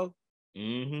 years ago?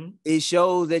 Mm-hmm. It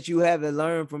shows that you haven't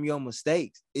learned from your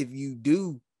mistakes if you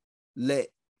do let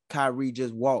Kyrie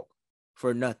just walk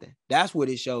for nothing. That's what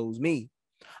it shows me.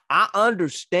 I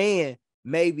understand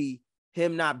maybe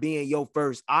him not being your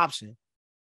first option.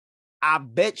 I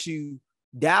bet you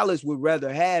Dallas would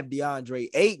rather have DeAndre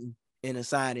Ayton in a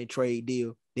sign and trade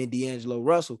deal than D'Angelo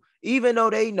Russell, even though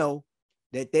they know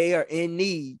that they are in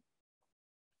need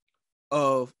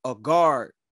of a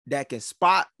guard that can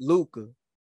spot Luka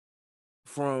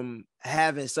from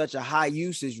having such a high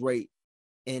usage rate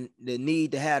and the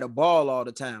need to have the ball all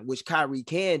the time, which Kyrie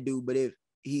can do. But if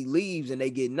he leaves and they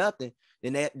get nothing,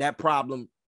 then that problem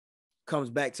comes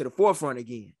back to the forefront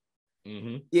again.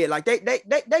 Mm-hmm. Yeah, like they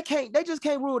just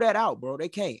can't rule that out, bro. They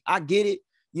can't. I get it.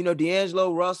 You know,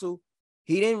 D'Angelo Russell,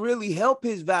 he didn't really help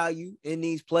his value in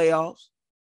these playoffs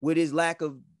with his lack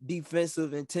of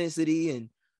defensive intensity and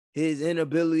his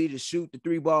inability to shoot the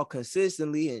three ball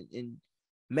consistently and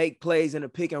make plays in a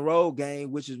pick and roll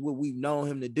game, which is what we've known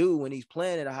him to do when he's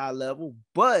playing at a high level.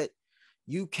 But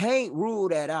you can't rule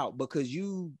that out because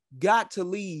you got to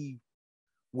leave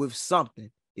with something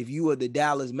if you are the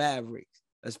Dallas Mavericks,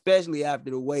 especially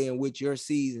after the way in which your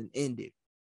season ended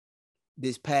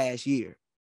this past year.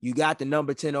 You got the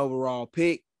number 10 overall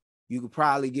pick. You could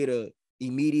probably get an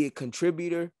immediate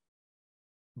contributor,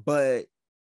 but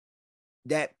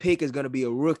that pick is going to be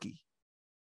a rookie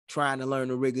trying to learn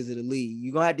the rigors of the league.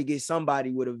 You're going to have to get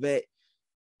somebody with a vet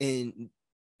and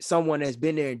someone that's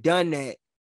been there and done that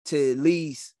to at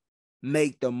least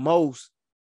make the most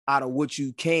out of what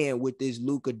you can with this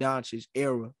Luka Doncic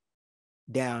era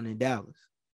down in Dallas.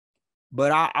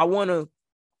 But I want to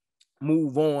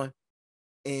move on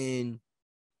and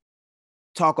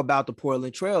talk about the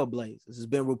Portland Trail Blazers. There's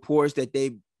been reports that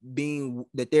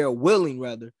they're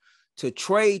willing to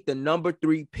trade the number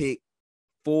 3 pick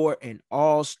for an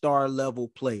all-star level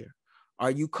player. Are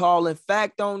you calling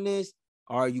fact on this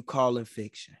or are you calling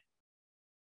fiction?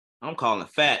 I'm calling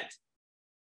fact.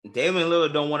 Damian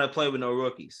Lillard don't want to play with no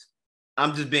rookies.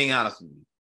 I'm just being honest with you.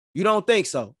 You don't think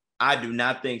so? I do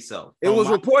not think so. It was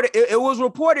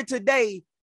reported today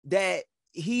that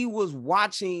he was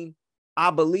watching, I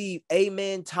believe,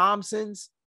 Amen Thompson's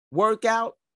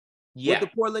workout with the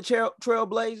Portland Trail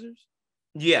Blazers.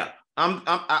 Yeah.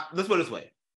 Let's put it this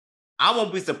way. I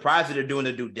won't be surprised if they're doing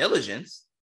their due diligence.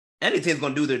 Any team's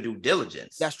gonna do their due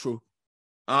diligence. That's true.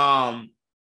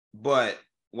 But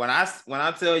when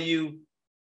I tell you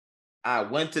I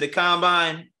went to the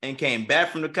combine and came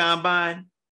back from the combine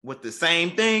with the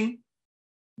same thing,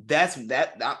 that's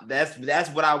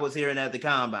what I was hearing at the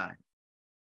combine.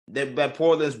 That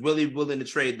Portland's really willing to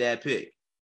trade that pick.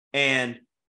 And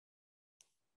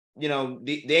you know,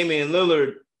 Damian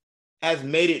Lillard has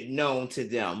made it known to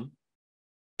them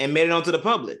and made it onto the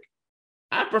public.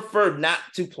 I prefer not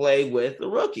to play with a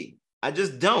rookie. I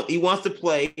just don't. He wants to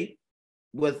play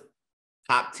with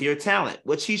top tier talent,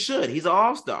 which he should. He's an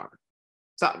all-star.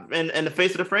 And the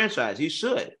face of the franchise. He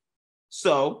should.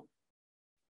 So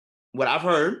what I've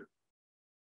heard,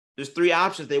 there's 3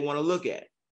 options they want to look at.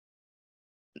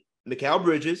 Mikal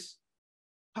Bridges,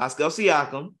 Pascal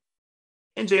Siakam,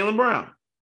 and Jaylen Brown.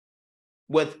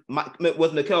 With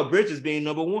Mikal Bridges being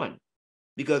number 1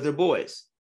 because they're boys.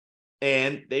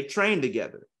 And they've trained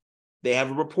together. They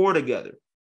have a rapport together.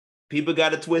 People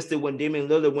got it twisted when Damian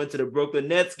Lillard went to the Brooklyn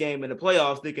Nets game in the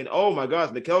playoffs thinking, oh my gosh,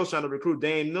 Mikal's trying to recruit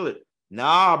Dame Lillard.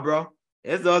 Nah, bro.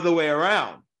 It's the other way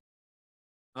around.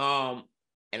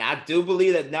 And I do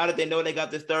believe that now that they know they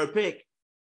got this 3rd pick,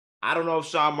 I don't know if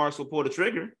Sean Marks will pull the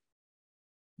trigger,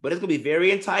 but it's going to be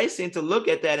very enticing to look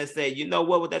at that and say, you know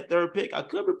what, with that 3rd pick, I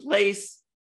could replace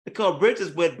Mikal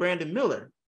Bridges with Brandon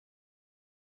Miller.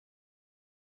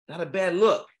 Not a bad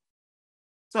look.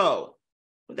 So,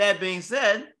 with that being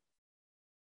said,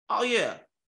 oh yeah,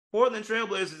 Portland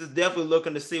Trailblazers is definitely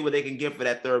looking to see what they can get for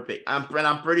that 3rd pick.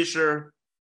 I'm pretty sure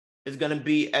it's going to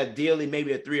be ideally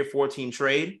maybe a 3 or 4 team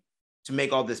trade to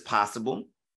make all this possible,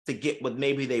 to get with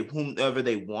maybe whomever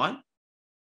they want.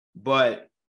 But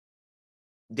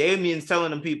Damien's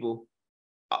telling them people,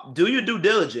 do your due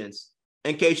diligence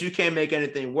in case you can't make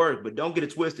anything work, but don't get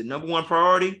it twisted. Number 1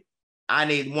 priority, I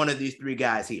need one of these 3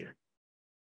 guys here.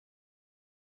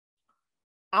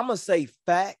 I'm going to say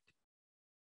fact.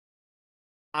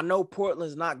 I know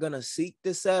Portland's not going to seek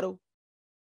to settle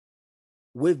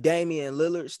with Damian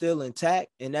Lillard still intact,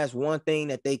 and that's one thing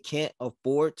that they can't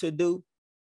afford to do.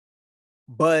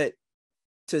 But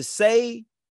to say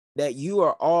that you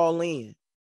are all in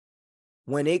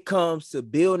when it comes to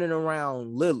building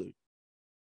around Lillard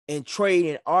and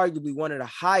trading arguably one of the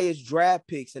highest draft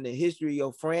picks in the history of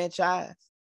your franchise,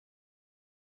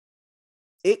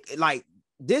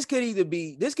 this could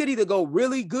either go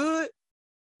really good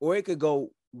or it could go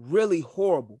really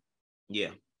horrible.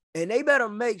 Yeah. And they better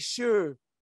make sure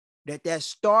that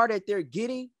star that they're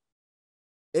getting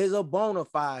is a bona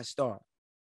fide star.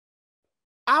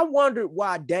 I wondered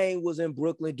why Dame was in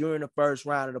Brooklyn during the 1st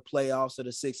round of the playoffs of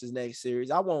the Sixers next series.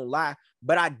 I won't lie,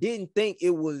 but I didn't think it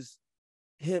was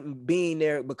him being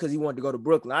there because he wanted to go to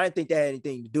Brooklyn. I didn't think that had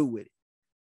anything to do with it.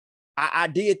 I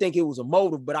did think it was a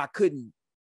motive, but I couldn't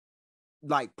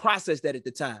process that at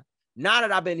the time. Now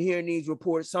that I've been hearing these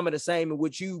reports, some of the same in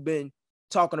which you've been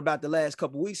talking about the last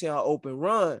couple of weeks here on Open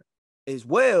Run as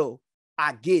well,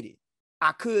 I get it.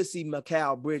 I could see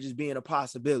Mikal Bridges being a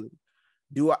possibility.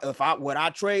 Would I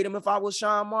trade him if I was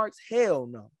Sean Marks? Hell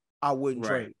no. I wouldn't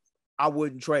trade him. I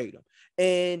wouldn't trade him.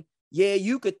 And yeah,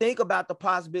 you could think about the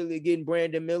possibility of getting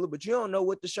Brandon Miller, but you don't know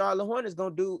what the Charlotte Hornets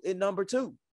gonna do in number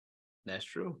 2. That's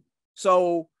true.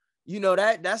 So,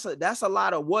 that's a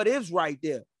lot of what ifs right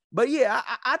there. But yeah,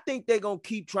 I think they're gonna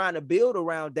keep trying to build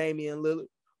around Damian Lillard,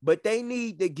 but they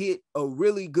need to get a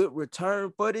really good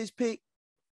return for this pick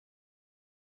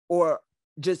or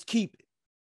just keep it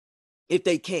if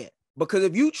they can't. Because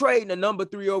if you trade the number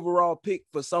 3 overall pick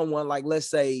for someone like, let's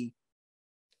say,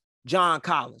 John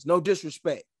Collins, no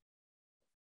disrespect,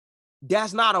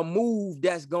 that's not a move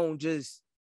that's going to just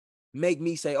make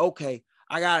me say, okay,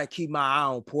 I got to keep my eye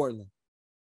on Portland.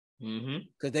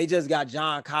 Because they just got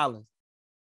John Collins.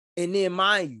 And then,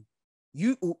 mind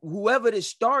you, whoever this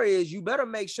star is, you better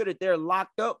make sure that they're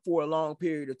locked up for a long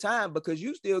period of time because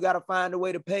you still got to find a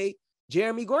way to pay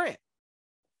Jeremy Grant.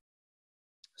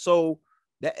 So,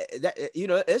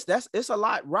 it's a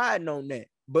lot riding on that.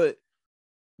 But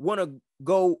want to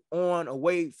go on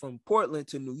away from Portland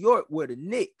to New York, where the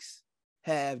Knicks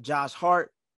have Josh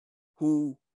Hart,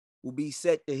 who will be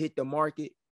set to hit the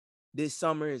market this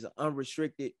summer as an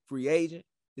unrestricted free agent.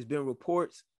 There's been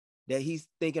reports that he's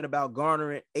thinking about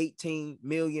garnering $18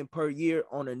 million per year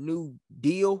on a new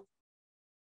deal.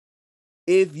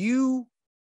 If you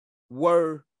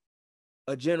were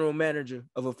a general manager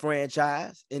of a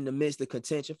franchise in the midst of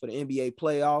contention for the NBA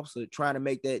playoffs or trying to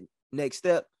make that next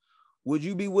step, would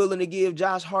you be willing to give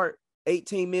Josh Hart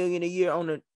 $18 million a year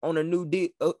on a new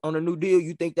deal?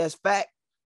 You think that's fact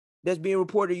that's being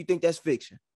reported? Or you think that's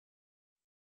fiction?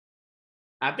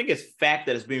 I think it's fact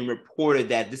that it's being reported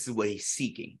that this is what he's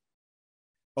seeking.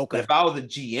 Okay. But if I was a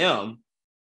GM,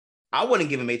 I wouldn't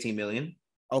give him $18 million.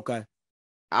 Okay.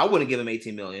 I wouldn't give him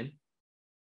 $18 million.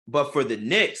 But for the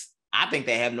Knicks, I think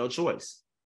they have no choice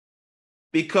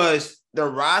because the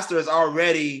roster is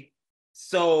already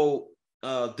so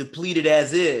depleted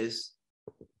as is.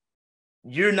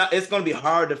 It's going to be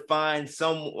hard to find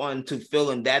someone to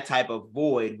fill in that type of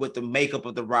void with the makeup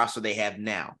of the roster they have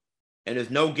now. And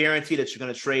there's no guarantee that you're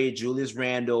going to trade Julius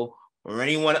Randle or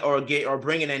anyone or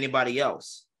bring in anybody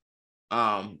else.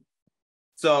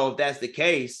 So if that's the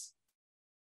case,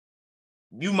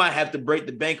 you might have to break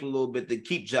the bank a little bit to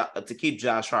keep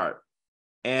Josh Hart.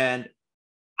 And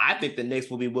I think the Knicks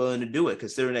will be willing to do it,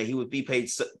 considering that he would be paid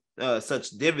such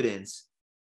dividends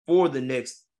for the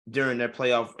Knicks during their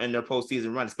playoff and their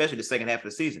postseason run, especially the second half of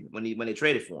the season when they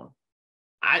traded for him.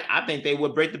 I think they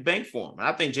would break the bank for him. And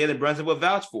I think Jalen Brunson would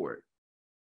vouch for it.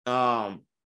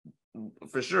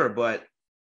 For sure. But if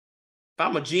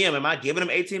I'm a GM, am I giving him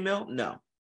 18 mil? No.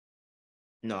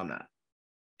 No, I'm not.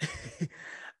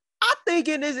 I think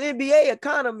in this NBA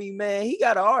economy, man, he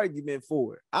got an argument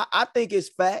for it. I think it's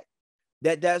fact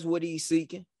that that's what he's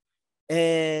seeking.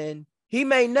 And he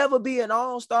may never be an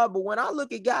all-star, but when I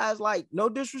look at guys like, no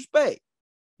disrespect,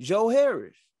 Joe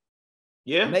Harris,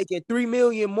 making $3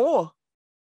 million more,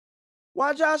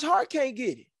 why Josh Hart can't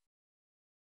get it?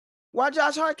 Why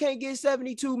Josh Hart can't get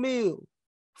 72 mil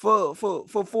for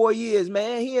 4 years,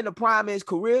 man? He in the prime of his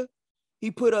career.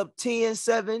 He put up 10,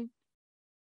 7,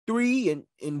 3,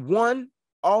 and 1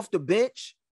 off the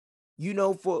bench,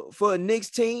 for a Knicks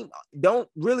team. Don't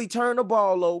really turn the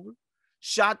ball over.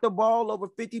 Shot the ball over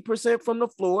 50% from the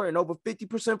floor and over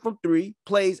 50% from 3.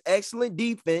 Plays excellent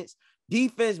defense.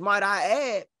 Defense, might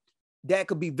I add, that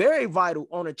could be very vital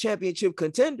on a championship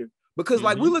contender. Because,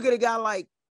 we look at a guy like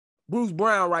Bruce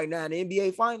Brown right now in the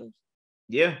NBA Finals.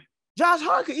 Yeah. Josh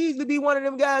Hart could easily be one of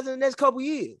them guys in the next couple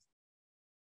years.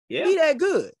 Yeah. He that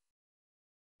good.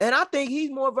 And I think he's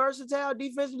more versatile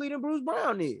defensively than Bruce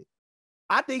Brown is.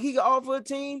 I think he can offer a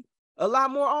team a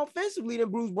lot more offensively than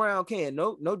Bruce Brown can.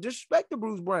 No disrespect to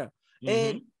Bruce Brown.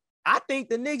 And I think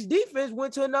the Knicks defense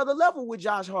went to another level with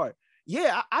Josh Hart.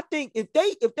 Yeah, I think if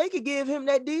they could give him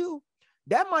that deal,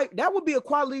 that would be a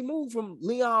quality move from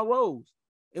Leon Rose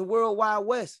in World Wide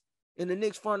West in the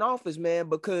Knicks front office, man,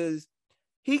 because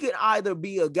he could either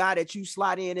be a guy that you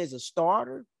slot in as a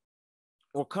starter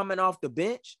or coming off the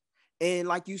bench. And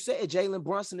like you said, Jalen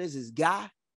Brunson is his guy.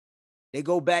 They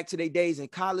go back to their days in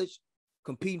college,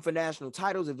 competing for national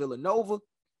titles at Villanova,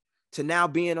 to now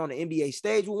being on the NBA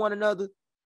stage with one another.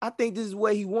 I think this is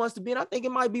where he wants to be, and I think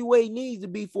it might be where he needs to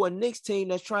be for a Knicks team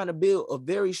that's trying to build a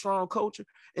very strong culture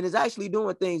and is actually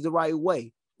doing things the right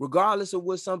way, regardless of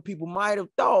what some people might have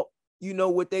thought,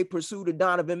 what they pursued of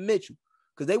Donovan Mitchell,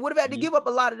 because they would have had to give up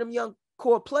a lot of them young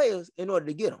core players in order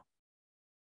to get them.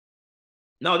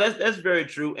 No, that's very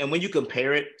true. And when you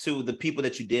compare it to the people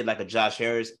that you did, like a Josh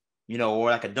Harris, or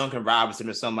like a Duncan Robinson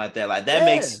or something like that, like that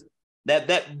makes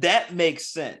that makes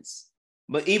sense.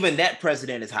 But even that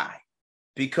precedent is high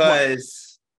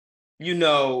because,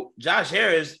 Josh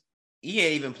Harris, he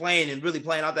ain't even playing and really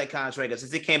playing out that contract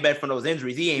since he came back from those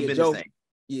injuries. He ain't been the same.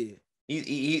 Yeah,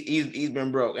 he's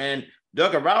been broke. And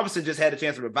Duncan Robinson just had a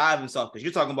chance to revive himself, because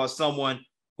you're talking about someone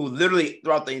who literally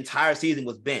throughout the entire season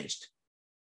was benched.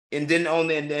 And then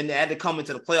and had to come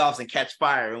into the playoffs and catch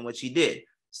fire, in which he did.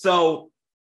 So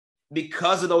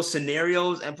because of those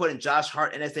scenarios and putting Josh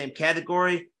Hart in that same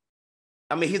category,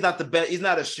 I mean, he's not the best. He's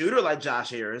not a shooter like Josh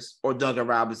Harris or Duncan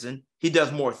Robinson. He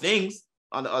does more things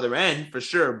on the other end for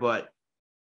sure. But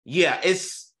yeah,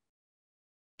 it's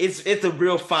a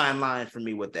real fine line for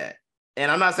me with that.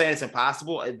 And I'm not saying it's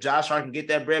impossible. If Josh Hart can get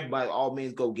that bread, by all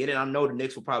means, go get it. I know the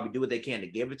Knicks will probably do what they can to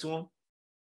give it to him.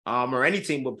 Or any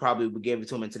team would probably give it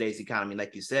to him in today's economy,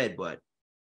 like you said. But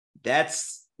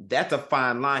that's a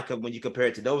fine line when you compare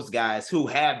it to those guys who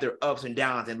have their ups and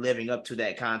downs and living up to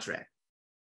that contract.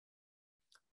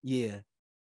 Yeah,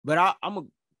 but I'm going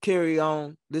to carry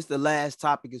on. This is the last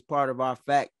topic as part of our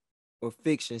fact or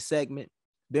fiction segment.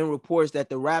 Been reports that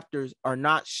the Raptors are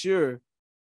not sure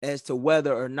as to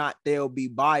whether or not they'll be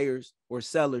buyers or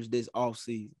sellers this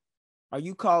offseason. Are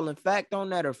you calling fact on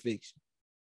that or fiction?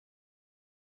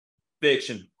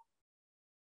 Fiction.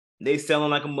 They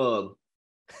selling like a mug.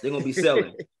 They're going to be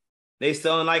selling. They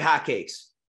selling like hotcakes.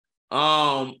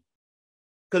 Because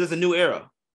it's a new era.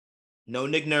 No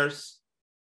Nick Nurse.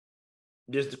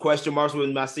 There's the question marks with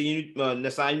Nassim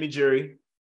Ujiri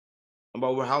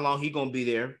about how long he's going to be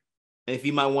there and if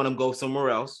he might want to go somewhere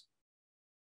else.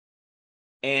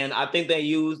 And I think they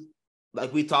used,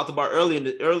 like we talked about earlier in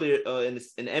the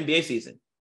NBA season,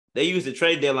 they use the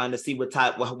trade deadline to see what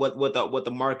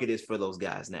the market is for those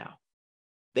guys now.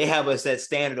 They have a set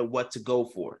standard of what to go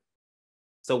for.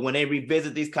 So when they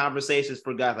revisit these conversations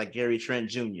for guys like Gary Trent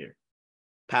Jr.,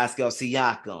 Pascal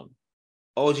Siakam,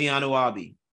 OG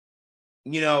Anunoby,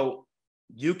 you know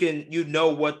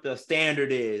what the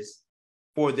standard is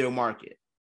for their market.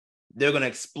 They're going to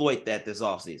exploit that this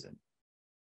offseason.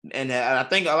 And I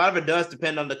think a lot of it does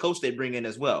depend on the coach they bring in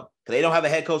as well, because they don't have a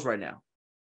head coach right now.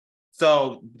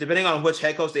 So depending on which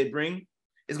head coach they bring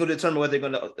it's going to determine whether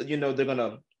they're going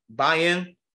to buy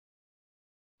in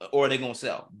or they're going to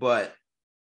sell. But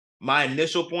my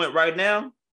initial point right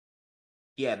now,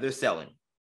 yeah, they're selling.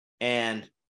 And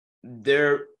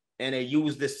they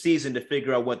use this season to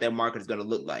figure out what that market is going to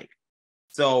look like.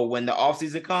 So when the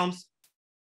offseason comes,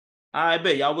 I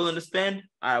bet y'all willing to spend.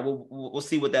 All right, we'll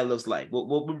see what that looks like.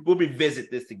 We'll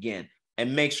revisit this again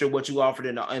and make sure what you offered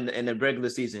in the regular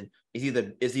season is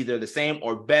either the same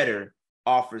or better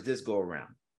offers this go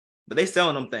around. But they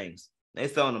selling them things.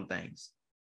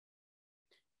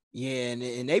 Yeah,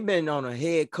 and they've been on a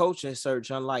head coaching search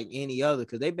unlike any other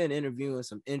because they've been interviewing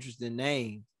some interesting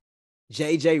names.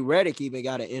 JJ Redick even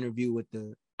got an interview with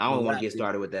the. I don't want to get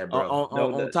started with that, bro.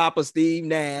 On top of Steve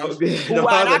Nash.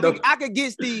 I could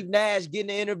get Steve Nash getting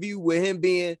an interview with him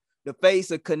being the face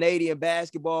of Canadian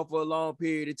basketball for a long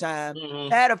period of time.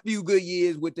 Mm-hmm. Had a few good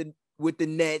years with the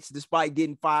Nets, despite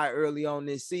getting fired early on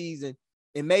this season,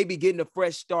 and maybe getting a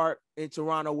fresh start in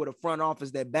Toronto with a front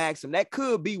office that backs him. That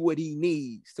could be what he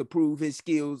needs to prove his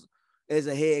skills as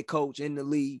a head coach in the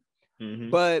league.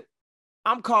 Mm-hmm. But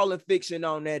I'm calling fiction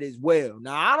on that as well.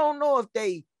 Now, I don't know if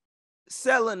they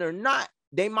selling or not.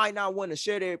 They might not want to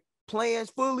share their plans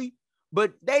fully,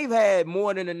 but they've had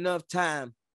more than enough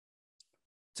time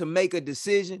to make a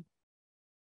decision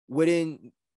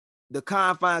within the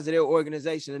confines of their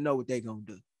organization to know what they're going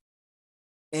to do.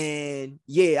 And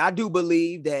yeah, I do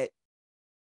believe that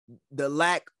the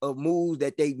lack of moves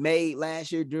that they made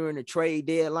last year during the trade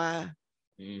deadline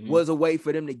was a way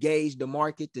for them to gauge the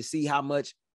market to see how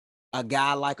much a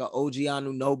guy like a OG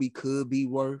Anunoby could be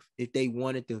worth if they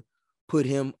wanted to put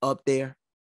him up there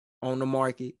on the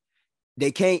market.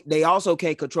 They also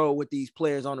can't control what these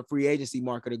players on the free agency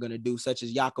market are going to do, such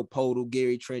as Jakob Poeltl,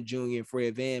 Gary Trent Jr., and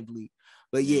Fred VanVleet.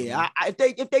 But yeah,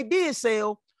 if they did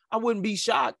sell, I wouldn't be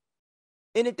shocked.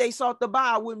 And if they sought to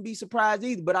buy, I wouldn't be surprised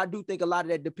either. But I do think a lot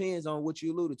of that depends on what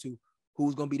you alluded to,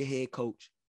 who's going to be the head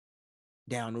coach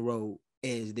down the road,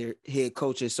 as their head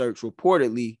coaching search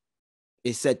reportedly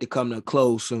is set to come to a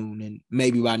close soon. And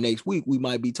maybe by next week, we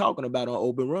might be talking about on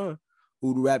Open Run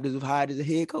who the Raptors have hired as a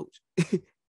head coach.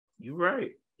 You're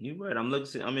right. I'm going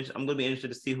to be interested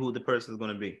to see who the person is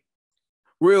going to be.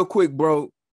 Real quick,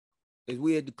 bro, as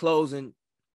we at the closing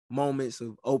moments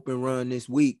of Open Run this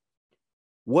week,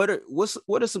 what are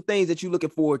some things that you're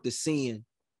looking forward to seeing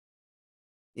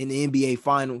in the NBA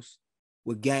Finals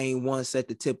with Game 1 set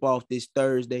to tip off this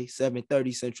Thursday,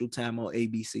 7:30 Central Time on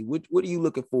ABC? What are you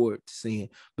looking forward to seeing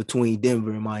between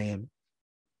Denver and Miami?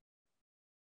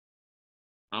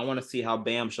 I want to see how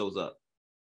Bam shows up.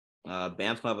 Bam's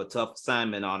going to have a tough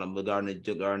assignment on him regarding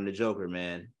the Joker,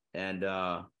 man. And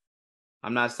I'm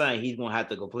not saying he's going to have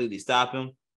to completely stop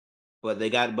him, but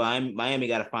Miami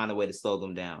got to find a way to slow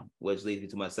them down, which leads me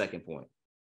to my second point.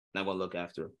 I'm going to look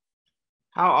after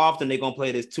how often they going to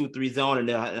play this 2-3 zone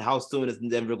and how soon is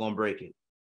Denver going to break it.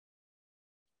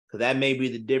 Because that may be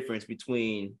the difference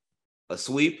between a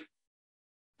sweep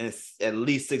and at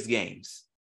least 6 games.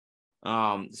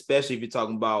 Especially if you're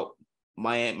talking about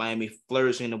Miami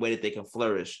flourishing the way that they can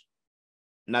flourish,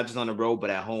 not just on the road,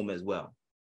 but at home as well.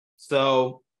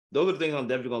 So those are the things I'm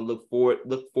definitely going to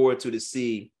look forward to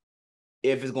see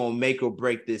if it's going to make or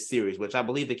break this series, which I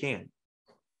believe it can.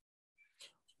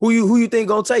 Who you think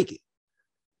going to take it?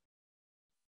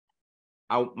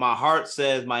 My heart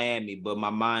says Miami, but my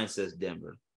mind says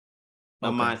Denver.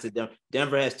 My mind says Denver.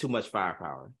 Denver has too much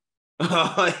firepower.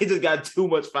 He just got too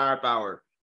much firepower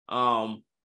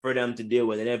for them to deal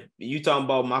with. And if you talking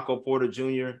about Michael Porter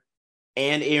Jr.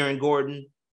 and Aaron Gordon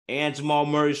and Jamal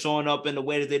Murray showing up in the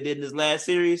way that they did in this last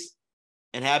series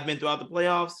and have been throughout the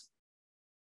playoffs,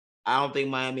 I don't think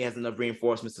Miami has enough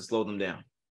reinforcements to slow them down.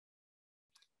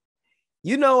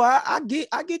 You know, I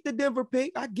get the Denver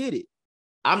pick. I get it.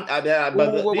 I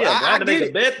had to make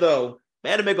a bet though. I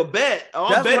had to make a bet.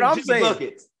 That's what I'm saying.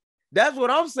 Buckets. That's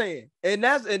what I'm saying. And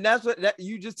that's what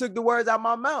you just took the words out of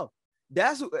my mouth.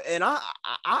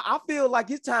 I feel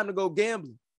like it's time to go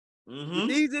gambling. With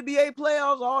these NBA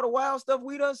playoffs, all the wild stuff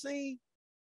we done seen,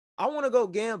 I want to go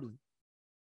gambling.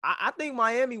 I think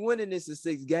Miami winning this in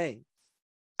 6 games.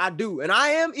 I do. And I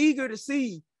am eager to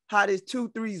see how this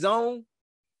 2-3 zone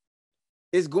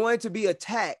is going to be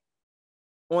attacked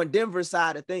on Denver's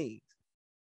side of things.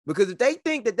 Because if they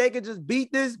think that they could just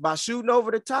beat this by shooting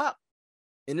over the top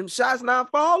and them shots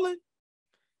not falling,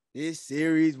 this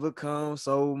series becomes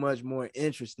so much more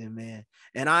interesting, man.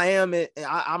 And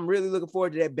I'm really looking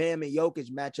forward to that Bam and Jokic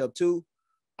matchup too.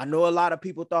 I know a lot of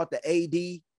people thought the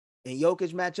AD and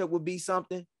Jokic matchup would be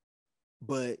something,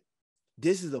 but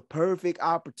this is a perfect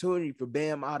opportunity for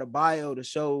Bam Adebayo to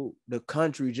show the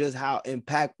country just how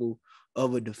impactful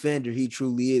of a defender he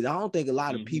truly is. I don't think a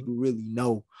lot of people really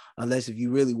know, unless if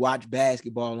you really watch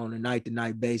basketball on a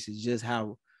night-to-night basis, just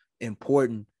how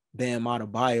important Bam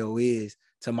Adebayo is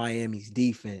to Miami's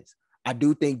defense. I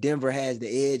do think Denver has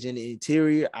the edge in the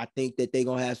interior. I think that they're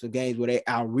going to have some games where they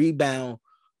out-rebound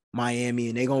Miami,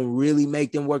 and they're going to really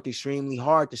make them work extremely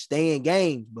hard to stay in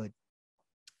games, but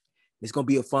it's going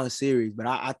to be a fun series. But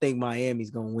I think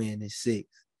Miami's going to win in 6.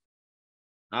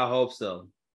 I hope so.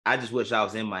 I just wish I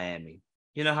was in Miami.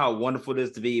 You know how wonderful it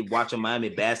is to be watching Miami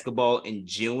basketball in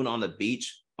June on the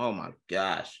beach? Oh my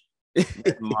gosh.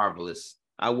 That's marvelous.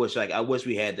 I wish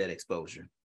we had that exposure.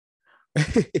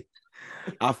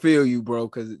 I feel you, bro,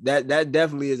 because that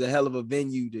definitely is a hell of a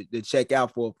venue to check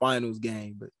out for a finals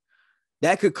game. But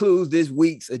that concludes this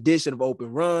week's edition of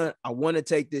Open Run. I want to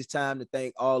take this time to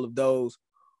thank all of those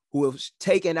who have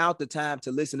taken out the time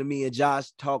to listen to me and Josh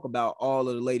talk about all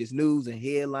of the latest news and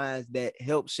headlines that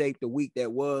helped shape the week that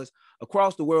was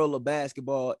across the world of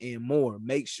basketball and more.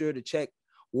 Make sure to check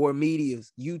War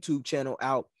Media's YouTube channel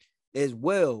out as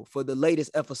well for the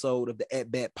latest episode of the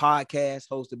At Bat podcast,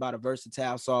 hosted by the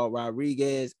versatile Saul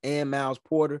Rodriguez and Miles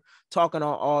Porter, talking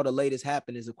on all the latest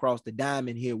happenings across the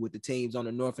diamond here with the teams on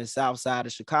the north and south side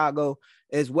of Chicago,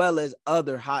 as well as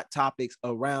other hot topics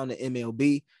around the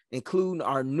MLB, including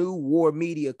our new War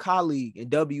Media colleague and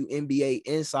WNBA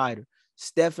insider,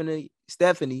 Stephanie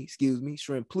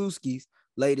Shrimpluski's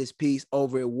latest piece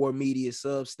over at War Media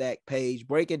Substack page,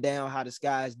 breaking down how the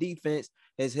Sky's defense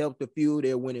has helped to fuel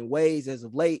their winning ways as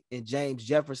of late, and James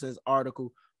Jefferson's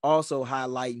article also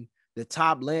highlighting the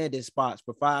top landing spots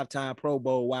for 5-time Pro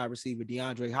Bowl wide receiver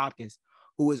DeAndre Hopkins,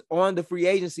 who is on the free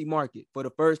agency market for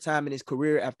the first time in his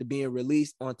career after being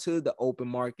released onto the open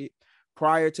market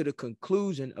prior to the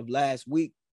conclusion of last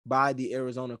week by the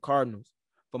Arizona Cardinals.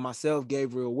 For myself,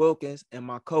 Gabriel Wilkins, and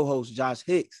my co-host Josh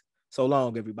Hicks, so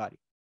long, everybody.